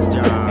nonsense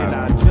job, and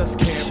I just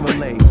can't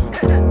relate.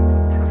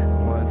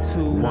 1,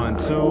 2, 1,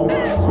 2,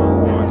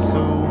 1,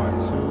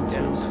 2,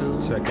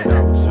 2. Check it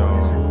out,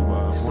 y'all.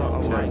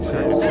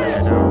 Check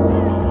it out.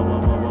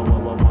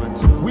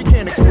 We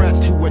can't express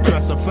to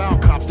address or foul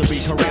cops to be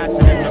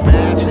harassing in the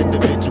mass.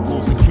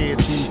 Individuals and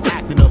kids who's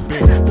acting a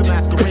bit. The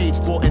masquerade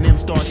sporting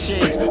M-star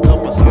shades. The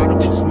facade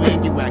will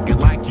swing, you acting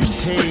like you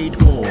paid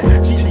for.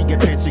 Cheesy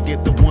attention,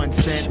 get the 1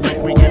 cent.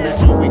 Look, bringing the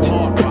Joey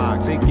hard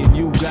rock. Thinking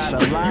you got a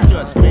lot. You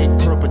just fake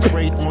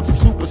perpetrate on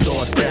some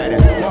superstar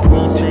status. While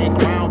we stay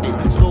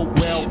grounded, scope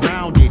well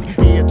rounded.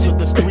 Ear to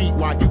the street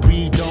while you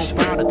be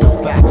dumbfounded to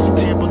facts. You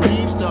can't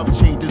believe stuff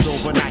changes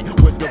overnight.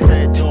 With the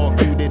red dog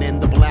muted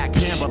and the black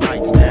hammer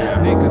lights now.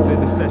 Niggas in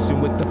the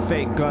session with the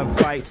fake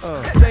gunfights.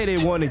 Say they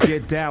wanna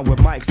get down with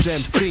Mike's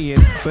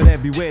MCing, but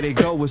everywhere they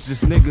go it's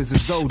just niggas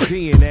is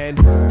OGing and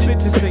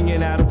bitches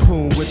singing out of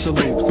tune with the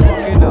loops.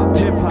 Fucking up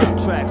hip-hop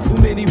tracks, too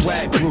many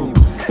whack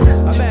groups.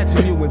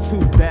 Imagine you in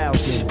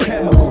 2000,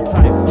 chemical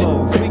type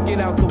flows, leaking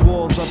out the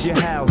walls of your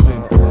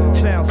housing.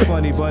 Sounds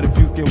funny, but if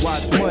you can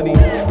watch money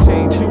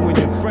change you and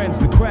your friends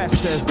to crash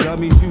test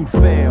dummies, you'd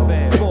fail,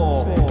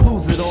 fall,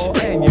 lose it all,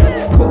 and you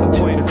couldn't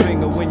point a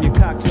finger when you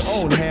cocked your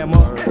own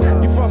hammer.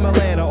 You from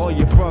Atlanta or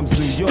you from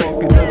New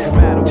York, it doesn't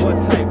matter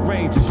what type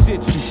range of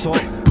shit you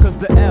talk, cause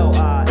the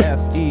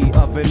L-I-F-E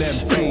of an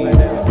MC is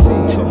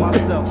true to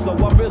myself, so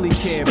I really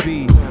can't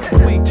be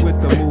weak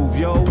with the move,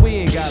 yo. We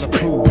ain't gotta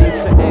prove this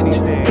to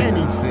anything,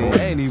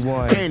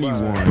 anyone.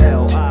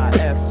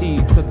 L-I-F-E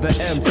to the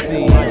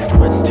MC. Life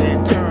twists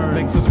and turns,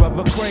 makes a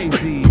brother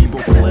crazy.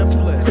 People flip,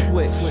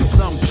 switch,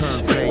 some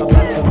turn fake.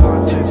 About some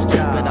nonsense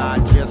job that I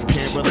just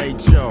can't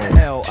relate, yo.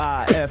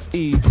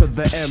 L-I-F-E to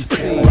the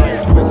MC.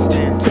 Life twists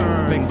and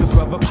turns, makes a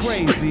brother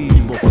crazy.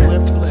 People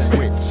flip,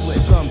 switch,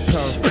 some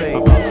turn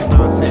fake. About some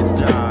nonsense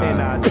job,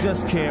 and I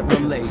just can't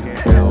relate.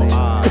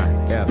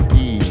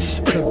 L-I-F-E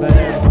to the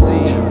MC.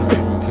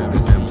 To the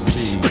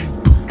MC.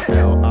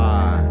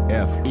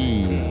 L-I-F-E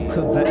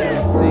to the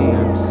MC.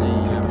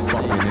 To the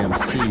fucking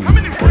MC. How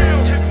many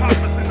real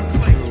hip-hoppers in the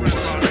place right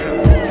about now?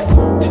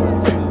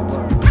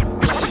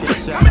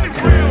 How many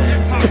real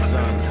hip-hoppers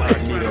in the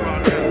place right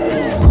about now?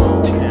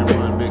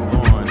 Cameron, Big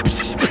Vaughn.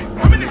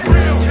 How many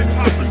real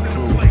hip-hoppers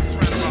in the place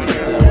right about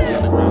now? The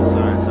underground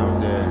science out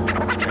there,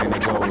 and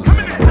it goes. How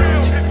many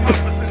real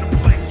hip-hoppers in the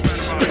place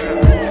right about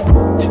now?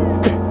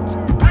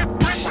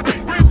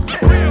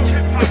 Real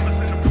hip-hoppers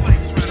in the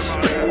place right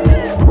about now?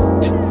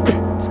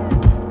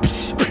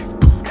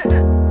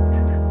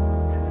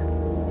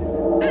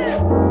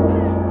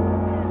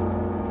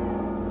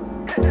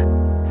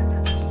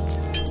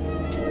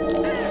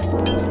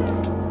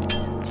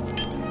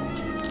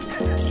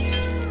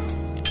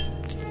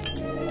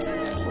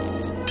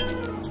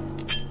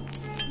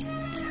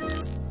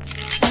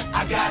 I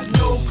got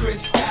no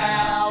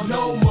crystal,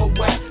 no more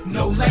wet,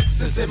 no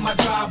Lexus in my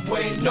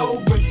driveway, no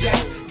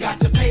regrets. Got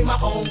to pay my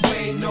own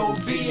way, no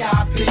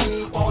VIP.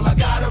 All I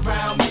got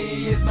around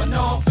me is my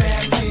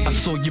non-family. I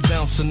saw you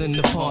bouncing in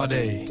the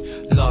party,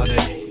 Lade,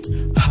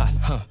 hot,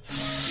 huh?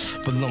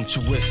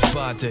 Voluptuous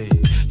body,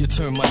 you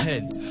turned my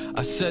head.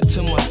 I said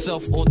to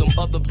myself, all them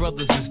other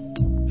brothers is.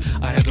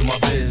 I handle my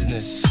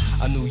business.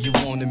 I knew you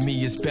wanted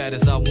me as bad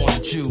as I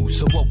wanted you.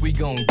 So what we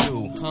gon'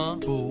 do, huh?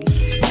 Boo.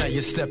 Now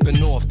you're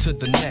stepping off to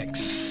the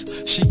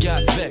next. She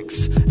got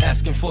vexed,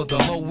 asking for the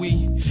hoe.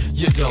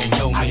 You don't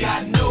know me. I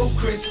got no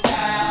crystal,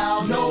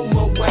 no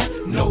more wet,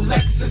 no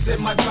Lexus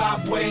in my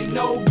driveway,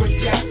 no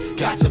regrets.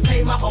 Got to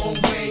pay my own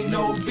way,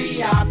 no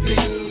VIP.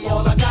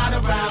 All I got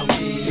around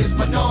me is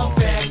my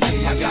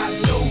non-family. I got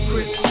no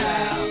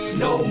crystal,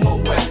 no more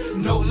wet,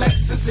 no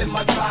Lexus in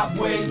my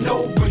driveway,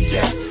 no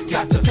regrets.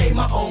 Got to pay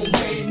my own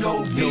way,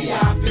 no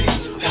VIP.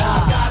 All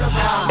I got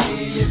around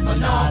me is my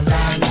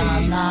non-family.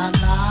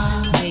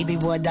 Baby,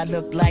 would I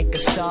look like a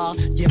star?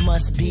 You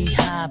must be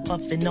high,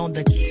 puffing on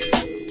the.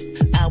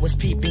 I was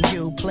peeping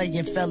you,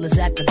 playing fellas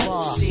at the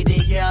bar. See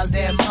the yell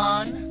them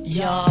on?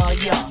 Yeah.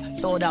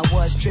 Thought I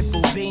was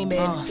triple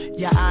beaming,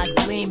 your eyes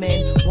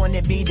gleaming.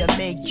 Wanted me to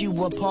make you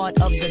a part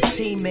of the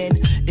teaming.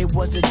 It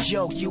was a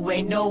joke, you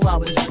ain't know I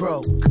was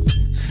broke.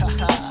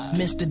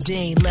 Mr.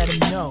 Dean, let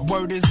him know.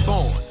 Word is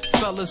born,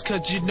 fellas,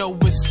 cause you know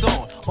it's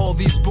on. All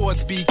these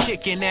boys be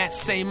kicking that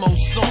same old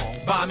song.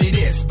 Buy me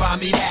this, buy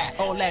me that.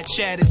 All that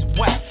chat is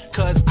whack,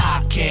 cause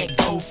I can't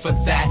go for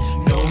that.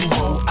 No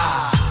more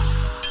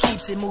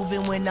Keeps it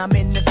moving when I'm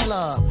in the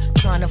club,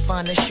 trying to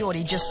find a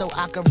shorty just so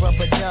I can rub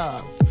a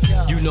dub.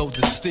 You know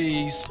the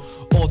steez.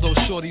 All those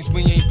shorties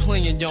we ain't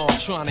playing, y'all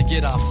trying to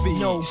get our fees.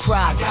 No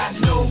problem. I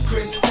got no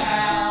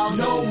Crystal,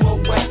 no more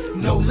way.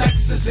 No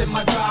Lexus in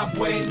my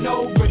driveway,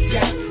 no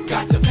regrets.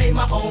 Got to pay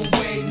my own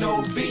way,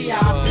 no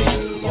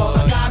VIP. All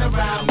I got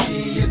around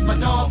me is my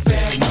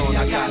non-family.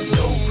 I got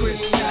no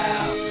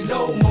Crystal,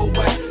 no more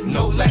way.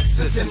 No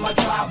Lexus in my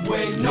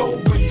driveway, no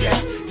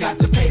regrets. Got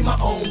to pay my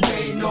own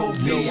way, no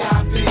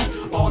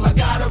VIP. All I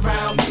got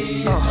around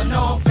me is my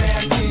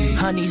non-family.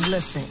 Honeys,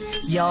 listen,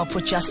 y'all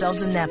put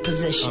yourselves in that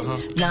position.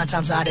 9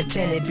 times out of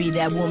 10, it be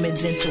that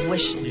woman's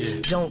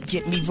intuition. Don't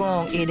get me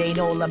wrong, it ain't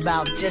all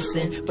about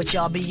dissing, but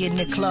y'all be in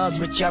the clubs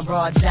with your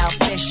rods out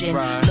fishing,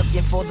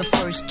 looking for the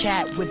first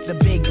cat with the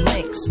big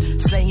links,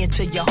 saying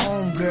to your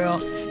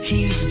homegirl,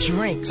 he's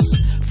drinks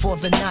for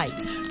the night,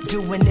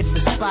 doing it for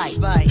spite.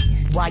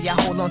 Why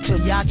y'all hold on to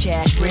y'all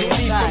cash real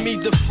tight? For me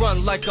to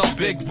front like I'm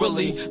Big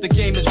Willie. The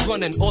game is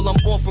running, all I'm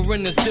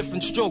offering is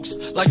different strokes,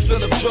 like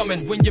Philip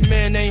Drummond. When your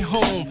man ain't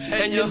home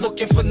and you're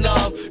looking for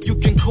love, you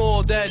can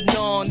call that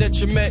non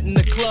that you met in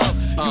the club.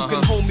 You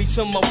can hold me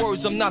to my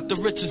words, I'm not the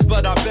richest,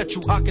 but I bet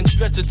you I can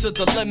stretch it to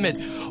the limit.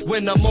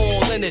 When I'm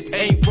all in it,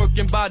 ain't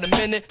working by the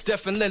minute,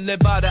 definitely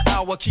by the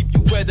hour. Keep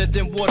you wetter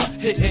than water,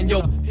 hitting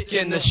your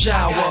in the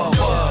shower.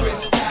 No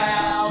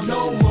Crystal,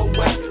 no more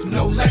way.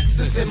 No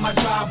Lexus in my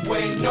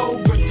driveway, no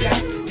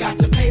regrets. Got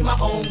to pay my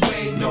own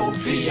way, no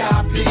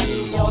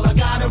VIP. All I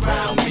got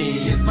around me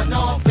is my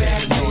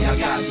non-family. I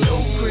got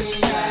no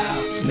Crystal,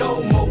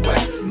 no more way.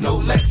 No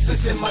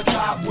Lexus in my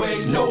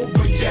driveway, no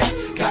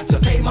regrets. Got to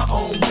pay my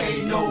own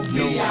way, no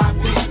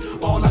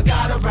VIP. All I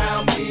got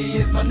around me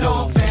is my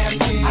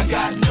non-family. I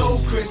got no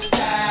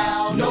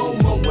Crystal, no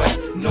more way.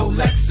 No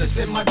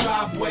Lexus in my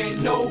driveway,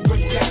 no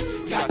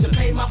regrets. Got to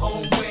pay my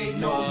own way,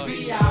 no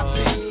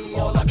VIP.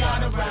 All I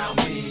got around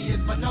me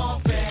is my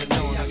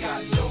non-family. I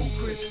got no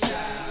Crystal,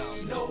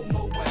 no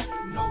more way.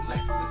 No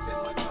Lexus in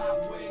my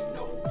driveway,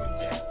 no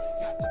regrets.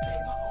 Got to pay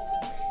my own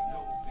way, no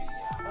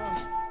VIP.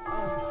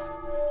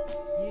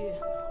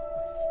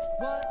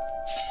 What?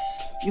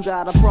 You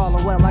got a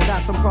problem, well I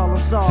got some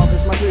problems solved.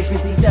 It's my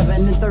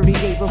 357 and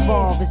 38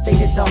 revolve. It's they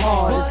hit the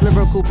hardest.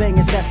 Lyrical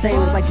bangers that's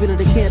stainless like Peter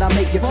the Kid. I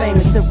make you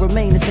famous to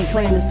remain this and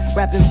claim this.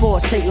 Rapping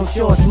force, take no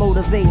shorts,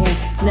 motivating.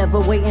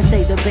 Never waiting,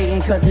 stay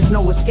debating, cause there's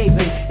no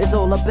escaping. It's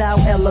all about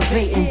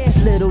elevating.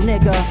 Little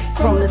nigga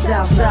from the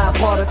south side,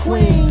 part of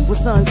Queens. With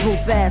sons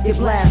move fast, get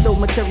blast, though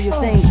material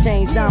things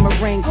change. Diamond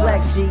rings,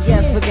 Lex,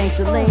 GS for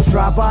gangster lanes.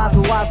 Drive-bys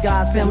with wise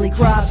guys, family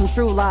cries from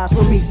true lies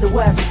from east to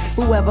west.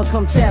 Whoever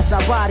come test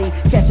our body,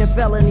 catching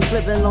felonies,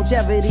 living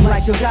longevity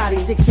like Duodie.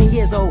 16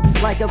 years old,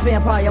 like a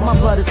vampire, my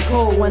blood is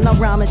cold. When I'm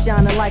rhyming,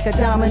 shining like a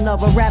diamond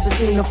of a rapper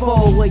seem to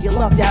fold. Where you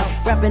lucked out,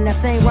 rapping that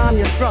same rhyme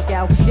you struck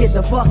out. Get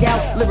the fuck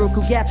out,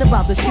 lyrical gats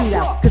about the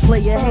shootout. Cause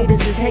player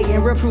haters is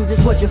hating, real crews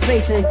is what you're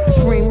facing.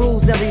 Green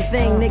rules,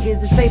 everything,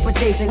 niggas is paper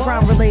chasing.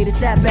 Crime related,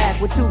 sat back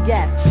with 2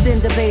 gats. Then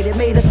debated,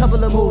 made a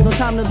couple of moves, no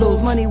time to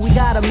lose. Money, we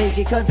gotta make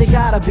it, cause it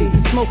gotta be.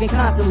 Smoking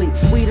constantly,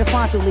 weed and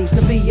frontal leaves.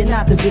 To be and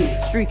not to be,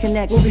 Street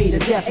Connect will be the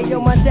definitely. Hey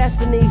yo, my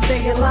destiny,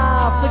 stay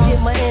alive.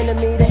 Forget my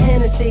enemy, the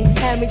Hennessy.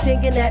 Had me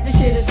thinking that this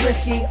shit is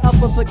risky. Up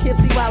in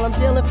Poughkeepsie while I'm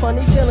dealing,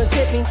 funny feelings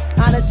hit me.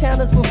 Out of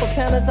towners with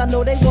penance, I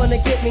know they wanna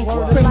get me.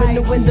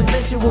 Criminal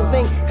individual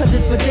thing, cause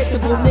it's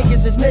predictable.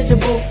 Niggas is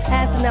miserable.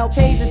 Assing out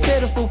pages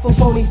pitiful from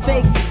phony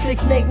fake.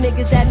 6 snake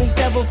niggas that need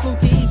devil fruit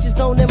to each his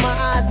own in my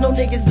eyes. No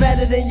niggas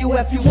better than you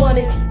if you want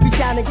it. Reach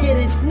out and get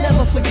it,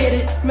 never forget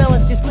it.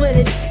 Melons get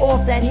splitted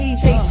off that he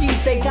say, she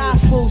say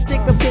gospel.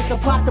 Stick up, get the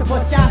plot to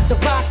push shots to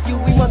rock you.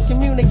 We must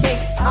communicate,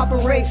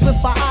 operate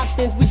with our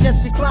options. We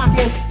just be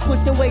clocking,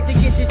 pushing weight to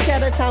get your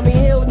cheddar. Tommy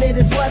Hill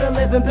knitted sweater,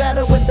 living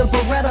better with the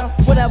Beretta.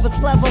 Whatever's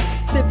clever,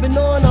 sipping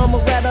on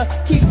Amaretta.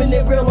 Keeping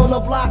it real on the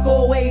block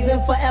always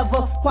and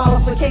forever.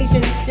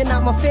 Qualification, you're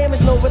not my fam,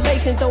 it's no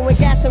relation. Throwing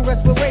gas and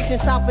respiration,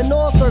 stopping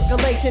all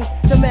circulation.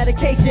 The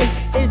medication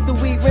is the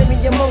weed,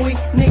 Remy and Moe.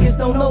 Niggas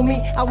don't know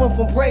me, I went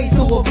from braids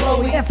to a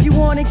blowy. If you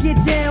wanna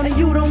get down and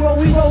you don't roll,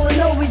 we rolling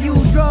over you.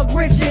 Drug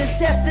riches,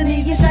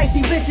 destiny, and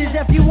shicey bitches.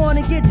 If you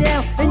wanna get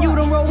down and you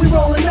don't roll, we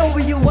rolling over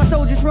you. Our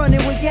soldiers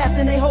running with gas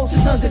and they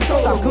holsters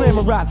uncontrollable. Stop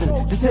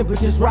glamorizing, the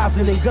temperature's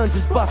rising and guns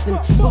is busting.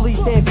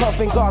 Police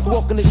handcuffing, guards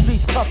walking the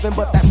streets puffing,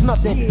 but that's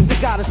nothing. The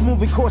God is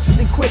moving cautious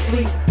and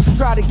quickly, so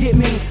try to get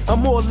me. I'm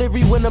more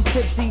leery when I'm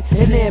tipsy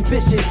and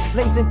ambitious,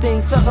 lacing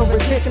things something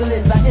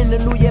ridiculous. I end the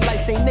new year like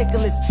St.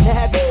 Nicholas and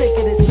have you sick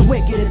of this, the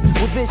wickedest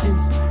with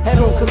visions,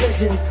 head-on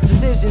collisions,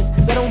 decisions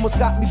that almost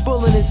got me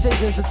bullet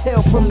incisions. A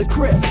tale from the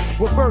crib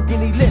with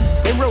burgundy lips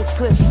and roach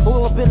clips,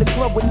 all up in the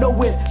club with no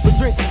whip, but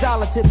drinks and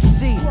dollar tips to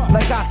see.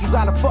 Like you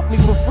gotta fuck me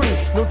for free,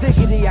 no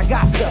diggity, I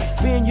got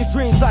stuff. Be in your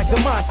dreams like a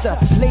monster,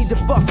 laid the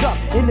fuck up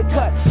in the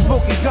cut,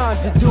 smoking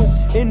ganja Duke.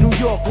 In New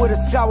York with a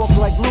scour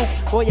like Luke,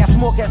 boy I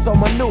smoke ass on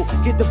my new,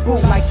 get the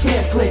boot like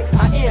can't click.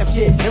 I am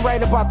shit, and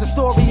write about the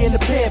story in the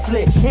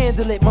pamphlet.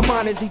 Handle it, my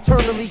mind is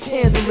eternally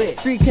candlelit.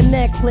 Street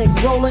connect, click,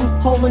 rolling,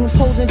 holding,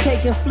 posing,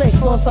 taking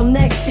flicks on some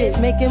next shit,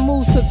 making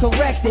moves to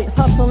correct it.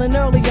 Hustling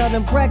earlier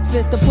than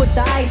breakfast to put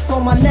the ice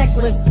on my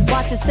necklace.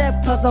 Watch your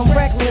step cause I'm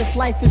reckless,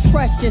 life is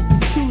precious.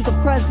 Choose the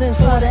presence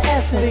or the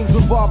essence. Things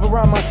revolve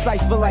around my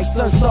cipher like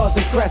sun, stars,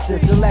 and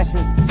crescents. And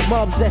lessons,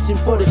 my obsession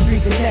for the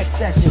street connect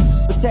session.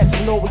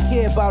 Protection, all we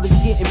care about is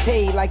getting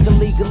paid like a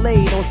legal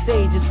aid. On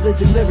stage, it's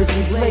blizzard lyrics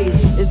we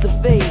blaze. It's a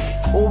phase,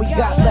 all we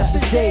got left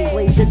is days.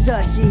 Blaze the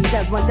Dutchies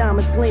as my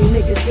diamonds gleam.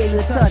 Niggas came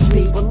to touch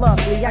me, but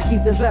luckily I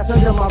keep the vest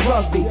under my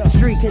rugby.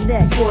 Street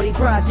Connect, 40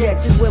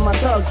 projects is where my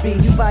thugs be.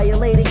 You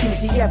violated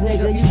QCF,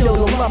 nigga, you showed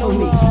no love for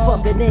me.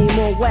 Fuck a name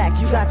on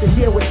wax, you got to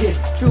deal with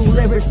this. True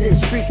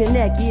lyricist, Street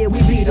Connect, yeah, we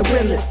be the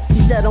realest.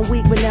 You said I'm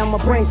weak, but now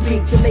my brain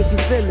speak to make you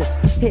feel this.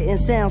 Hitting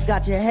sounds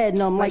got your head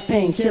numb like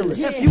painkillers.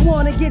 If you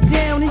wanna get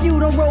down and you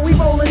don't roll, we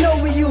rolling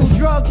over you.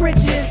 Drug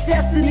riches,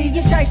 destiny,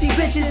 you shicey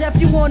bitches.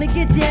 If you wanna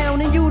get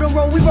down and you don't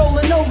roll, we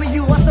rolling over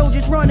you. Our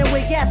soldiers running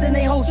with gas and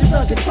they host is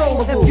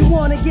uncontrollable. If you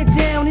wanna get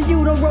down and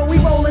you don't roll, we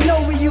rolling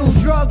over you.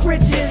 Drug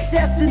riches,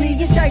 destiny,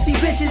 you shicey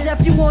bitches.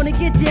 If you wanna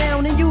get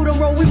down and you don't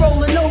roll, we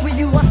rolling over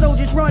you. Our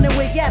soldiers running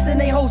with gas and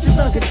they host is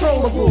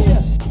uncontrollable.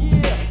 Yeah,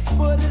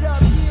 put it up,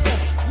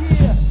 put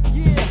it up,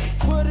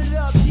 put it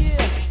up,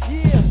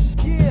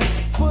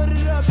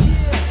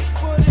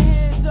 put the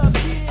hands up,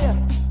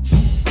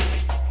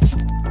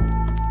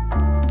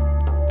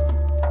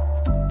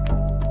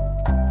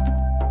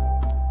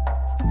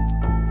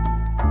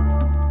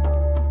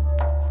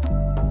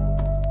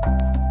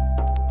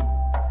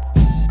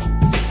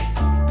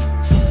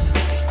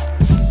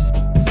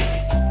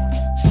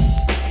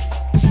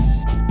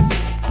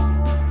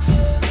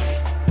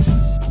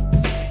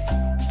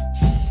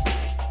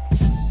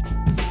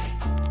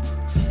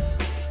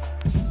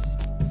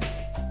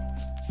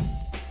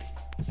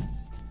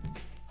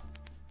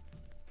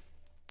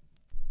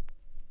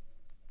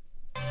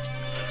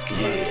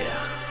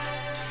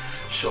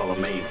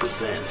 Charlemagne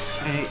presents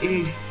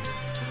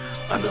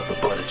another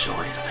butter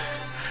joint.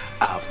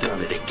 I've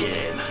done it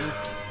again.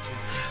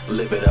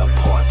 Live It Up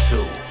Part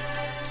 2.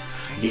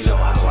 You know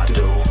how I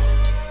do.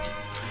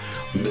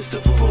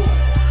 Mr. Fool,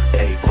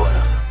 A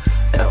Butter,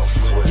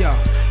 elsewhere.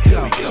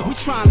 Yo, we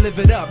try and live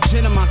it up,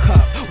 gin in my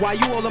cup. While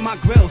you all in my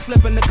grill,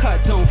 slipping the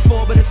cut, don't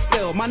fall but it's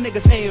spill. My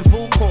niggas A and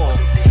Vu call.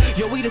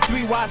 Yo, we the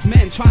three wise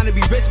men, trying to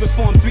be rich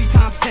before I'm 3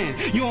 times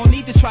 10. You don't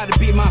need to try to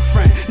be my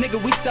friend.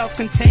 Nigga, we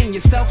self-contained,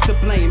 yourself to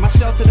blame. I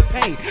shelter the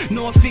pain.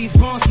 Northeast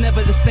Bronx,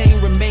 never the same,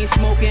 remain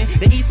smoking.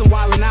 The east and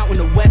wildin' out in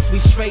the west, we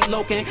straight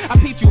loking. I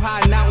peeped you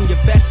hiding out in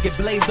your best, get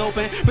blazed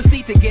open.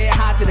 Proceed to get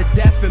high to the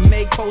death and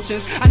make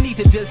potions. I need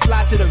to just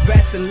slide to the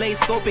rest and lay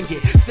scope and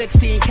get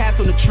 16 cats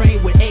on the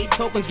train with 8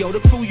 tokens. Yo, the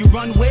crew you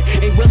run with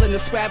ain't willing to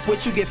scrap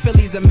with you. Get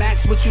Phillies and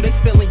Max with you, they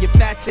spilling your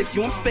fat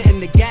tissue. I'm spitting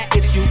the gat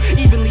issue,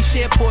 evenly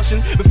share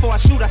portions. Before I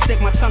shoot, I stick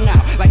my tongue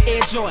out like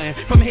Air Jordan.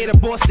 From here to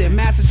Boston,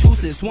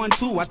 Massachusetts,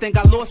 1-2, I think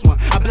I lost one.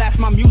 I blast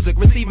my music,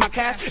 receive my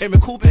cash and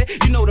recoup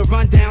it. You know the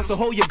rundown, so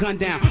hold your gun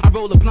down. I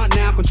roll a blunt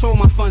now, control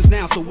my funds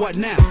now, so what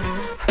now?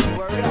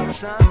 Word up,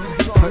 son.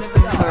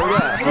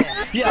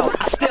 Yo,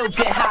 I still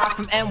get high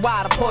from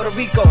NY to Puerto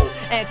Rico.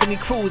 Anthony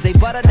Cruz, a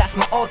butter, that's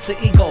my alter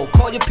ego.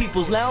 Call your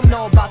peoples, let them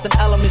know about them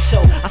Element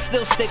show. I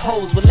still stick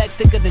holes with legs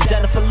thicker than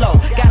Jennifer Lowe.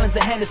 Gallons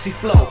of Hennessy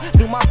flow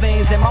through my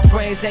veins and my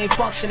brains ain't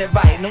functioning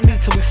right. No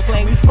need to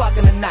explain, we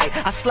fucking tonight.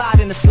 I slide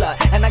in the slut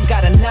and I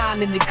got a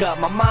 9 in the gut.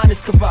 My mind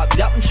is corrupt,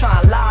 yup, I'm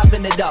trying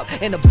liven it up.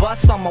 In a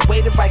bus on my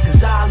way to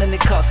Rikers Island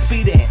and cuff.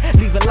 Speeding,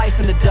 leaving life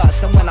in the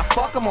dust. And when I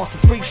fuck, I'm on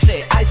some freak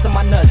shit. Ice on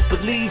my nuts,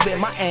 believe it,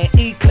 my aunt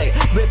E-Clay.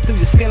 Rip through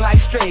your skin like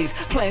strays.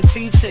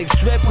 Plenty chicks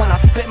drip when I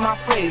spit my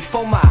phrase.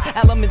 For my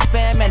Elements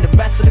fam and the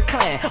rest of the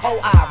clan. Oh,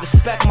 I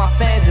respect my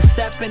fans and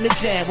step in the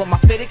jam. With my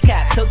fitted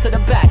cap, tilt to the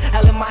back,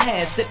 L in my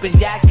hand. Sipping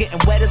yak, getting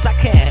wet as I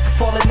can.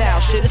 Falling out,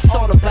 shit it's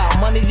all about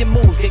money and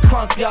moves. Get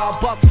crunk, y'all.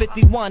 Buck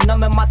 51,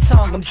 numb in my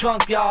tongue. I'm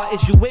drunk, y'all.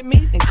 Is you with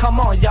me? And come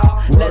on,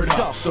 y'all. Let's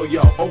go. So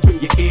yo, open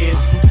your ears,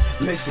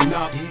 listen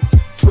up,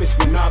 twist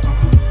one up,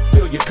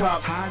 fill your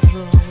cup,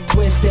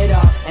 twist it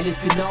up, and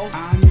if you know,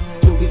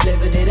 you'll be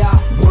living it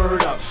up.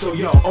 Word up. So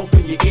yo,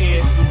 open your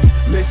ears,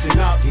 listen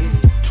up,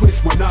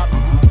 twist one up,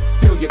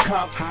 fill your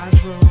cup,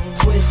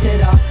 twist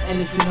it up,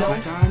 and if you know,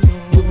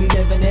 you'll be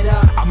living it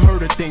up. I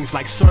murder things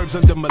like Serbs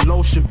under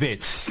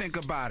Milosevic. Think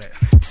about it.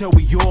 Till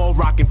we all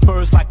rockin'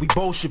 furs like we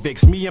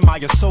Bolsheviks. Me and my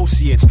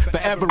associates,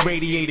 forever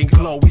radiating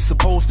glow. We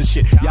supposed to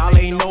shit. Y'all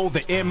ain't know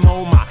the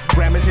MO. My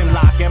grammars in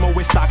lock, ammo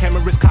with stock,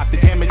 hammer is cocked, the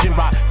damage and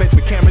rock. Feds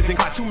with cameras and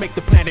clock to make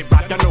the planet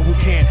rock. Y'all know who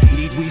can.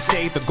 Need we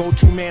say the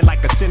go-to man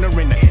like a sinner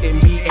in the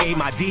NBA.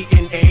 My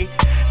DNA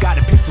got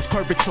a pistol's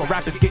curvature.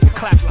 Rappers getting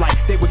claps like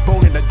they was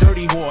born in a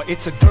dirty whore.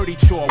 It's a dirty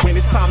chore. When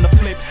it's time to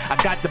flip, I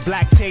got the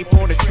black tape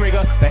on the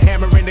trigger, the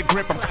hammer in the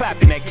grip. I'm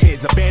clapping at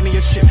kids. Abandon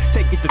your ship.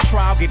 Take it to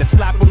trial. Get a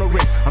slap on the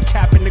wrist. I'm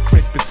capping the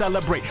crisp and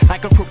celebrate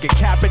like a crooked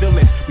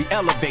capitalist. We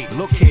elevate.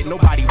 Look here,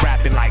 nobody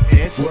rapping like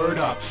this. Word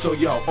up. So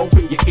yo,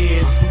 open your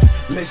ears.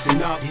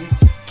 Listen up.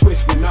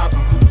 Twist one up.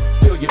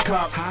 Fill your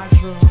cup.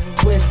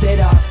 Twist it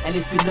up, and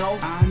if you know,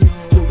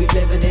 you'll be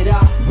living it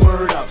up.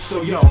 Word up,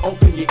 so yo,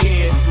 open your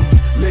ears.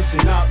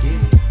 Listen up,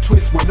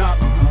 twist one up,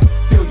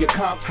 fill your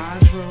cup.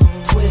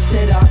 Twist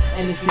it up,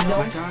 and if you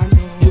know,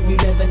 you'll be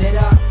living it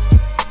up.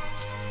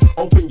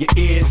 Open your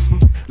ears,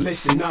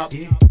 listen up,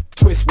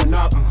 twist one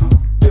up,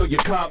 fill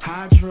your cup.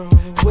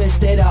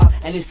 Twist it up,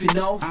 and if you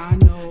know,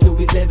 you'll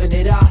be living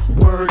it up.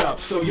 Word up,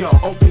 so yo,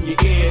 open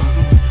your ears.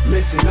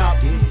 Listen up,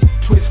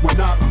 twist one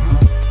up,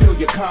 fill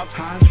your cup.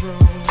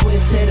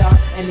 Twist it up,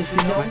 and if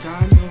you know,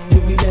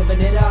 you'll be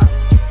living it up.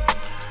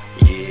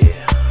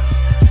 Yeah,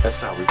 that's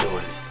how we do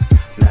it.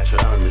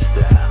 Natural element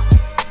style.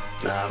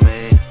 Nah, I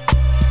mean,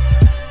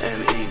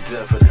 and E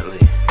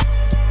definitely.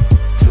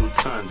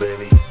 2-ton,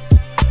 baby.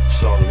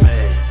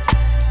 Shaolin,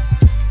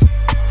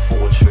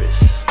 Fortress.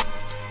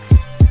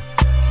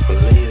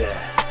 Believe that.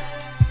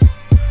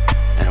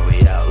 And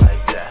we out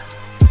like that.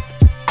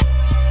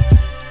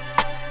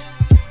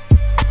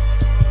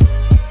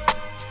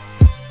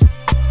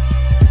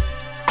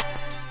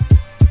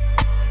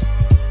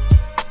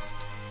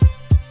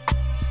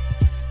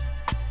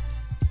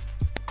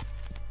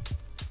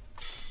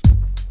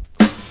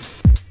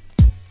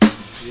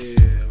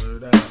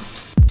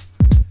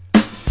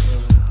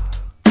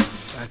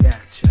 I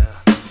got ya.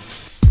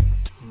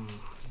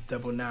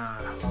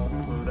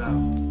 99, word up.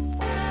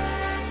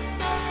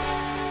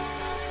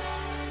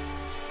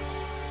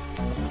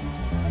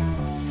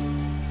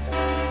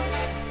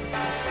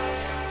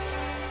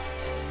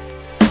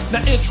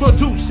 Now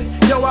introducing,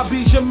 yo, I be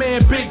your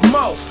man Big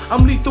Mo.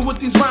 I'm lethal with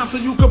these rhymes so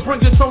you can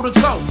bring it toe to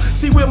toe.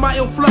 See where my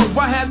ill flow,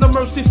 I had no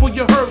mercy for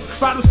your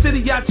hurt. Ride the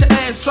city out your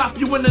ass, drop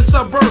you in the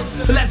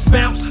suburbs. Let's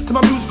bounce to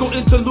my musical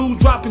interlude,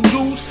 dropping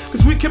jewels.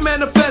 Cause we can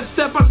manifest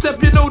step by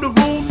step, you know the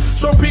rules.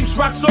 So peeps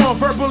rocks on,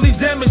 verbally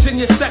damaging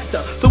your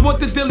sector. So what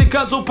the dilly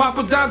guzzle,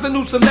 Papa Don's a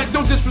new select,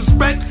 don't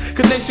disrespect.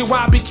 Cause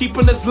nationwide be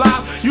keeping us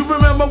live. You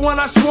remember when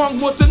I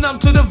swung with the numb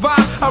to the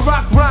vibe? I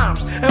rock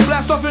rhymes and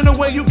blast off in a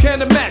way you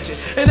can't imagine.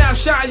 And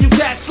outshine you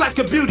cats like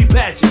a beauty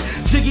pageant.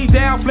 Jiggy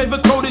down, flavor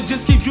coated,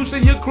 just keep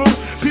juicing your crew.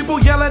 People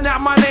yelling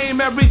out my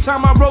name every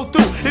time I roll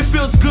through. It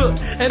feels good,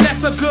 and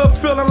that's a good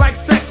feeling like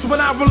sex. When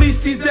I release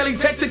these daily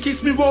texts, it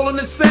keeps me rolling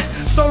the set.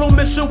 Solo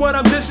mission, what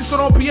I'm dishing, so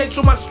don't PH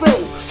on my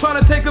stroll.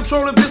 Trying to take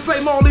control of this,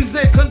 like Marley's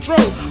in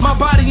control. My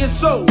body and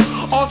soul,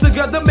 all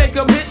together make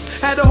them hits.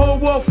 Had the whole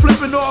world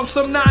flipping off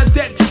some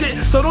 9-deck shit.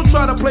 So don't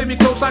try to play me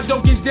close, I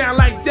don't get down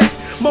like that.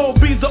 Mo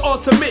B's the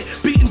ultimate,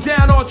 beating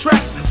down on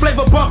tracks,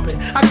 flavor bumping.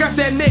 I got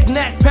that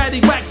knick-knack,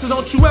 P.D.Y.G, so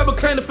don't you ever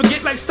claim to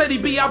forget like Steady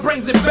B, I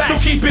brings it back. So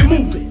keep it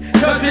moving,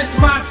 cause it's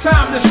my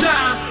time to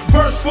shine.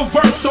 Verse for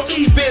verse, so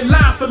even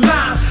line for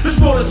line. This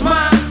world is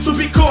mine, so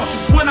be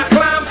cautious when I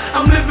climb.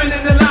 I'm living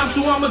in the line,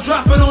 so I'ma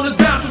drop it on the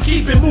dime. So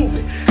keep it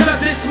moving,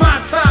 cause it's my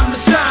time to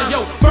shine.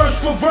 Yo, verse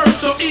for verse,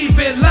 so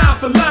even line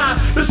for line.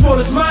 This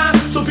world is mine,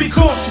 so be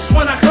cautious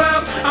when I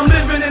climb. I'm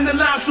living in the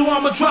line, so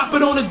I'ma drop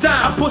it on the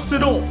dime. I push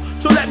it on,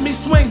 so let me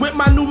swing with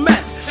my new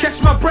meth.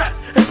 Catch my breath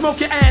and smoke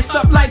your ass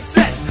up like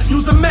cess.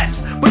 Use a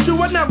mess, but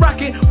you are not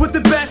rocking with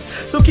the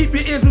best. So keep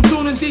your ears in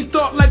tune and deep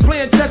thought like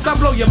playing chess. I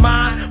blow your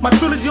mind. My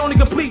trilogy only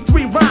complete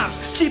 3 rhymes.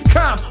 Keep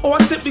calm,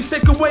 or I simply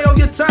take away all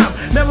your time.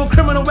 Never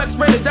criminal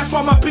X-rated, that's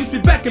why my beats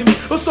be backing me.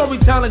 No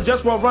storytelling,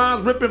 just one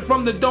rhymes ripping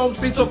from the dome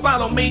scene. So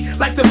follow me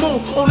like the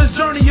moon on this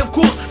journey, of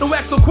course. No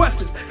ask no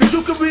questions, cause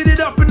you can read it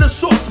up in the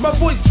source. My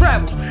voice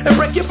travels and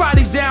break your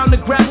body down to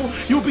gravel.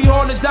 You'll be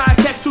on the die,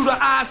 catch through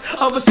the eyes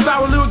of a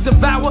spiral lyric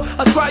devour.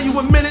 I'll try you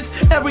in minutes,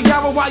 every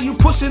hour while you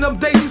pushing up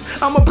daisies.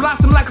 I'ma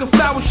blossom like a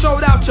flower,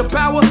 showed out your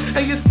power.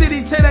 And your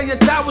city, tear down your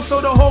tower so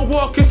the whole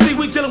world can see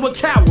we dealing with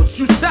cowards.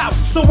 You sour,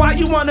 so why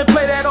you wanna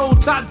play that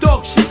old top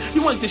dog shit?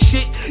 You ain't the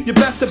shit, you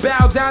best to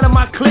bow down to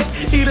my clique.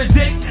 Eat a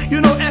dick,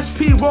 you know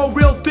SP roll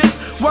real thick.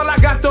 While I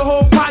got the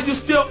whole pie, you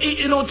still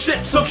eating on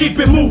chips. So keep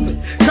it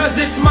moving, cause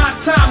it's my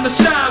time to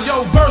shine.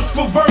 Yo, verse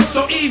for verse,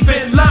 so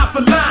even line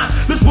for line.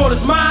 This world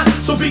is mine,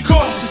 so be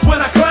cautious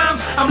when I climb.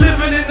 I'm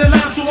living in the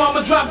line, so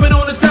I'ma drop it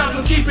on the dime.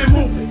 So keep it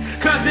moving,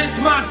 cause it's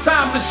my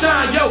time to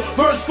shine. Yo,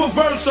 verse for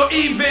verse, so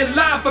even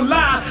line for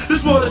line.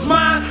 This world is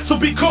mine, so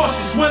be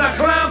cautious when I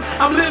climb.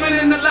 I'm living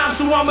in the line,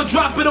 so I'ma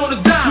drop it on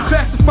the dime. You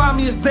classify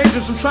me as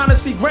dangerous, I'm trying to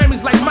see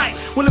Grammys like Mike.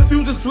 When the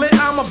fuse is lit,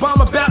 I'm a bomb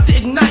about to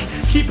ignite.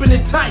 Keeping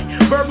it tight,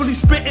 verbally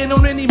spitting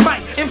on any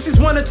mic. MCs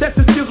wanna test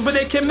the skills, but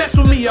they can't mess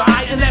with me,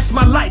 alright? And that's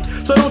my life.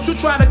 So don't you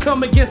try to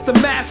come against the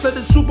master,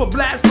 the super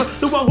blaster,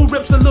 the one who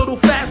rips a little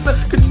faster.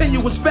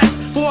 Continuous facts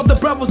for all the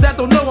brothers that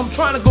don't know I'm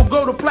trying to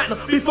go to platinum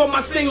before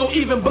my single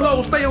even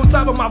blows. Stay on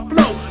top of my flow.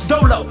 flow,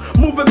 dolo,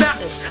 moving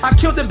mountains. I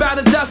killed about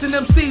a dozen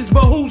MCs,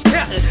 but who's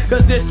counting?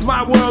 Cause this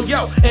my world,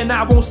 yo, and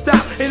I won't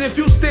stop. And if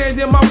you stand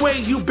in my way,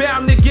 you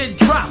bound to get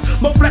dropped.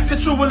 More flex the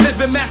true and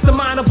living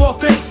mastermind of all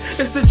things.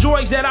 It's the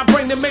joy that I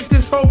bring to make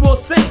this whole world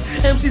sing.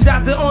 MCs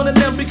out there on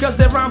them because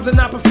their rhymes are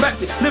not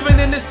perfected. Living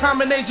in this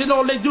time and age and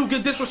all they do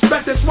get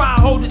disrespect. That's why I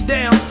hold it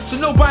down, so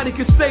nobody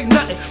can say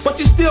nothing. But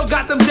you still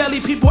got them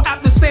deli people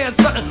out there saying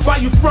something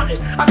while you frontin'.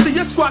 I see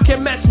your squad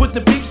can mess with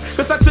the beeps,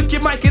 cause I took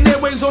your mic and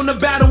airwaves on the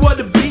battle of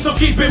the beat. So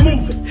keep it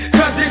moving,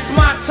 cause it's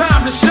my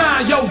time to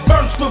shine. Yo,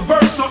 verse for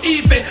verse or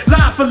even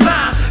line for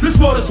line. This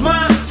world is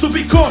mine, so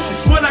be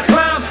cautious when I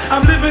climb.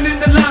 I'm living in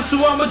the line, so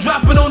I'ma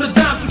drop it on the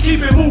dime. So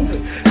keep it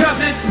moving, cause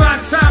it's my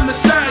time to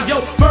shine.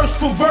 Yo, verse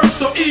for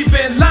verse or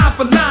even line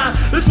for line.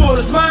 This world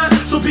is mine,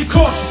 so be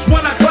cautious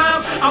when I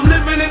climb. I'm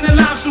living in the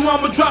line, so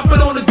I'ma drop it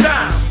on the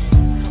dime.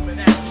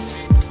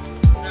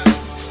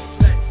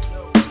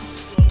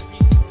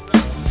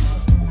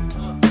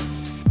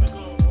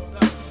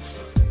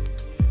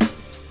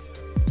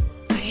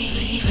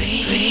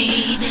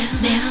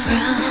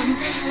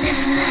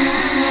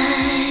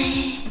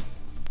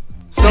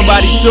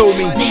 Somebody told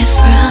me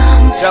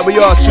that we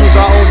all choose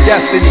our own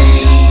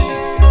destiny.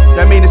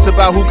 That means it's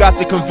about who got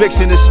the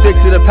conviction to stick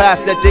to the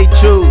path that they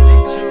choose.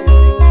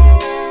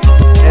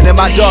 And in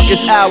my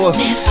darkest hour,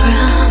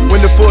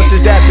 when the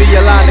forces that be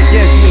aligned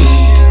against me,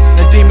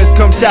 and demons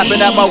come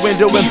tapping at my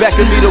window and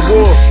beckon me to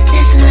war,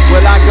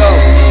 will I go?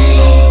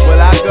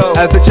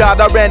 As a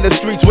child I ran the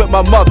streets with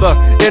my mother.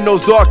 In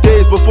those dark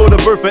days before the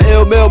birth of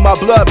Ill Mill, my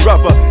blood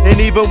brother. And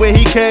even when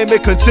he came,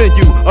 it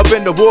continued. Up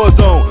in the war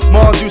zone,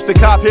 moms used to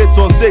cop hits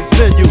on 6th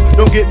Venue.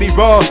 Don't get me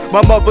wrong,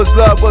 my mother's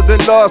love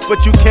wasn't lost,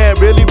 but you can't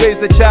really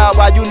raise a child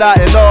while you not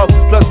in love.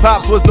 Plus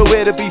Pops was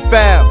nowhere to be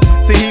found.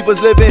 See, he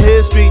was living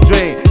his street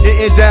dream,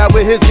 getting down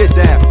with his get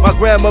down. My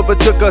grandmother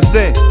took us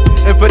in,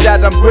 and for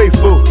that I'm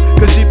grateful,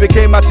 cause she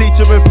became my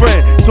teacher and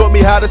friend. Taught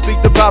me how to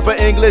speak the proper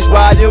English,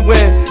 why and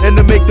when, and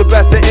to make the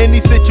best of any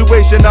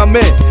situation I'm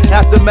in.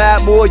 After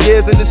mad more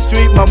years in the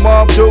street, my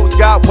mom jokes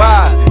got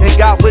wise and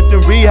got with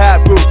them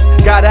rehab groups.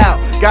 Got out,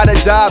 got a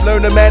job,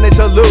 learned to manage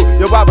her loot.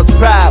 Yo, I was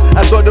proud,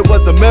 I thought it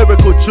was a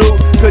miracle true.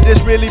 Could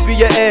this really be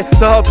an end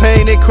to her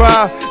pain and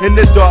crime? In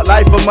this dark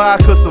life of mine,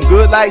 cause some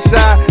good light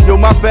shine. Yo,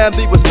 my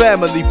family was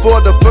family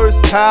for the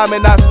first time,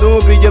 and I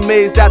soon be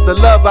amazed at the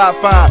love I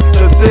find.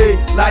 Cause see,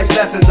 life's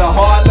lessons are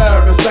hard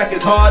learned, respect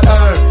is hard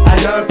earned. I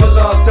yearn for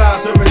lost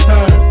time to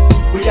return.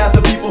 We as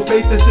a people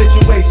face the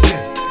situation.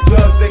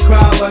 Drugs and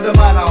crime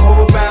undermine our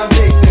whole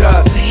foundation.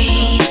 Just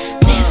free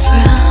me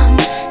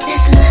from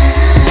this life.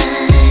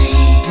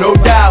 No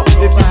doubt,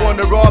 if you on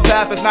the wrong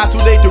path, it's not too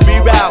late to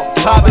reroute.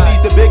 Poverty's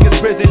the biggest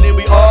prison and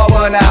we all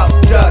want out.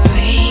 Just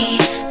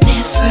free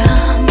me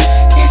from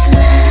this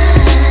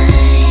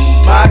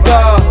life. My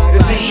God,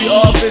 it seems we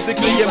all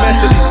physically and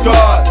mentally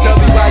scarred. Tell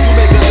me why you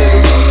make a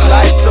little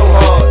life so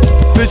hard.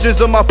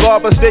 Visions of my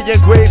father stay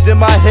engraved in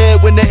my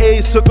head. When the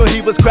AIDS took him, he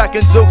was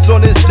cracking jokes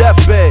on his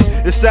deathbed.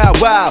 It sound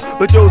wild,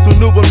 but those who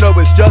knew him know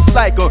it's just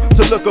like him.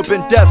 To look up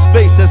in death's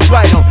face and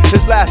spite him.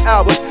 His last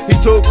hours, he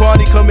told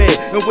Carney come in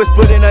and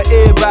whispered in her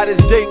ear about his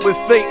date with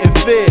fate and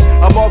fear.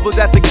 I marveled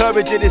at the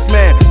courage of this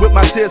man. With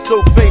my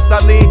tear-soaked face,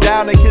 I leaned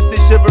down and kissed his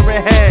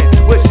shivering hand,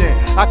 wishing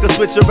I could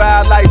switch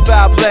around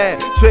lifestyle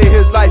plan, trade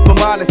his life for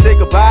mine and say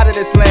goodbye to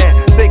this land.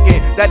 Thinking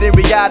that in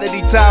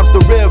reality, time's the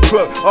real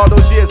crook. All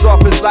those years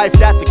off his life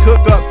that the cook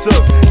up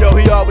took. Yo,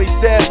 he always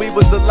said we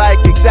was alike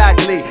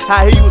exactly.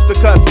 How he used to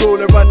cut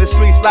school and run the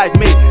streets like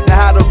me, and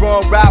how the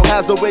wrong route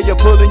has a way of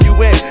pulling you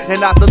in, and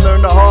not to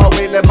learn the hard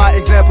way, let my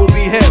example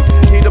be him.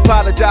 He'd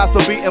apologize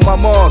for beating my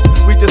moms.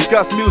 We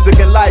discuss music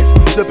and life,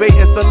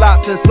 debating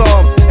salats and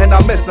psalms, and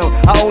I miss him.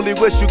 I only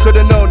wish you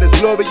could've known this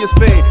glorious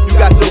fame. You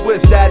got your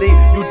wish, daddy,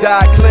 you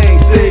died clean.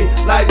 See,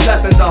 life's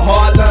lessons are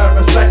hard learned,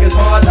 respect is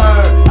hard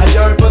earned. I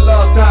yearn for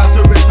lost time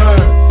to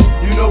return.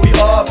 You know we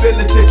all feel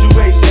the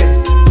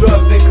situation.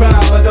 Drugs and crime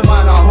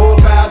undermine our whole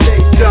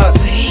foundation. Just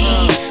free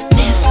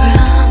me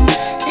from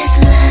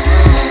this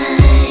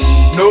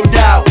life. No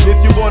doubt, if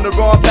you on the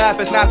wrong path,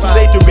 it's not too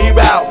late to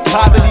reroute.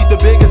 Poverty's the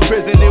biggest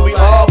prison and we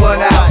all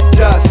want out.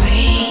 Just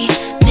free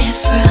me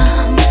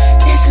from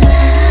this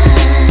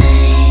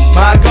life.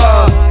 My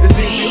God, it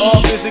seems we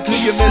all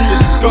physically and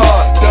mentally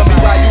scarred. Tell me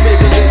why you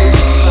make a living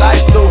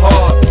life so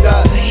hard.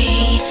 Just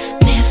free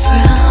me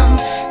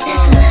from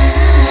this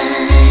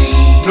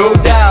life. No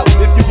doubt,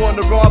 if you on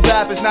the wrong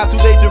path, it's not too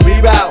late to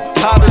reroute.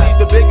 Poverty's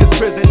the biggest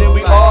prison and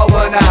we all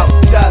want out.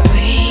 Just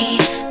free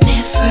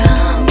me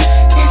from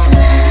this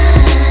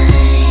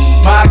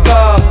life. My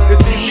God, it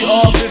seems we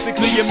all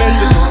physically and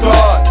mentally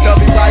scarred. Tell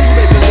me why you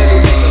make a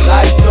little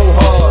life so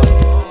hard.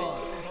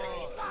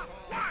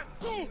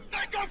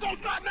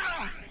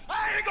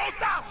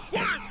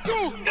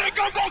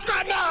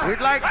 We'd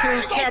like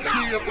to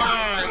capture your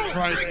mind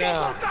right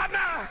now.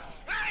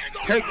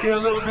 Take you a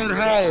little bit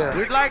higher.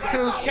 We'd like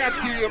to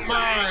capture your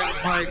mind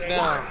right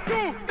now.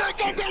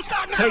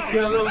 Take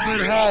you a little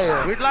bit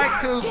higher. We'd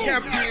like to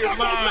capture your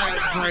mind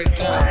right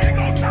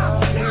now.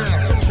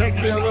 Yeah. Take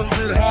you a little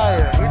bit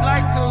higher. We'd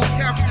like to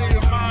capture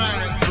your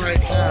mind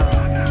right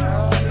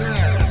now. Yeah.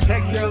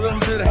 you a little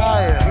bit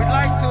higher. We'd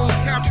like to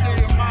capture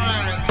your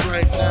mind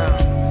right now.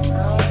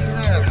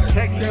 Yeah,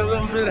 take you a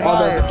little bit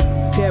higher.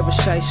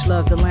 Parasites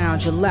love the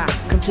lounge a lot.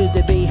 Come to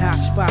the Bay hot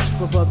spots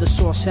where brother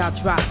sauce out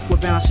drop. We're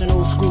bouncing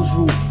old school's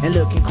rule and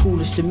looking cool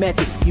as the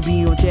method. You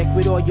be on deck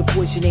with all your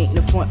boys and ain't in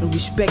the front and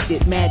respect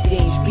it. Mad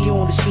dames be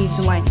on the scenes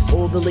and like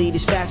all the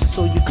latest fashion.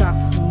 So you cop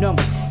a few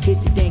numbers,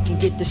 hit the dank and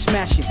get the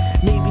smashing.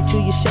 Maybe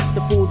till you set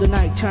the for the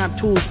nighttime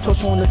tools.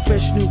 Toss on the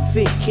fresh new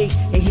fit cake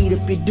and heat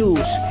up your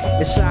dudes.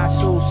 It's side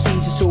soul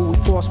season, so we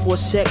pause for a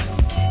sec.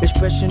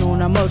 Expression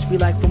on our mugs be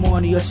like from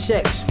on to your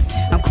sex.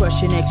 I'm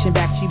crushing X and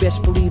backs, you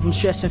best believe I'm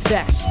stressing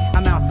facts.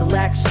 I'm out the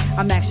lax,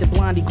 I'm maxing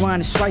blondie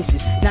grinding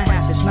slices. Not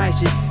half as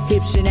nice as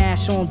hips and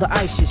ass on the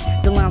ices.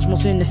 The lounge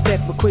mode's in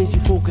effect with crazy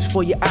focus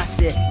for your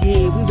eyesight.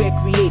 Yeah, we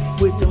recreate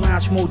with the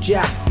lounge mode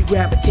job. You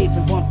grab a tape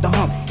and bump the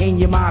hump, and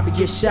your mob will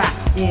get shot.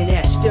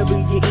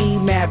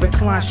 NSWE,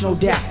 Maverick Launch, no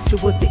doubt. So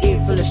put the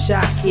ear full of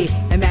shot kid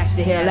and max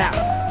the hell out.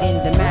 In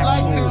the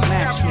max mode,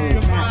 max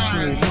mode, max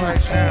mode,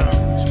 max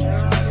mode.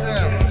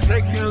 Yeah,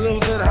 take you a little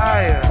bit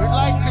higher. We'd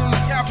like to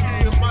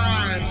capture your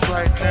mind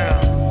right now.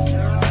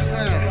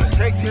 Yeah,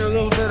 take you a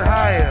little bit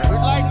higher. We'd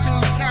like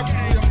to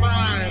capture your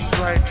mind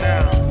right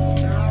now.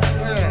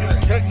 Yeah,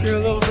 take you a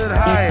little bit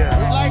higher.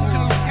 We'd like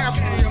to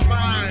capture your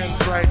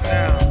mind right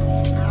now.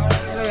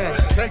 Yeah,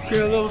 take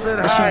you a little bit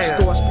higher.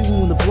 Some stores be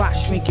on the block,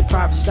 shrinking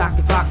private stock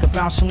and vodka,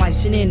 bouncing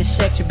lights in the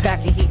section,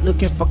 packing heat,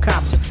 looking for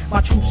cops. My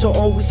troops are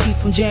always heat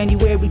from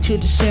January to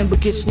December.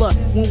 Get slugged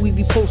when we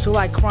be posted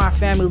like crime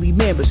family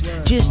members.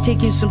 Just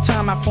taking some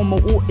time out from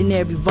an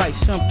ordinary vice.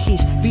 Some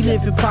kids be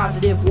living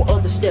positive while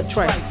others step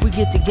trite. We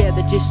get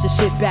together just to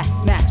sit back,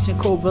 max and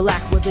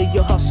co-relax. Whether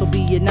your hustle be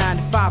your 9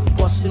 to 5 or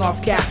busting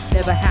off caps.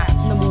 Never happen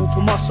to move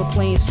from muscle,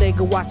 playing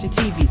Sega, watching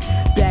TV,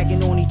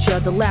 bagging on each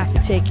other,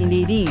 laughing, taking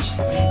it easy.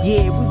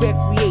 Yeah, we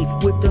recreate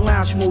with the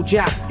lounge mode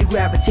job. You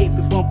grab a tape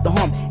and bump the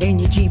hump, and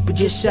your Jeep will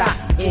just shot.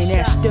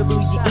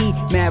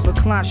 NSWE,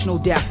 Maverick Launch, no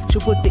doubt. So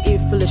put the ear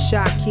full of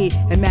shot kid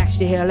and max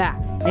the hell out.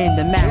 In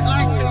the max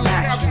mode,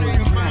 max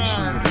mode, max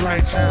mode,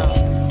 right now.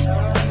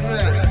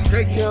 Yeah,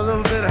 take you a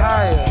little bit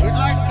higher. We'd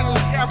like to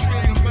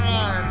capture your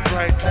mind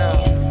right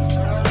now.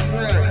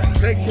 Yeah,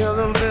 take you a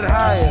little bit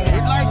higher.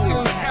 We'd like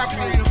to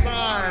capture your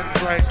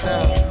mind right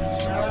now.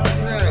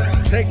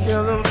 Yeah, take you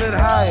a little bit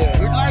higher.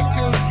 We'd like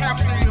to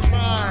capture your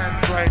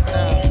mind right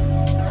now.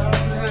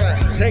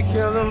 Take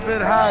you a little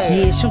bit higher.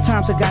 Yeah,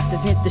 sometimes I got to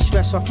vent the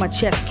stress off my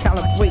chest,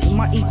 calibrating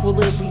my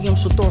equilibrium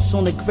so thoughts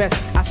on the grass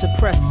I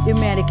suppress.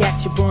 Erratic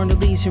action, burn the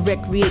leaves and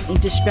recreate and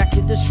distract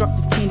the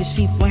destructive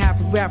tendency for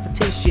having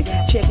gravitation.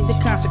 Check the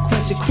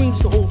consequence, it creams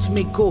the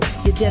ultimate goal.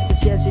 Your death is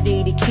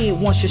designated kid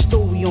once your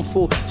story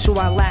unfold. So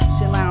I lax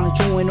and lounge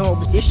enjoying all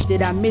the ish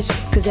that I miss.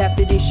 Cause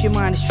after this your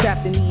mind is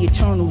trapped in the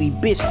eternally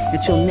bitch.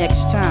 Until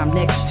next time,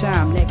 next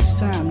time, next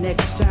time,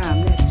 next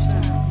time, next time.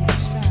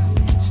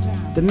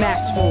 The max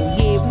mode,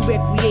 yeah, we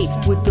recreate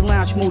with the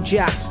lounge mode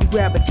job. You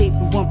grab a tape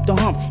and bump the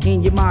hump,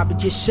 and your mob will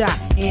just shot.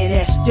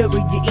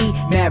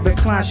 NSWE,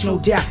 Maverick Launch, no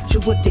doubt. So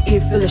put the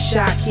ear full of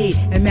shot kid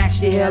and max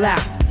the hell out.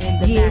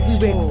 Yeah,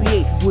 we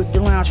recreate with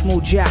the lounge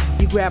mode job.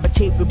 You grab a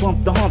tape and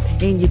bump the hump,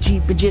 and your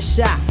Jeep will just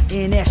shot.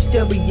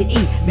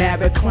 NSWE,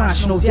 Maverick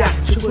Launch, no doubt.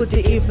 So put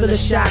the ear full of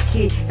shot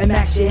kid and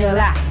max the hell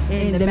out.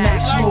 In the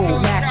max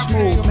mode, max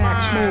mode,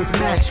 max mode,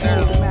 max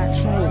mode,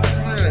 max mode.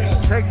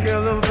 Take you a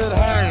little bit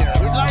higher.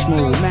 Max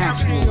mode,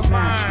 max mode,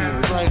 max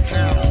mode, right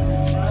now.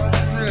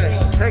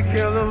 Yeah, take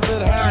you a little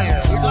bit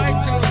higher. We'd like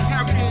to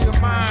capture your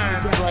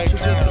mind right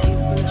now.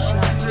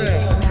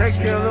 Yeah, take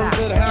you a little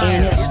bit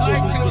higher.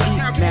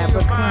 NSWE,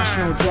 Maverick Launch,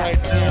 no doubt.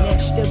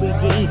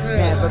 NSWE,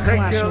 Maverick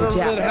Launch, no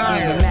doubt.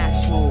 In the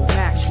max mode,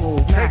 max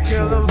mode, max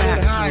mode,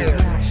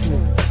 max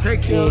mode.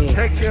 Take you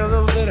a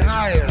little bit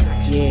higher.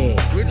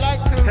 Yeah. We'd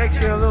like to take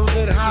you a little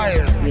bit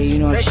higher. Yeah, you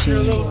know what I'm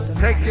saying.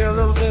 Take you a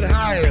little bit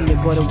higher.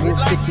 Peanut butter wolf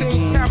 50 game.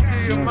 You know what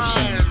I'm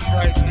saying.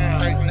 Right now,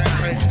 right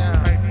now, right now,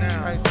 right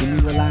now, right now. Give me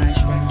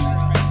reliance right now.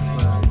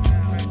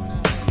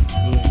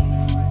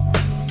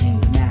 Yeah. In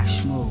the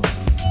max mode.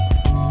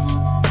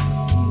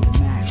 In the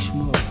max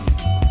mode.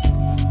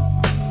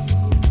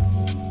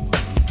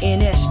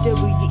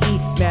 NSWE,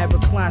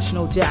 Maverick Launch,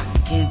 no doubt.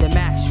 In the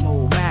max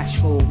mode,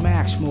 max mode,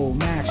 max mode,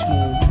 max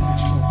mode,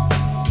 max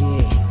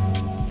mode. Yeah.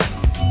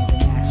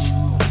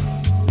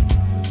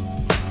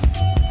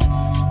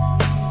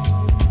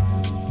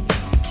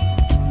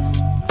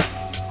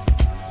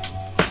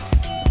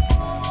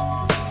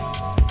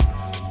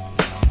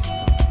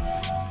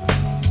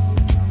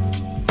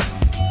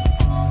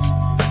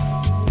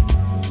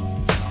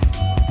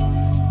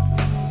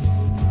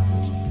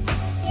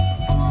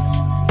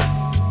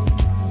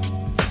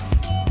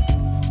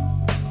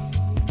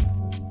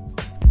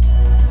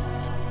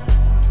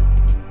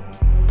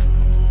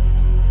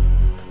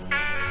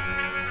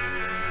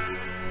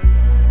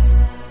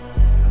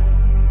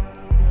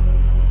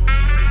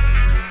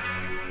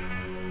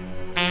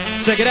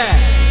 Check it out.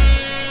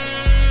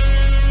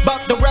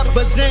 About to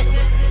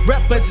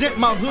represent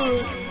my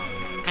hood.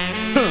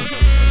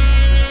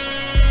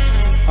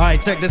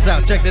 Alright, check this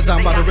out.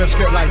 I'm about to rip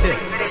script like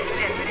this.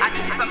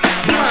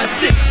 blind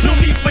shit. No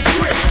need for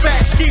tricks,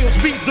 fast skills,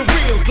 beat the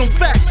reals, I'm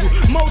factual.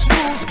 Most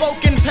rules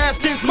spoken,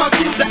 past tense, my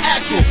crew the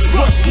actual.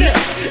 What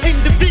next?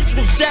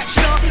 Individuals that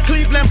shine,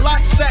 Cleveland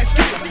blocks, fat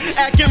skills.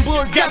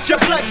 Ackenburg got your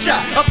blood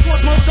shot. Of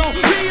course, most don't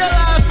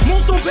realize,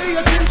 most don't pay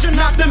attention.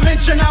 Not to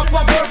mention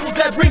alpha verbals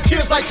that bring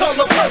tears like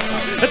color purple.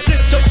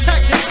 Essential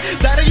tactics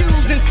that I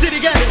use in city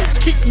ghettos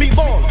keep me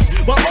ballin'.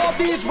 While all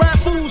these rap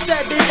fools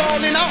that they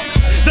ballin' out,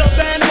 the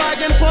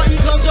bandwagon frontin'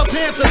 cause your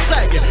pants are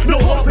sagging. No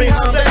heart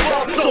behind that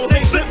bar, so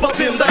they slip up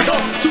in the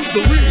dark to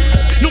the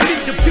reeds. No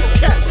need to puke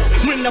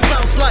caps when I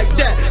bounce like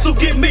that. So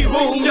give me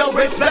room, no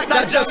respect,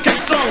 I just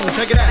can't song.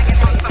 Check it out.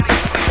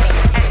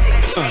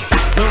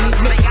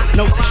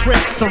 No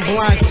tricks, I'm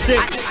blind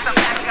six.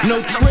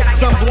 No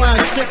tricks, I'm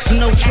blind six,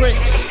 no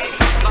tricks.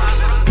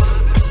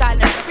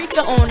 Silent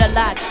freaker on the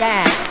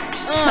lockdown.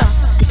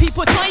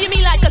 People toying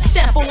me like a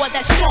sample of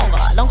that stronger,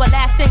 longer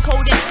lasting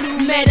cold and flu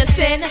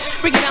medicine.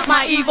 Bringing out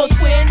my evil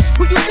twin,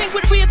 who you think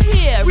would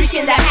reappear,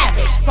 wreaking the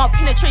havoc. While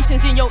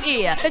penetrations in your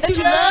ear, that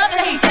you love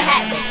and hate to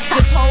have it.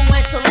 This whole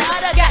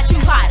enchilada got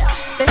you hotter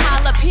than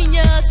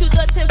jalapenos to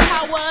the 10th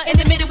power in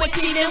the middle with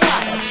clean and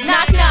water.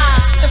 Knock knock,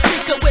 the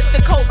freaker with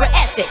the cobra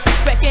ethics.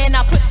 Reckon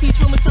I put these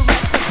rumors to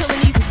rest by killing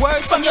these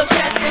words from your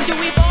chest. And you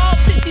evolve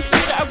since these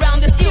speaker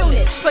around this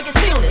illness, but it's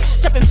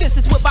illness. Jumping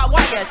fences with my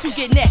wire to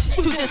get next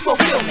to this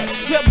fulfillment.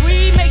 Your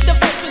breed make the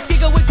virtuous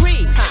giggle with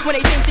greed when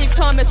they think they've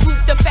come and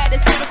swooped the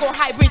fattest chemical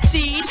hybrid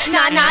seed.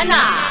 Nah, nah,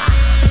 nah.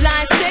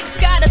 Blind six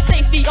got a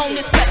safety on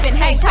this weapon,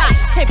 hang tight.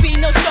 Can't be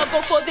no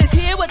struggle for this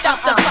here without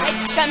the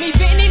fight. Got me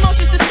venting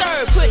emotions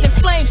disturbed, putting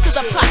flames to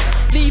the pot,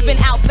 leaving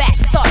out back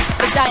thoughts.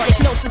 The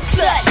diagnosis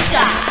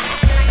bloodshot.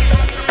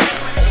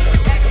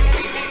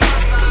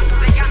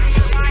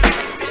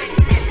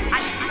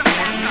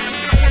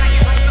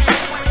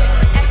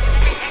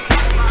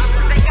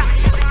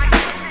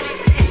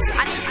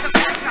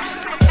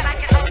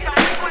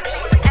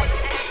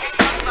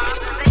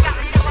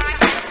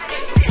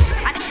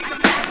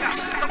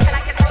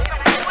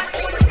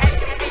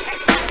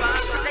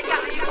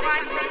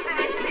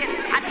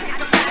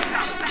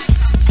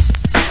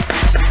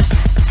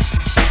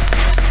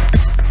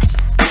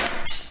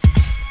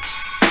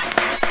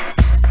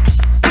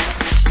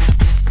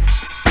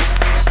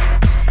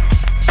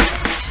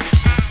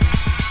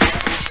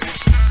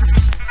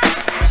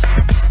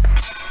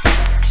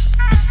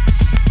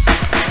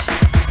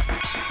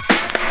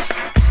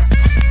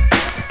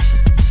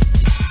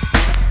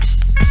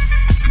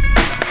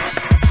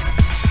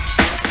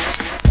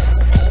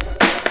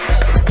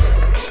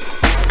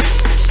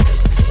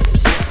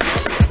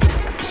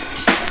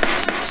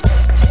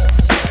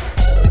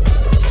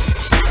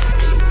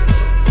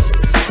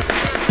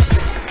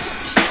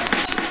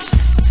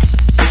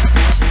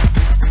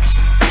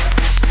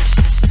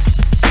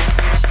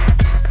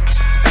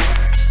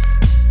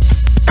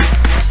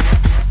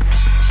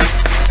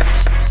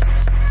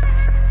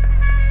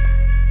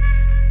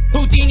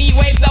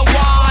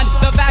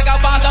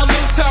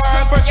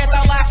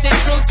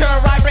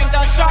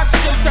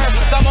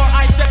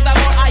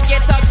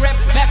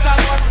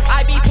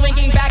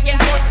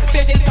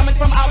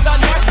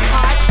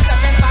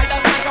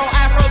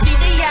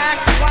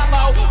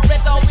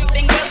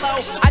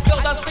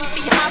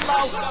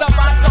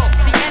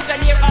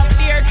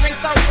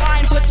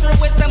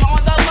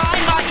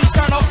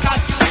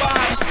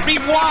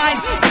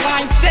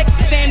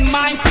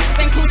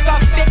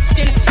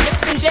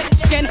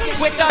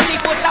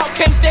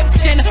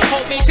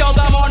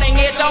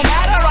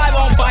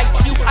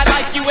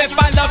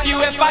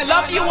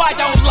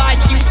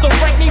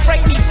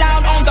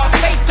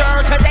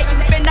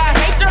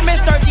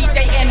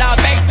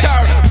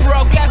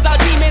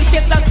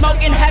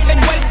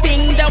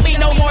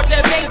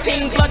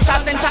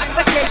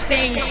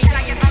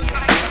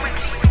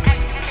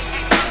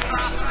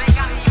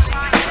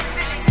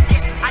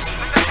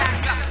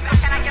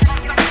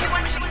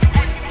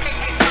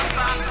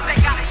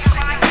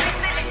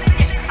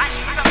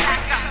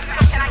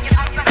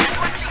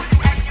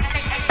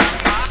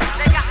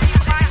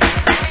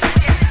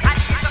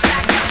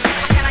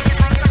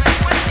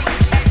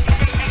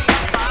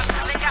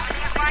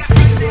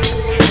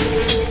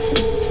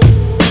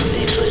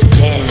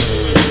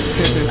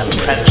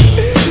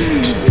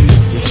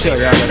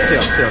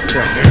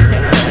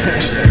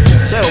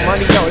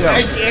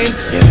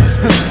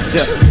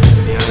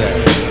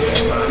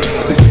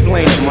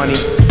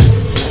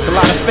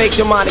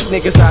 Demonic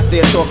niggas out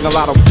there talking a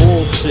lot of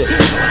bullshit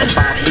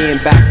about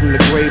being back from the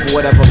grave or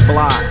whatever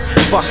block.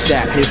 Fuck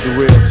that, here's the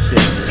real shit.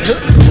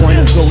 You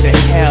wanna go to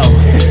hell,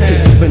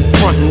 cause you've been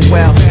frontin'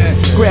 well.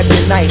 Grab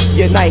your knife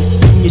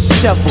and your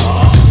shovel,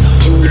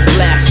 and your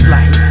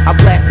flashlight. I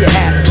blast your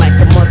ass like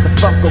a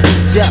motherfucker who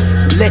just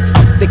lit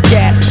up the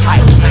gas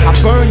pipe. I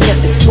burn you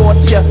and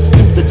torture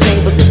through the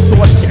chambers of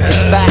torture.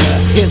 In fact,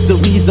 here's the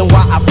reason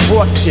why I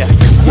brought you.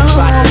 You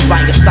tried to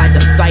fight inside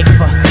the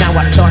cipher. Now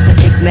I start to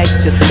ignite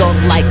your soul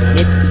like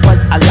it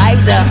was a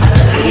lighter.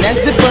 And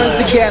as it burns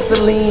the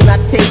gasoline, I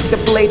take the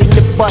blade in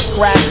your butt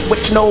rap with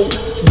no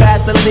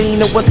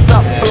Vaseline. What's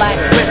up, black?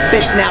 Rip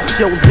it now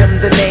shows them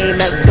the name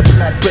as the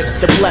blood rips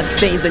the blood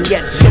stains and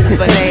yet shows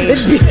the name.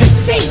 It be a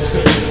shape,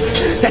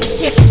 that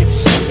shift.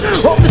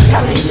 All the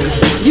talent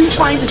you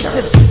find a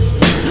step.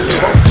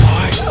 Oh,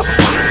 part of a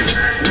body,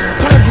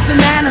 part of his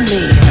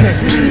anatomy.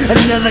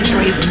 Another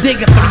grave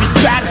digger through his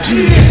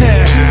body.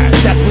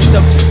 That was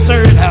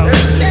absurd.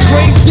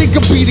 Grave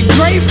digger be the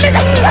grave nigga.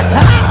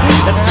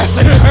 That's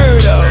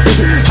unheard of.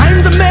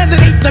 I'm the man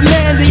that ain't the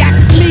man. They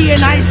ask me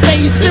and I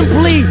say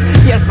simply,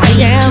 yes I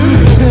am.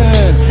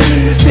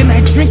 Then I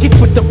drink it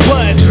with the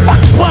blood.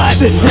 Fuck blood.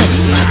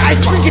 I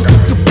drink it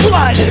with the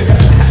blood.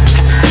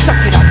 As I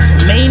suck it out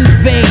your main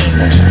vein.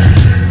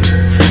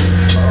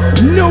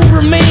 No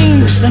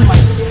remains in my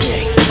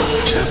safe.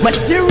 My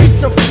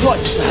series of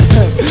torture.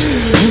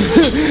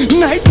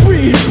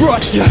 Nightbreed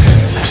brought you.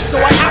 So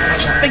I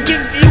have to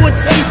give you a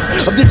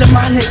taste of the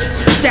demonic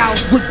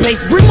styles with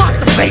bass. Bring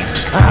monster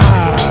face.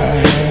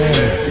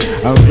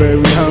 I'm very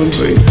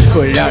hungry.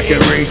 Pull out the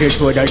razors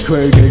for the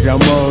traders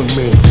among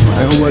me.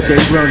 And what they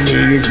bring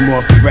me is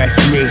more fresh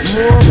meat.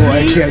 More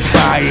dead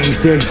bodies,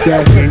 this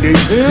death in the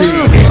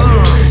street.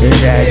 And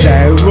as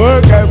I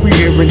work, I be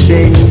hearing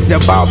things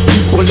about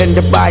people and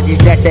the bodies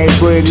that they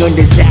bring on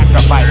the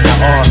sacrifice the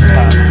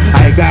altar.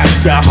 I got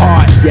your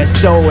heart, your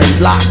soul,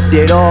 and locked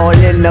it all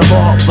in the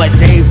vault for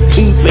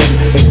safekeeping.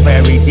 It's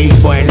very deep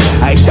when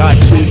I start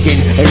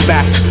speaking. In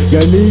fact,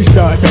 your knees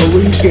start to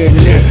weaken.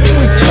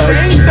 Cause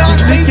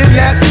leaking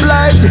that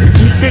blood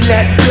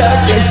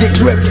as it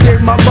drips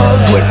in my mug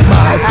with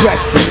my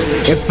breakfast.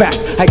 In fact,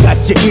 I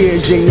got your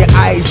ears and your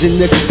eyes in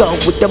the skull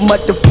with the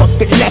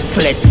motherfucking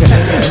necklace.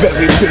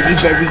 Very pretty,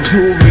 very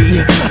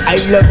jewelry. I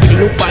love it,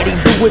 nobody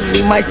doing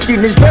me. My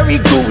skin is very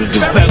gooey,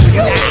 you very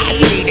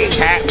nasty. They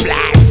can't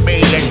blast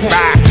me, it's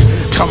back.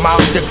 Come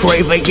out the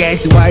grave, I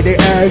guess why they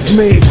ask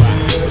me.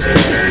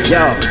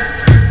 Yo,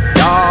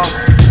 y'all,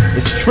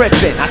 it's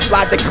tripping. I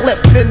slide the clip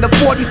in the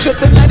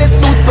 45th and let it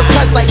loose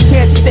because I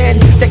can't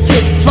stand the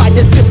kids try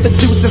to sip the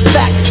juice. In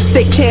fact,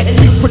 they can't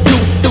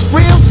reproduce the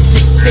real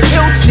shit, the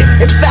ill shit.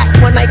 In fact,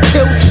 when I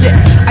kill shit,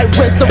 I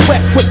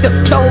resurrect with the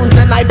stones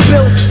and I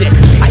build shit.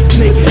 I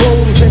make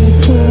holes and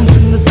tombs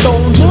in the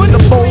stones and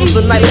the bones,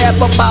 and I laugh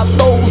about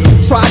those who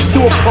try to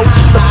approach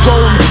the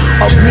throne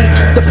of me,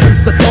 the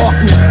Prince of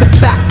Darkness. In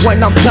fact, when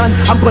I'm done,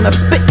 I'm gonna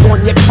spit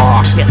on your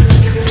carcass.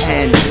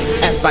 And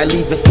as I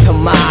leave it to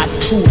my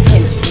two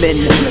henchmen,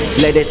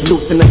 let it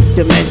loose in a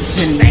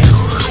dimension.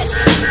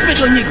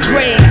 Spit on your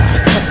grave.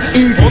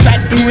 All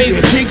that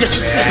grave digger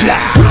shit.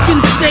 We can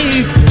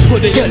save.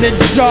 Put it in a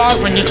jar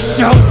and you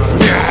shelf.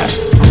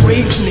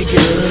 Grave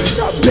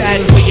niggas are bad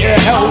for your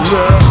health.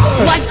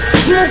 Like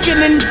smoking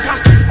in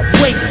toxic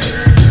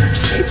waste.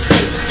 Shape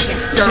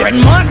shifter and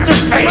monster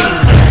face.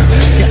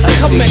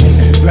 Come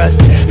in, brother.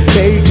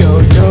 They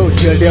don't know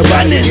till their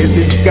body is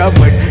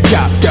discovered.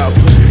 Chopped up.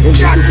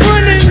 Stop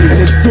running!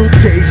 In a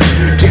suitcase.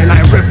 Then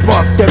I rip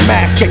off the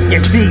mask and you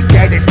see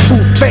that it's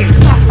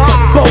two-faced. But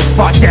both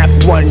are deaf,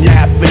 one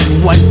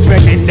laughing, one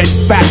grinning. In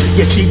fact,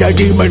 you see the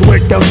demon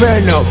with the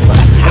venom.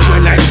 And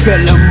when I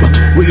kill him,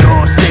 we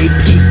all say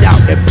peace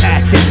out and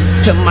pass it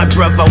to my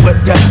brother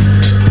with the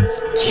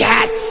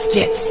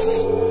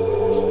caskets.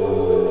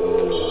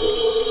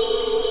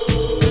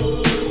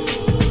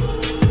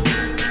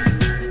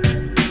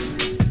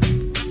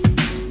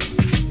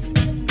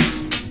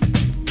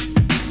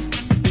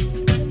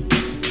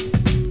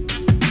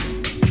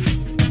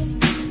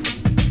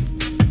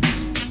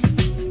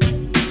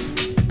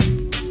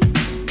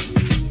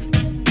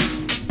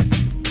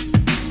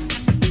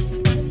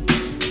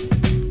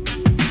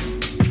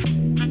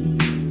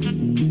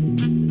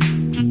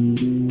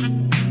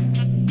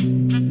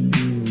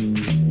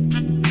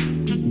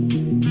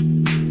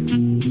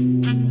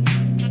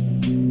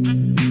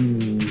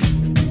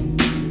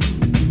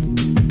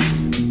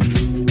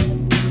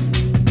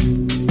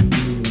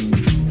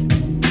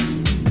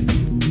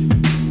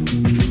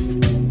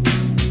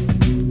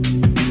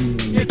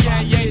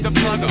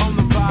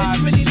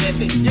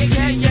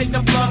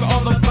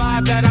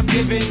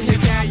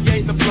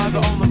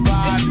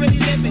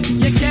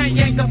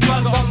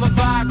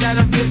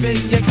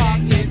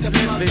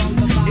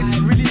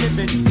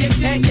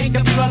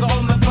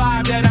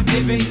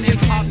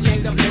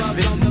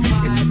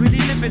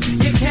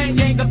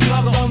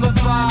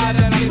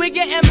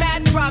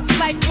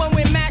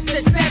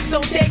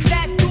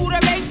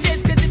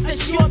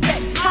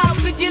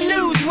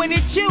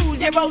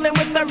 Rollin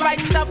with the right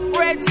stuff,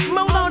 red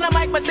smooth on the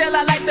mic, but still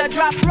I like to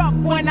drop rock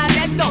when I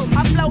let go.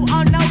 I flow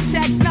on no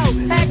techno,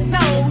 heck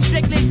no,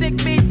 strictly sick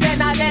beats,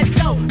 then I let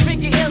go.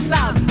 Biggie ill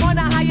styles on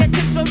a higher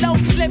tip, so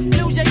don't slip,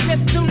 lose your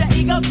grip through the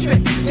ego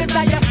trip. This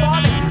how you're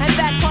falling, and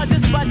that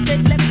causes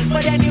busted lip.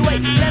 But anyway,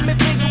 let me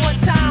figure what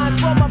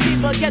times for my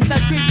people get the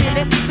creep in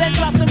it. Then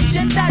drop some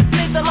shit that's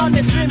lethal on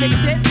this remix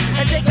hit,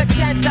 and take a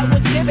chance that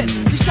was given.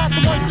 You shot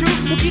the ones true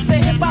who keep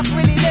the hip hop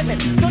really living.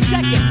 So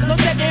check it, no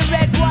second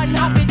red one,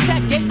 hop it,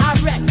 check it, I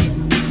wreck it.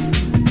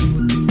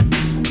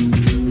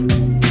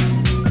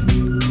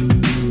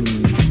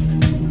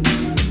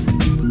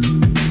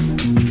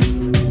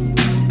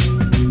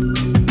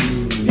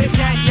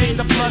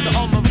 plug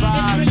on the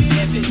vibe. It's really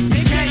living.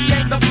 You can't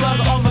yank the plug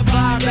on the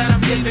vibe that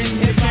I'm giving.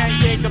 You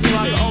can't yank the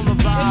plug on the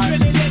vibe. It's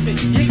really living.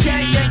 You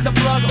can't yank the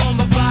plug on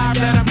the vibe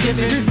that I'm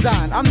giving.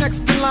 Design, I'm next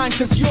in line,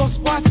 cause your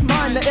spot's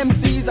mine. The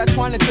MCs I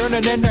trying to turn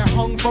it in, they're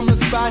hung from the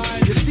side.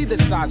 You see the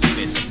size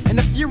fist and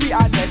the fury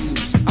I let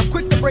loose. I'm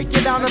quick to break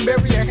you down and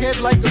bury your head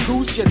like a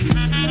goose, you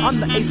loose. I'm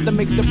the ace that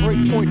makes the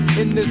break point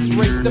in this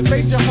race. To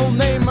face your whole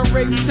name,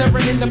 erase,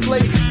 tearing into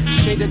place.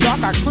 Shaded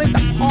dark, I clear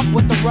the park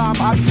with the rhyme.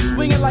 I be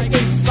swinging like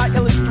apes, I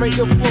illustrate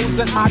the flows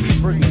that I be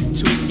bringing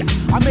to ya.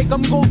 I make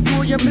them go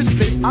through your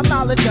misfit. I'm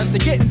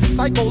maladjusted, getting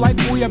psycho like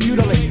we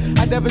mutilate.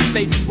 I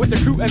devastate with the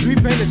crew as we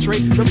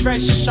penetrate.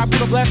 Refresh, I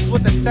put a bless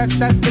with the sets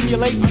that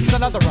stimulate. It's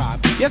another rhyme.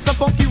 Yes, a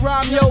funky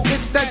rhyme, yo,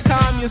 it's that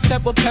time. You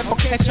step with pep or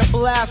catch a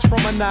blast from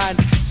a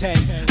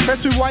 9-10.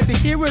 Press rewind to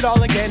hear it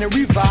all again and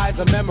revise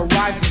and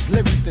memorize these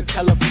lyrics to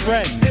tell a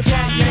friend. You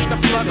can't yank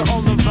the plug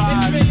on the vibe.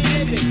 It's really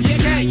living. You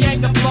can't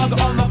yank the plug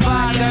on the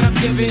vibe that I'm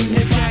giving.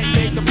 You can't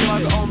yank the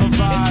plug on the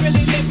vibe. It's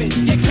really living.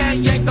 You can't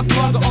yank the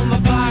plug on the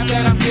vibe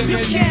that I'm giving.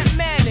 You can't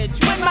manage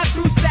when my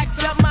crew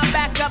stacks up. My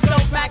back up,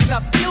 don't back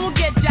up. You'll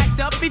get jacked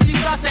up if you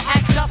start to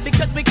act up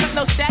because we cut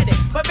no static,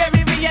 but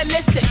very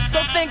realistic.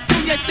 So think to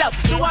yourself,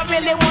 do I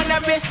really wanna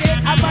risk it?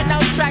 I run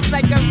out tracks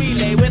like a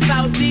relay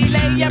without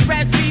delay. Yeah,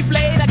 press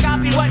replay to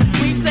copy what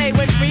we say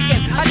when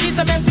freaking. I see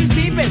some MCs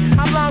peeping.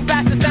 I'm long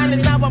past the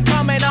standards, now I'm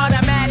coming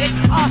automatic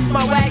off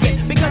my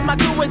wagon because my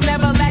crew was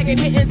never lagging,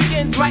 hitting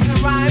skins,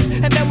 writing rhymes,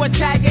 and then we're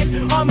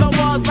tagging on the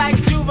walls like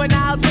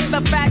juveniles with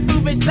the fat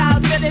groovy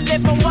styles, really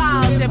living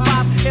wild. Hip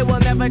hop, it will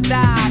never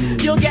die.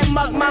 You'll get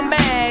mugged, my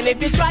man.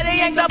 If you try to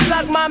yank the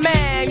plug, my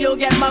man, you'll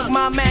get mugged,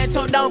 my man.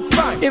 So don't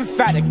front.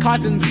 Emphatic,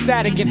 causing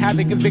static and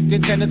having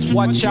evicted tenants.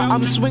 Watch out,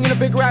 I'm swinging a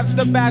big raps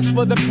the bass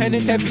for the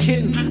pennant, heavy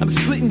hitting. I'm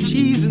splitting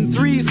cheese in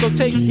threes, so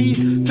take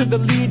heed to the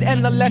lead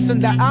and the lesson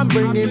that I'm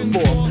bringing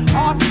forth.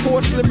 Off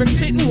course, lyrics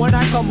hitting when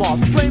I come off.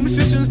 Flame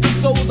musicians, the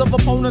souls of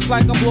opponents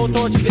like a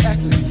blowtorch, the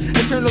essence.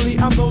 Eternally,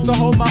 I'm known to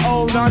hold my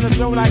own on the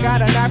throne. I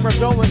got a knack for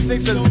throwing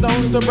sticks and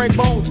stones to break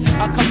bones.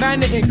 I'm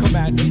commanding in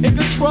command, in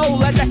control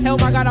like the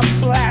helm. I gotta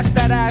blast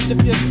that ass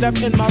if you step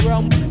in my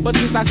realm. But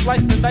since I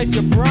slice the dice,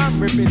 your prime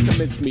rip into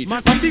mincemeat.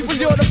 My feet was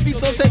your defeat,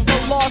 so take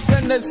the loss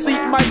and the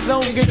seat. My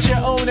zone, get your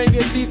own and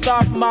your teeth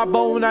off my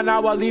bone, and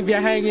now I'll leave you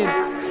hanging.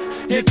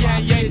 You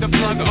can't yank the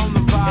plug on the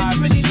vibe. It's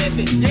really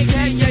living. You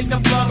can't yank the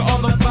plug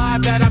on the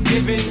vibe that I'm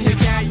giving. You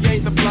can't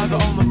yank the plug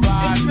on the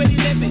vibe. It's really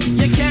living.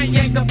 You can't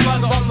yank the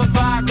plug on the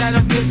vibe that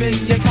I'm giving.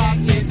 You can't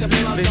yank the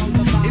plug on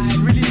the vibe. It's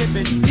really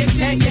living. You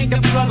can't yank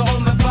the plug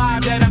on the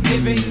vibe that I'm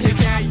giving. You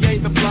can't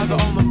yank the plug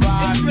on the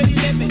vibe. It's really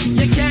living.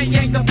 You can't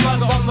yank the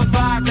plug on the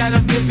vibe that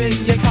I'm giving.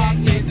 You can't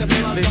yank the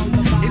plug on the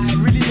vibe. It's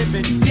really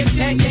living. You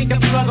can't yank the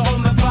plug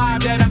on the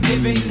vibe that I'm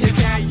giving. You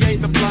can't yank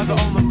the plug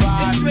on the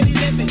vibe. It's really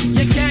living.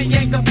 You can't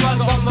yank the plug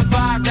on the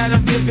vibe that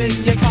I'm giving.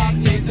 You can't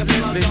yank the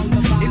plug on the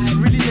vibe. It's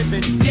really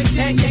living. You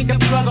can't yank the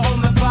plug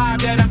on the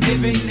vibe that I'm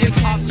giving. You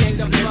can't yank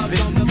the plug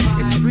on the vibe.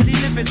 It's really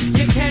living.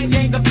 You can't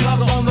yank the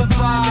plug on the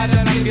vibe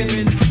that I'm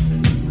giving.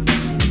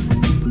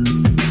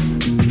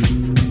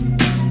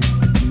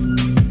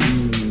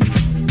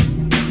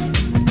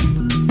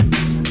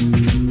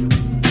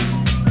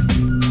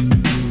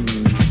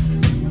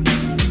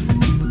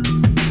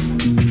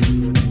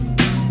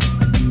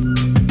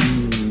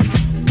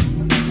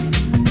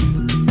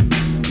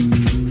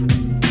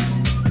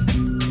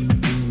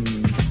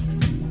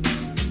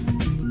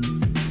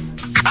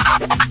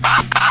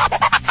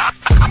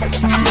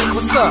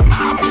 What's up?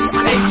 It's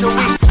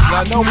HOE.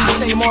 Y'all know we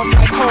stay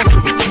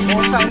multi-cultural,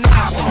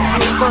 multi-national,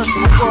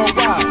 universal,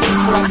 worldwide.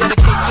 So I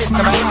dedicate this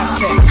to my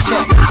hashtags.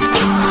 Check.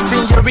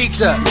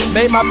 Senorita,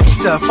 made my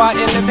pizza, fire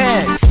in the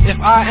pan. If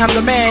I am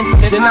the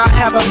man, then I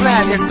have a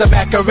plan. It's the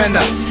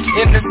Macarena.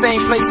 In the same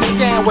place you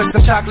stand with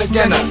some chocolate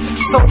dinner.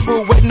 Soul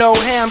food with no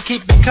ham,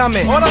 keep it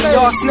coming.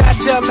 Y'all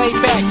snatch your lay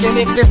back, and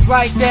if it's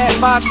like that,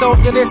 my throat,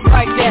 then it's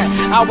like that.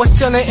 I was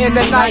chilling in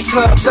the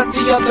nightclub just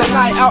the other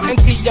night out in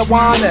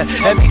Tijuana.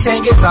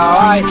 Everything is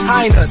alright.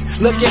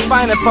 Hyenas looking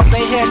finer from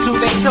their head to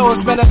their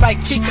toes, smelling like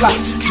chicla,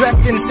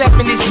 dressed in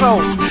 70s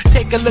clothes.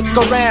 Take a look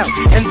around,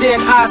 and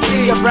then I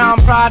see a brown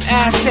pride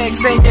Aztec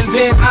saying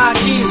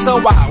VIN-ID.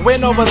 So I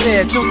went over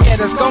there to get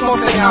us como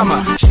se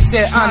llama. She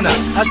said Anna.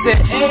 I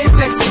said, hey,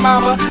 sexy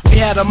mama. We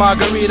had a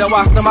margarita,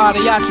 watched the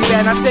mariachi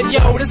band. I said,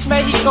 yo, this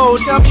Mexico,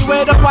 tell me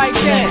where the white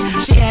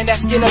stand. She had that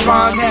skin of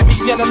bronze, had me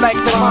feeling like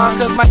the Vons,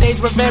 cause my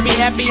days were very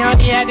happy,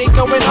 honey, had it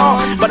going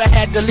on. But I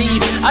had to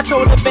leave. I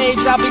told the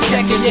babes I'll be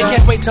checking. Yeah,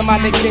 can't wait till my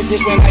next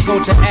visit when I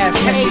go to ask.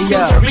 Hey,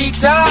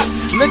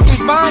 senorita,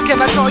 looking fine,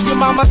 can I call you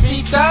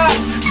mamacita?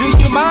 Do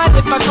you mind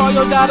if I call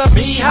your daughter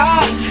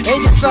Mija?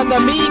 And your son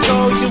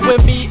amigo, you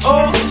with me,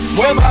 oh,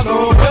 where I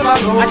go, where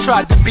I go. I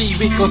tried to be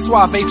Rico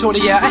Suave told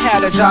her, yeah, I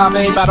had a job,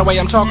 eh? By the way,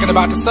 I'm talking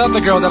about this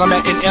other girl that I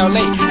met in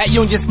L.A. at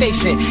Union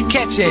Station,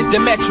 catching the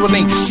Metro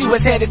Link. She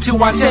was headed to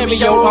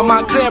Ontario on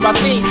Montclair, I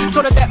think.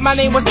 Told her that my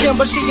name was Tim,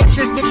 but she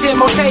insisted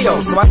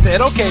Timoteo. So I said,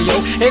 okay, yo,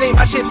 it ain't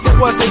my chips, it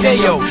was the day,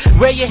 yo.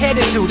 Where you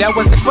headed to? That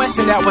was the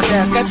question that was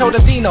asked. I told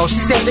her Dino. She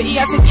said the E.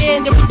 I said, yeah,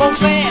 and then we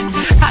both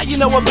laughed. How you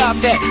know about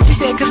that? She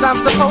said, cause I'm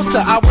supposed to.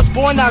 I was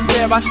born out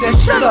there. I said,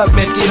 shut up,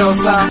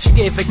 mentirosa. She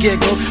gave a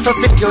giggle. Her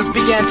fingers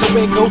began to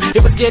wiggle.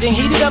 It was getting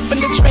heated up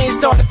and the train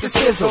started to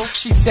sizzle.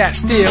 She sat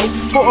still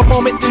for a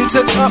moment, then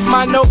took up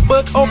my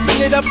notebook,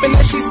 opened it up, and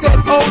then she said,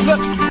 oh,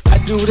 look, I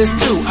do this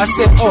too. I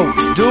said, oh,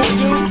 do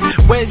you?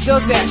 Where's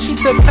yours at? She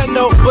took her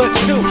notebook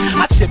too.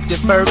 I tipped it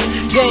first.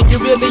 Dang, you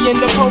really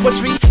into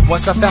poetry?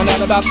 Once I found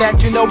out about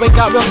that, you know it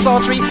got real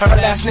sultry. Her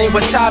last name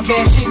was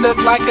Chavez. She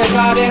looked like a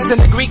goddess in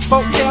a Greek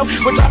folktale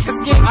with darker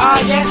skin.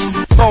 Ah, yes.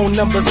 Phone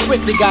numbers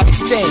quickly got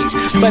exchanged,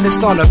 but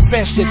it's on a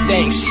friendship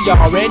thing. She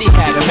already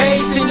had a hey,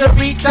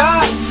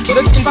 senorita,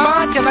 looking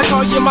fine. Can I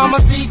call you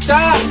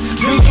mamacita?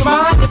 Do you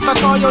mind if I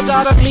call your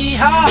daughter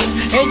Mija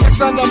and your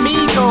son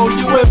amigo?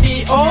 You will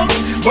be oh,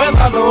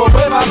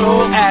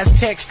 huevalo. As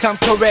text come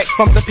correct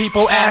from the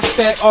people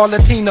aspect, all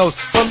Latinos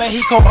from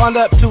Mexico on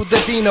up to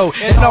the Dino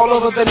and all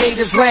over the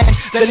natives land,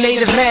 the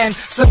native land.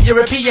 Some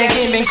European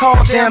came and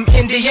called them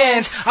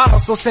Indians. I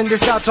also send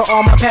this out to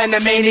all my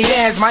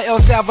Panamanians, my El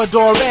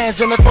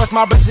Salvadorans, and of course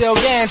my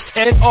Brazilians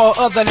and all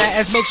other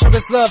lands. Make sure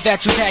it's love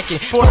that you packing.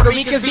 Puerto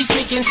Ricans be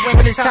freaking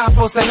when it's time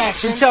for some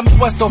action. Tell me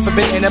what's so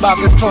forbidden about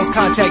this close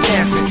contact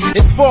dancing.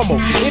 It's formal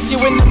if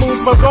you're in the mood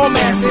for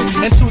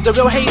romancing. And to the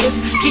real haters,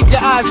 keep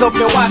your eyes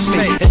open, watch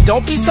me. And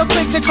don't be so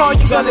quick to call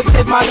you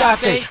relative my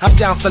latte. I'm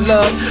down for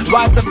love,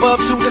 rise above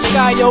to the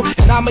sky, yo.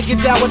 And I'ma get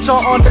down with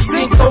y'all on the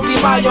Cinco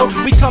de Mayo.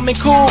 We coming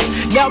cool,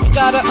 now we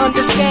gotta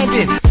understand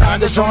it. Time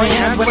to join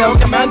hands when El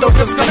Commando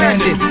gives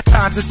commanded.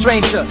 Time's a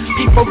stranger,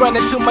 people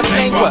running too much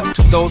anger.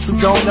 To those who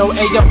don't know,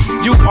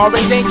 ayo, you are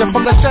in danger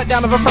from the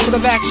shutdown of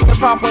affirmative action in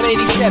Prop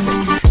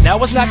 187. Now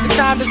it's not the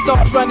time to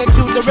start running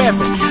to the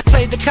reverend.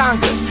 Play the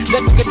congas,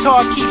 let the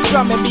guitar keep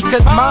strumming,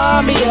 because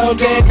mommy, oh,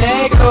 dead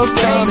negros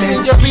come.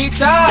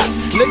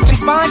 Senorita, looking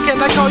fine,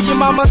 can I call you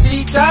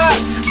mamacita?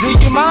 Do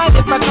you mind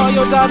if I call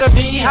your daughter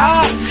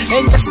Mija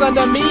and your son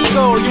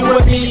amigo? You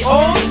and me,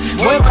 oh,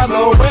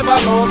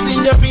 huevalo,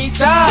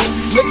 senorita.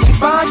 Looking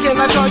fine,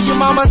 can I call you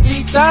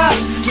mamacita?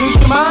 Do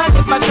you mind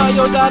if I call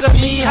your daughter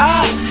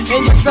Mija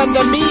and your son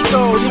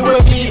amigo? You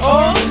and me,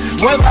 oh,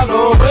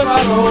 huevalo.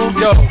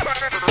 Yo,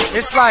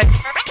 it's like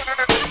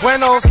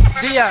buenos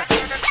dias,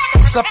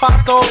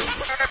 zapatos,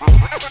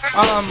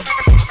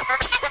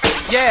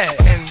 yeah,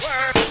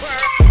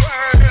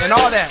 and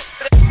all that.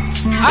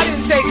 I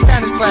didn't take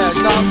Spanish class,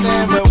 you know what I'm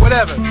saying? But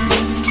whatever.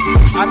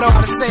 I know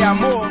how to say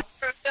amor.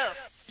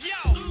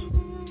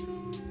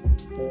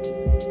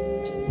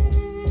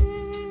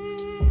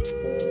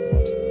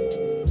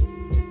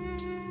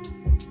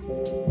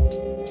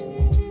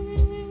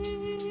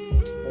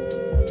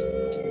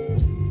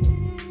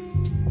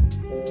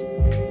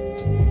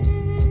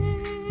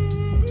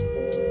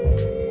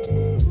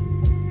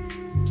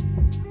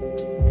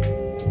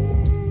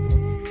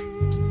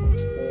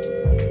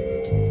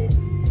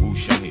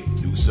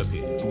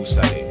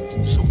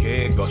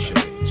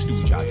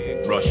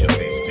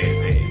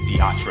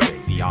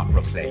 The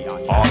opera play,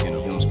 all in the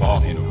rooms,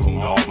 ball in the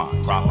room, all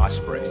mine, crop I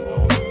spray.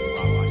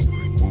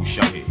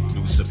 Ushahe,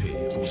 Lusape,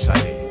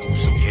 Usade,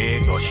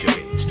 Usuke,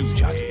 Goshabe,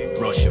 Stujade,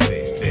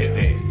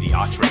 Rushabe,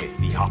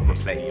 the opera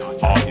play,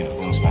 all in the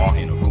rooms, ball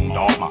in the room,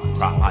 all mine,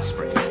 crop I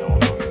spray.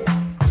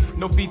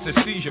 No beats a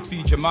seizure,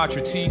 feature my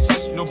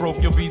treatise. No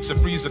broke your beats, a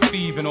freezer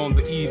thieving on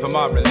the eve of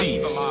my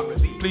release.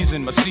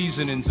 Pleasing my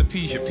seasonings,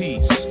 appease your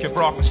peace.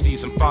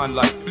 Cabrocracies, I'm fine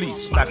like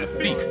fleece.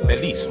 Magnifique,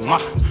 Belize,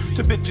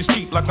 to bitches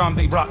cheap like I'm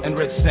they rotten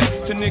red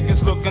scent. To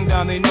niggas looking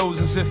down their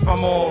noses if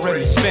I'm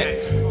already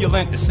spent. You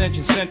lent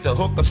dissension, sent a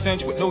hook or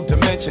stench with no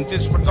dimension.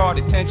 Disregard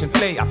attention,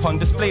 play upon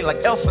display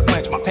like Elsa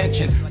clench my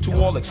pension. To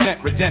all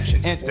extent,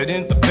 redemption entered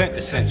in the bent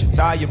dissension.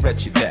 Die your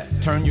wretched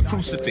death, turn your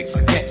crucifix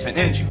against and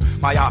end you.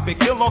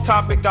 Myopic, ill on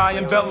topic, die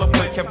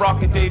envelopment. Kept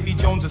rocking Davy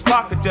Jones's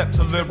lock adept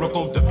to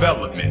lyrical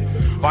development.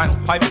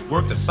 Vinyl pipe it,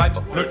 work the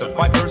cipher, flirt the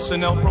fight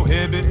personnel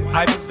prohibited.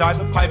 Hybrid died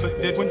the piper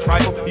did when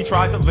tribal. He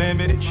tried to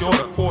limit it, short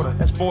a quarter.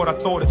 As bored, I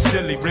thought it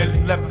silly,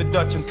 really. Left the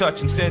Dutch in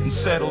touch instead and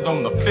settled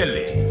on the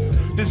Philly.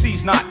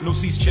 Disease not, no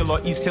cease, chill or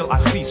ease till I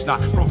cease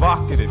not.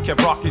 Provocative,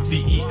 kept rocking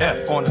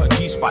DEF on her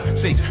G-spot.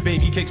 Sakes,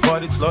 baby cakes,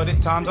 butted,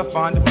 slutted. Times I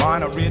find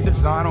divine, a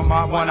redesign on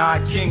my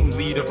one-eyed king,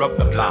 leader of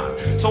the blind.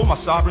 Sold my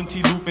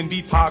sovereignty, loop and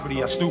beat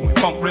poverty, I stew in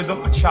funk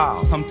rhythm. A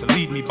child come to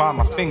lead me by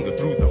my finger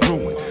through the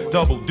ruin.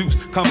 Double deuce,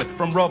 coming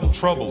from rubble,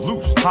 trouble,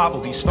 loose.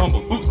 Hobble, he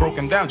stumbled, oops,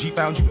 broken down. G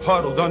found you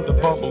huddled under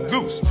bubble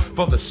goose.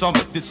 For the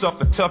summer, did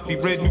suffer toughy,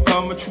 red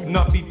newcomer, true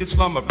nuffy, did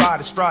slumber, ride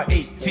a stride,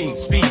 18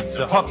 speeds.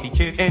 A huffy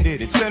kid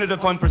ended it, centered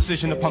upon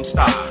precision, to pump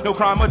style. No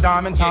crime or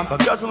diamond time for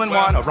guzzling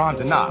wine or rhyme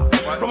denial.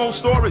 From old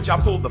storage, I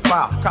pulled the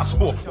file. Cop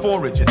spore,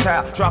 forage, a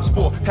towel. Drop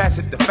spore, pass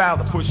it to foul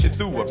to push it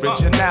through.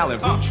 Original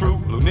and root true.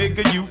 Blue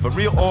nigga, you for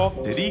real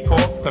off. Did he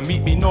cough? Come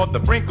meet me north the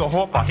brink of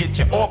hope. I'll hit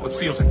you off with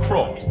seals and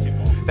crawl.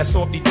 That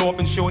softy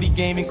dolphin, shorty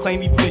game and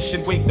claim he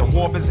fishing. Wake the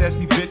warpers as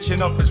me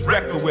bitching up his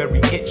rectal where he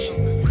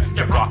itching.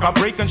 Can rock, I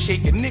break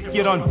unshaken, nick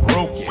yet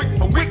unbroken.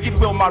 For wicked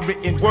will my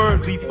written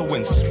word lethal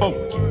when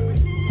spoken.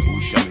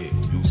 Ushabe,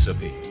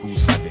 Usabe,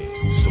 Usabe,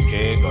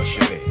 Usoke,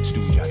 Gushabe,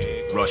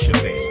 Stujabe,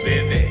 Rushabe,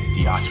 Bebe,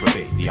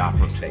 Diatrabe, the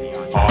opera play.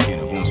 Park in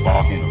a room,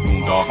 spark in a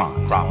room, dog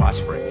on, crop I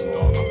spray.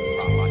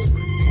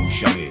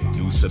 Ushabe,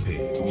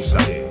 Usabe,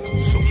 Usabe,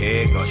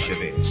 Usoke,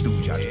 Gushabe,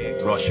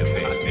 Stujabe,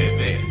 Rushabe,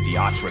 Bebe,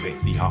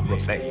 Diatrabe, the opera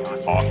play.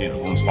 Park in a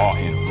room, spark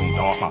in a room,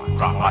 dog on,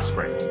 crop I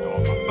spray.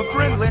 For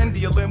friendland,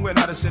 dealing, we're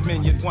not a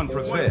civilian, yet one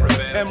prevail.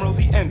 Emerald,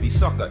 the envy,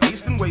 sucker,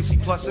 Eastern Wacy,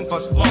 plus and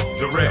plus flow.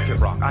 Derail, Kid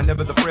Rock, I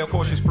never the frail,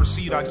 cautious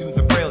proceed, I do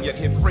the braille, yet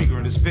hear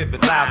fragrant is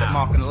vivid, loud, that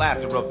marking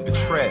laughter of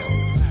betrayal.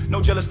 No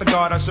jealous the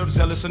God, I serve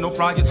zealous and no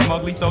pride, yet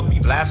smugly thug be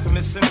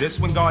blasphemous. And this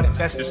when God at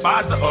best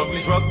despise the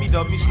ugly, drug me,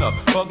 dug me, snuff.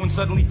 Bug when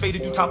suddenly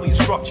faded through toply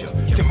structure.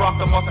 Can rock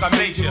the muck, I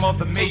major,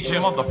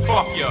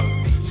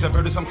 motherfucker.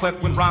 Severed as I'm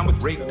cleft when rhyme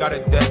with rape, got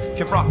it dead.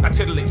 Can rock, I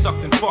titillate,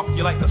 sucked and fuck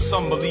you like a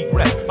summer league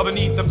rep.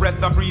 Beneath the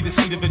breath, I breathe the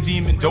seed of a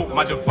demon, dope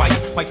my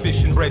device. Like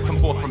fish and bread come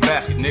forth from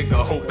basket,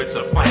 nigga, hope it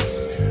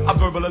suffice. I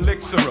verbal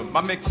elixir him,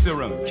 I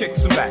mixer him,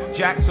 kicks him back,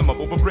 jacks him up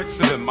over bricks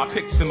of him. I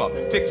picks him up,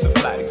 picks a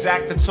flat,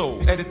 exact the toe,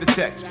 edit the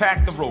text,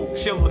 pack the roll,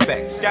 chill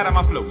effect, scatter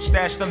my flow,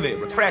 stash the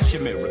lyric, crash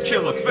your mirror,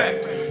 kill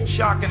effect.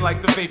 Shocking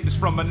like the vapors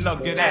from a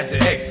nugget as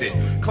it exit.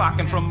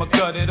 Clocking from a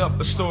gutted up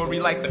a story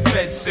like the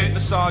feds sit.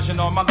 Massaging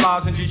all my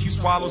lozenges, you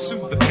swallow,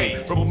 soothe the pain.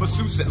 Verbal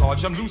masseuse at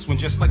large, I'm loose when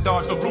just like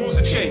Dodge, the rules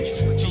have changed.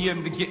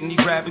 GM to getting he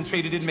grabbing,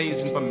 traded in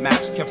mazing from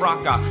maps. Kept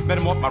rock, I met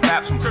him off my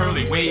raps from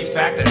curly waves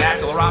back to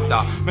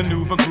Axelropta.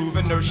 Maneuver, groove,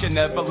 inertia,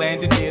 never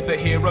landed near the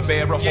hair, a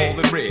bear, a hole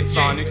in red.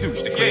 Sonic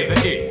douche to clear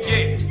the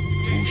air.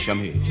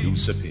 Ushamhe,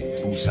 Usape,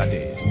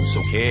 Usade,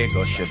 Usoke,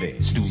 Gushabe,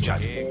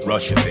 Stujabe,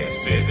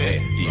 Rushabe,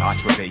 Bebe,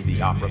 Diatrabe,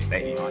 the opera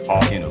play.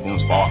 All in a room,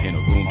 spark in a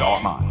room,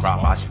 dog mine,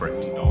 crop I spray.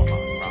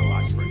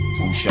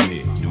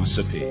 Ushamhe,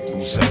 Usape,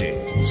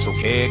 Usade,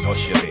 Usoke,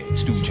 Gushabe,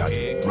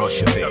 Stujabe,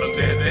 Rushabe,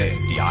 Bebe,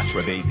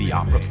 Diatrabe, the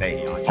opera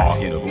play.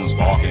 All in a room,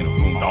 spark in a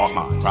room, dog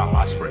mine, crop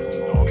I spray.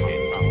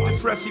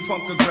 Depressy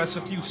punk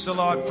aggressive,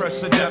 fusillade,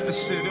 press a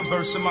deficit. A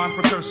verse of mine,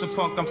 precursor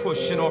punk, I'm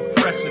pushing off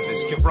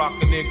precipice. Can rock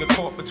a nigga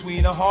caught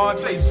between a hard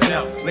place and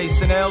L.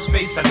 Lace and L,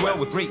 space I dwell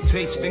with great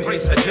taste and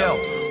grace I gel.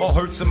 All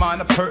hurts of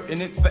mine are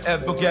pertinent,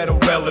 forever ghetto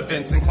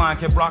relevance. Incline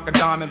can rock a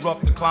diamond,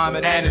 rough the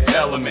climate and its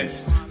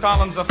elements.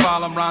 Columns I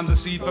follow, rhymes a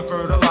seed for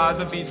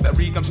fertilizer. Beats that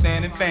reek, I'm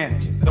standing fan,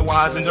 the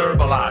wise and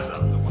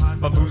herbalizer.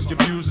 My booze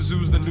diffuses,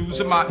 ooze the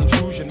news of my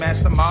intrusion.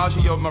 Master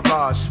Magi of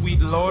mirage, sweet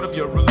lord of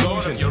your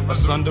illusion.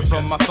 Asunder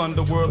from my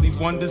thunder, worldly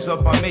wonders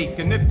of I make.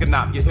 And if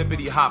not, your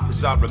hippity hop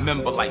as I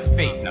remember like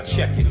fate. Now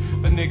check it,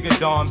 the nigga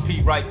Don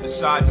P right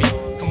beside me.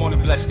 Come on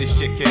and bless this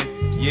shit, kid.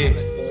 Yeah.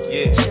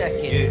 Yeah, check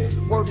it.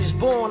 Yeah. Word is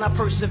born, I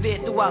persevere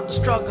throughout the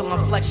struggle.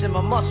 I'm flexing my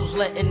muscles,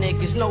 letting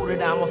niggas know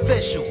that I'm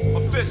official.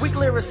 Weak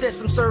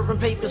lyricist, I'm serving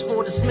papers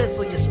for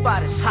dismissal. Your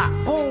spot is hot,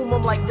 boom,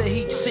 I'm like the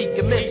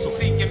heat-seeking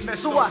missile.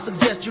 So I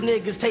suggest you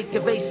niggas take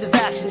evasive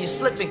action. You're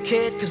slipping,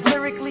 kid, cause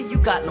lyrically you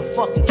got no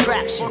fucking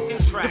traction. You're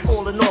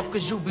falling off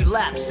cause you be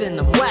lapsing.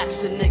 I'm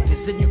waxing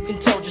niggas, and you can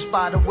tell just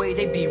by the way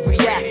they be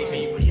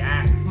reacting.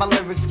 My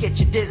lyrics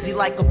get you dizzy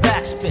like a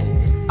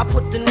backspin. I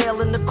put the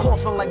nail in the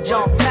coffin like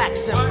John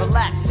Paxson.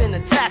 Relaxing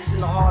and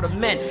taxing the heart of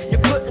men. You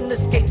couldn't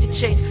escape the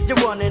chase, you're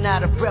running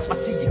out of breath, I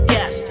see you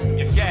gasping.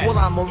 Well,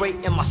 I'm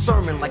orating my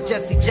sermon like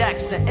Jesse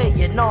Jackson.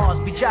 A&Rs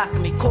be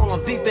jocking me, call on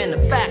beeping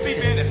and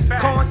faxing.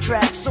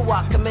 Contracts so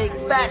I can make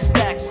fast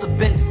stacks. Of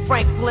Ben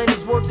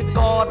Franklin's word to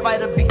God, by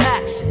the be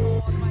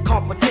action.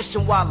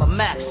 Competition while I'm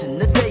maxing.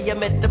 The day I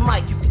met the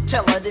mic, you could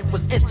tell that it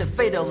was instant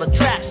fatal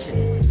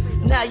attraction.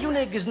 Now you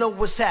niggas know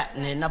what's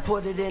happening. I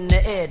put it in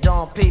the air,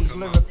 Don P's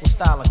lyrical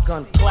style of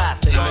gun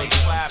clapping.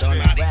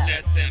 Somebody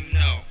let them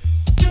know.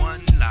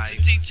 One life.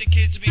 Teach your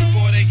kids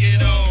before they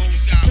get old. You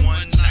got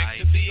one life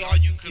to be all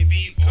you can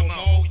be. Come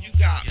on, you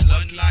got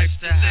one life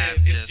to have.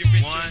 If you're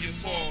rich or you're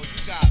poor,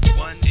 you got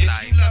one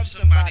life. If you love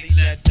somebody,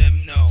 let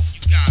them know.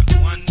 You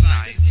got one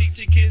life. Teach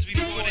your kids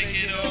before they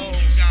get old.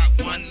 You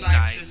got one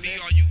life to be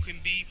all you can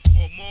be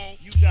or more.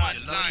 You got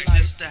one life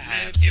just to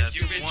have. If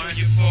you're rich or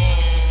you're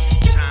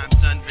poor. Times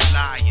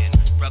unrelying,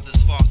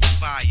 brothers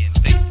falsifying.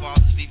 Fake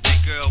fathers leave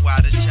their girl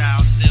while the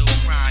child still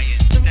crying.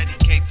 Steady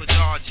caper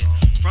dodging,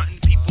 fronting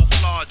people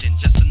flogging.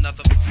 Just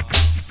another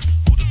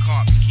who the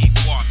cops keep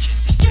watching.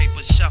 This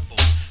paper shuffle.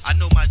 I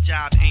know my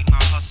job ain't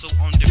my hustle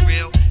on the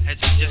real.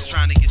 Heads be just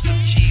trying to get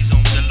some cheese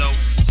on the low.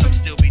 Some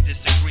still be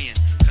disagreeing,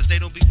 cause they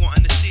don't be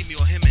wanting to see me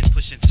or him and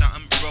pushing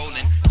something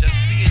rolling. Just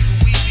being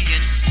who we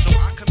being, so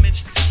I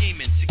commenced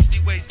scheming.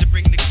 60 ways to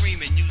bring the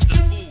cream and use the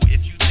fool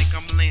if you think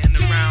I'm laying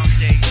around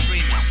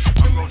daydreaming.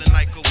 I'm rolling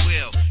like a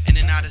wheel, in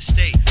and out of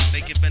state,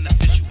 making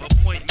beneficial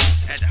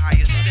appointments at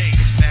higher stakes.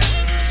 Fast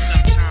food,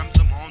 sometimes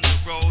I'm on the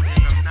road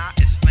and I'm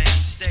not at slam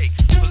steak.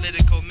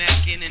 Political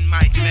macking and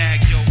might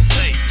bag your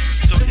plate.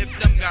 So if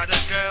them got a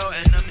girl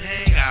and them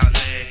hang out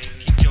leg,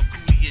 keep your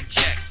cootie in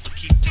check.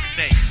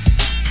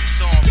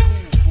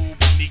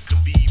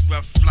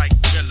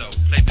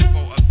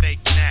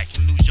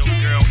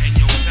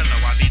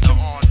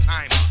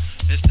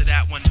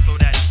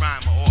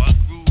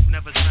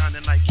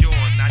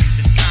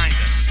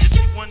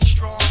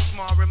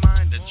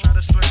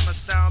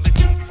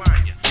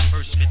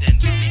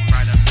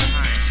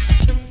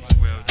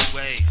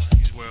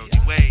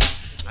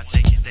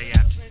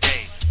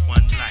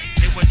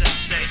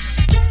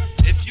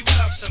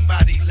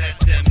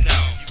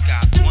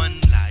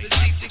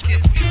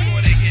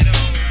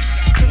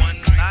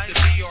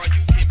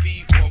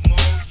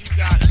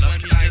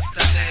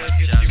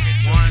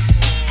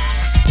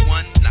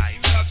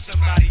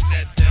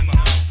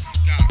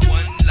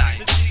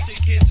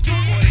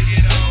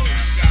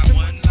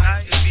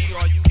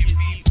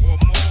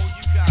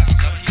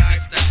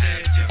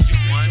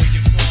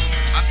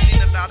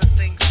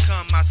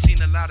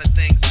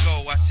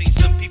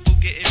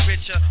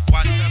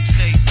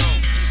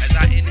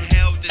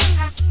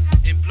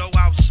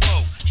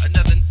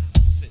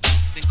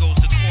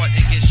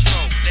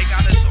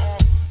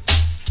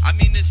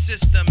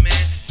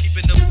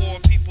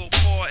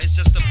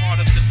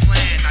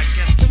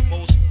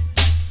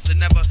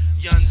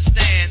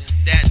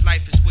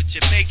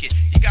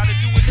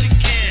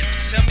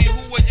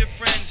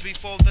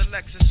 before the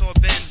Lexus or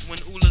Benz. When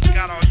Ula's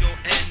got all your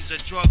ends, a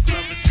drug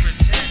lovers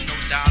pretend. No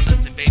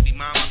dollars and baby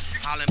mama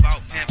hollering about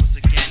Pampers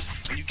again.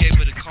 When you gave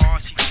her the car,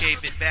 she gave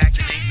it back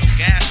and ain't no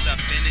gas up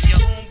in. And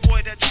your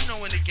homeboy that you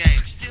know in the game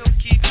still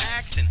keep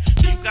asking.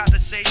 You got a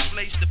safe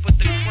place to put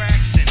the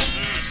cracks in.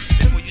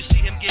 Before you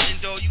see him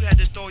getting dough, you had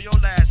to throw your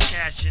last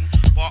cash in.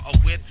 Bought a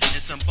whip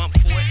and some bump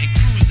for it and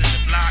cruising the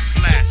block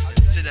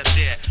blasting. Sit up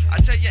there, I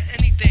tell you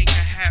anything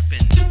can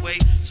happen. The way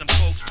some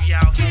folks be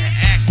out here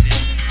acting.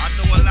 I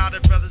know a lot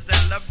of brothers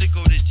that love to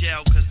go to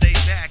jail cause they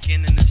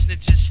backing. And the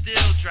snitches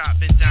still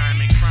dropping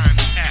dime and crime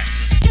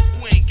happening.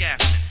 Who ain't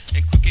gapping?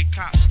 And crooked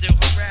cops still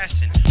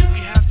harassing. We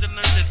have to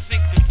learn to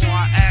think before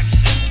our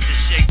actions to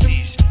shake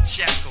these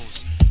shackles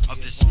of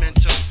this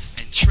mental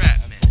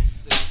entrapment.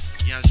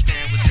 You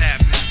understand what's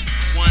happening?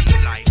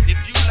 One life.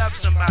 If you love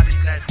somebody,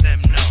 let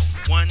them know.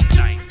 One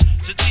life.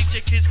 So teach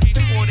your kids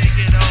before they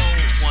get old.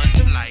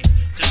 One life.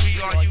 To be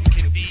all you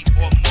can be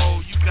or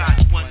more. You got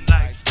one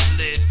life to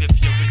live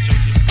if you're rich or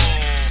you're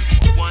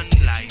poor. One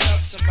life. If you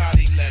love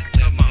somebody, let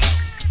them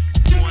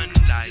know. One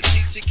life.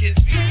 Teach your kids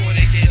before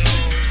they get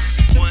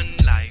old. One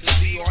life. To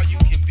be all you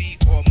can be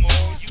or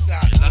more. You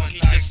got one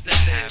life to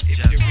live if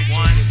you're rich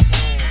or you're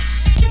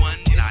poor.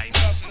 One life. If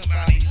you love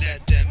somebody,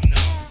 let them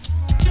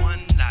know.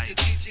 One life.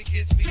 To teach your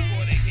kids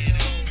before they get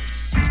old.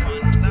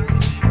 One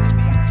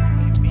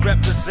life.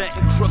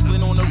 Representing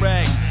Brooklyn on the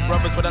rag.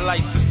 Brothers with a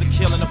license to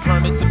kill and a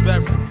permit to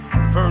bury.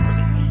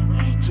 Verbally,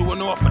 to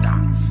an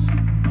orthodox.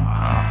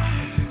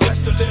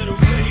 Just a little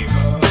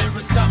flavor.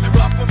 Lyrics time me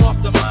rough them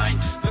off the mind.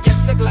 Forget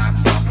the Glock,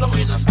 stop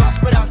blowing us spots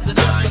without the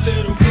nine. Just a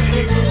little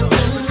flavor.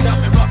 Lyrics time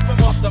me rough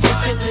them off the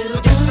mind.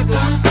 Forget the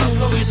Glock, stop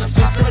blowing us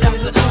spots without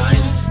the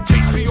nine.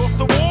 Chase me off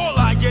the wall,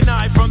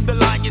 I from the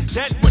line is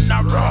dead when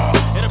I raw.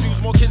 And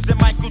abuse more kids than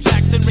Michael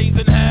Jackson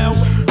raising hell.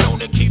 Known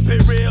to keep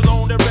it real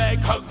on the rag,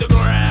 hug the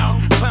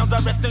ground. Clowns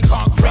are resting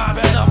concrete.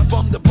 Rising up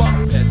from the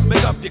bunk beds,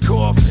 make up your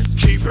coffin.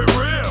 Keep it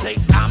real.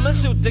 Chase, I'm a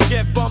shoot to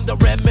get from the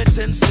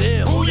Remington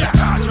still. Ooh, yeah,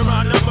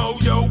 Geronimo,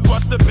 yo,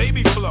 bust the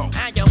baby flow.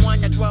 I don't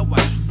wanna grow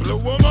up. Blew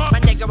him up. My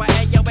nigga,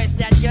 yo, it's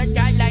that good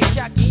guy like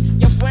Chucky.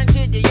 Your friend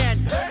to the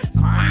end.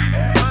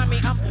 Mommy,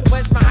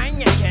 where's my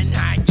Heineken?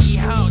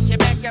 Ho, you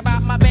back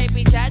about my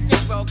baby dad,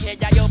 Negro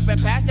kid. I open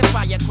past the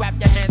fire, grab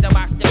the hand and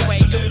walk the way.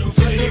 Just a little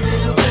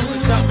flavor.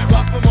 Lyrics tell me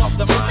rough them off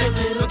the mind.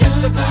 Forget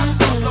the Glock,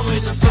 stop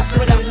blowing us just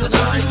without the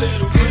nine. Just a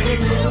little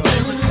flavor.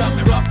 Lyrics tell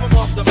me rough them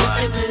off the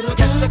mind.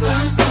 Forget the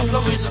Glock, stop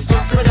blowing us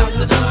just without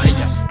the nine.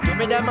 Give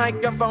me that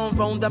microphone,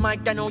 phone the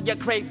mic, I know you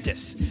crave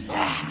this.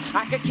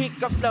 I could kick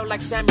a flow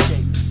like Sammy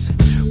Davis.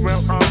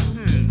 Well,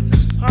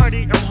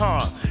 hardy, I'm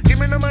hard. Give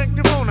me the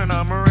microphone and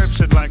I'ma rip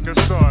shit like a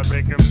star.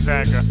 Make him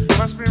dagger.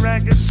 Must be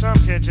ragged, some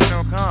kid, you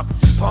know, comp.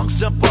 Punks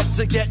jump up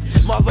to get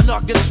mother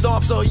knocking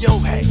stomps. So yo,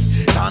 hey,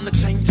 time to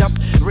change up,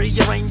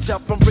 rearrange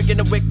up. I'm bringing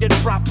the wicked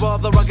proper,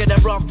 the rugged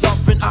and rough,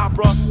 tough and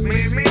opera.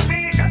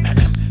 Me,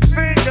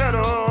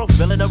 Figaro.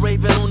 Feeling a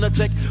raving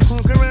lunatic who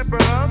can rip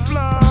her off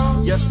flow.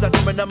 Yes, that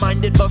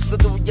criminal-minded buster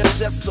through your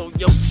chest. So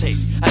yo,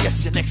 Chase, I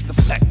guess you're next to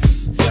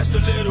flex. Just a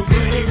little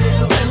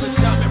flavor. Lyrics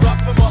got me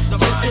rough them off the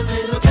mind.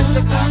 Get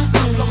the Glock,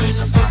 stop blowing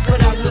us just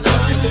without the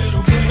nine.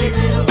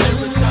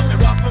 Lyrics got me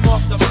rough them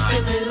off the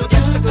mind.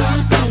 Get the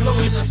Glock, stop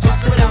blowing us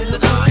just without the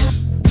nine.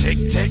 Tick,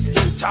 tick,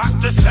 tock,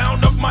 the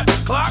sound of my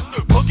clock.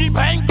 Boogie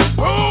bang,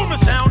 boom, the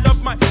sound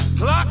of my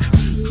clock.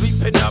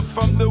 Creeping up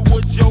from the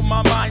woods, yo,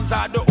 my mind's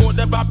out of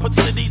order. I put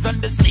cities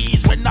under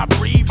seas when I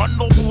breathe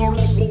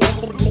underwater.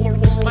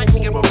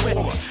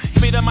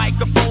 Give me the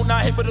microphone,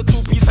 I hit with a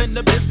two-piece and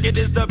the biscuit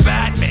is the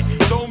Batman.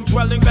 Dome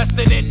dwell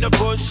invested in the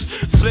bush.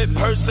 Split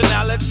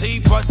personality,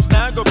 but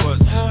snag a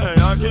bus. Hey,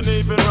 I can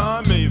even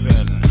rhyme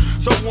even.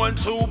 So 1,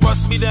 2,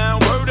 bust me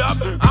down, word up,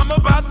 I'm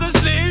about to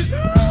sneeze.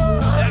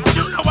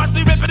 You know watch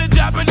me ripping the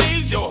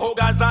Japanese. Yo, ho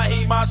guys, I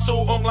hate my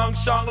soul, hong long,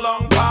 shang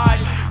long pie.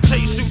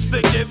 Chase shoots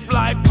the gift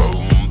like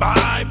boom,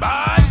 bye,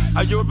 bye.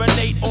 I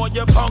urinate on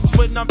your punks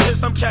when I'm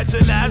pissed, I'm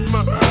catching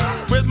asthma.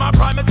 Where's my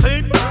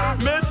primatine,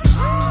 miss?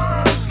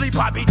 Sleep,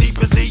 I be deep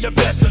as the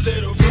abyss. Just a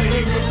little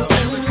flavor.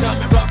 Lyrics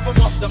got me rough them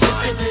off the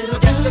mind.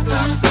 Get the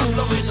Glock, stop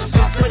blowing us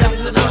just without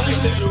the nine. Just a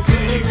little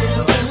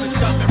flavor. Lyrics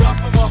got me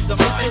rough them off the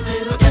mind.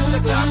 Get the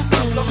Glock,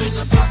 stop blowing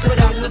us just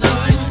without the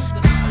nine.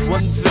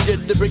 One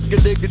forget to bring a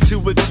nigga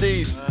to his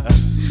knees.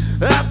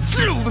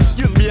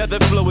 Excuse me as I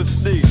flow with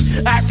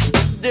sneeze.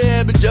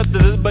 Damn,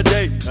 injustice is my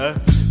name.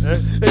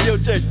 Hey, yo,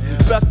 Jake,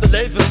 pass the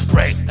nasal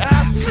spray.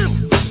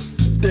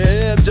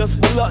 Damn,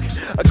 just my luck.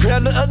 I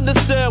can't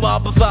understand why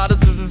beside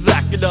us is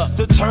acting up.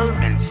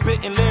 Determined,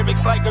 spitting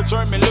lyrics like a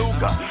German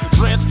Luger.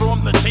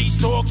 Transform the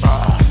taste dog to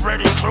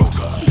Freddy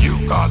Krueger. You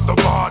got the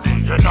body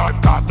and I've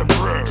got the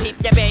brain. Keep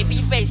the baby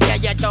face, yeah,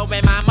 you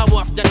throwing mama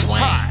off the twin.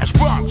 Hi, it's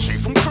Bugsy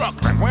from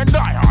Brooklyn when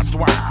diehards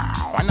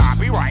wow. And I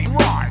be writing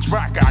rhymes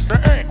back at the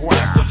egg wow.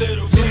 Just a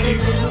little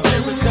flavor.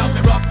 Lyrics got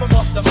me rough them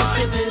off the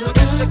mind.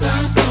 Get the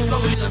Glock, stop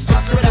blowing us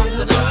just without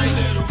the nine.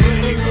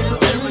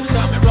 Lyrics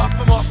got me rough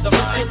them off the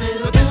mind.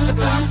 Get the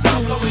Glock,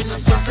 stop blowing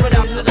us just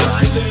without the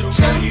nine.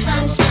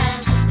 Sometimes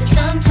fast and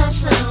sometimes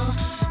slow.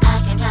 I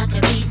can rock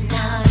a beat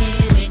now,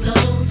 here we go.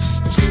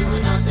 It's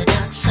doing on the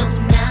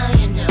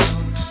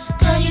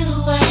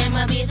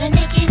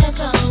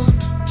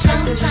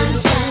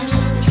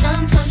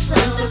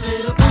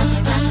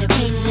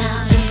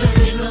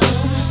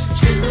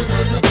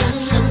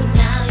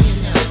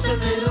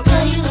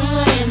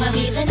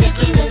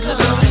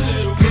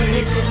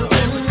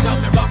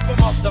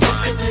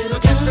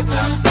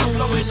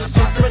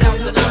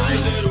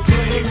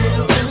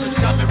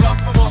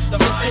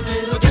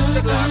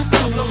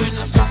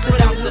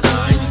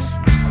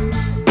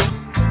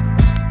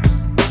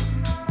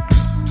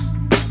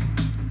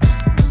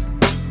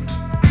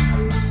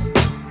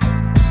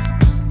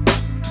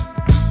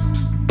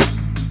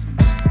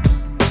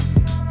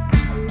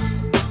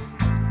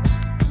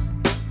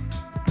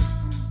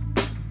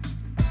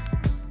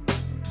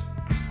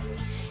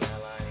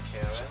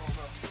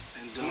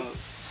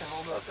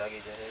Do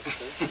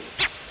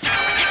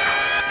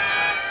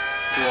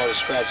all the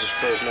scratches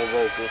first, no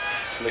vocal.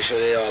 Make sure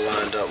they all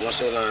lined up. Once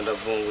they lined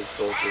up, boom, we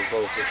go through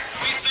vocal.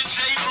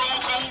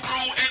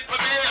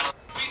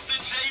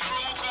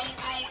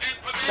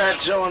 Fat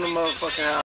Joe in the motherfucking house.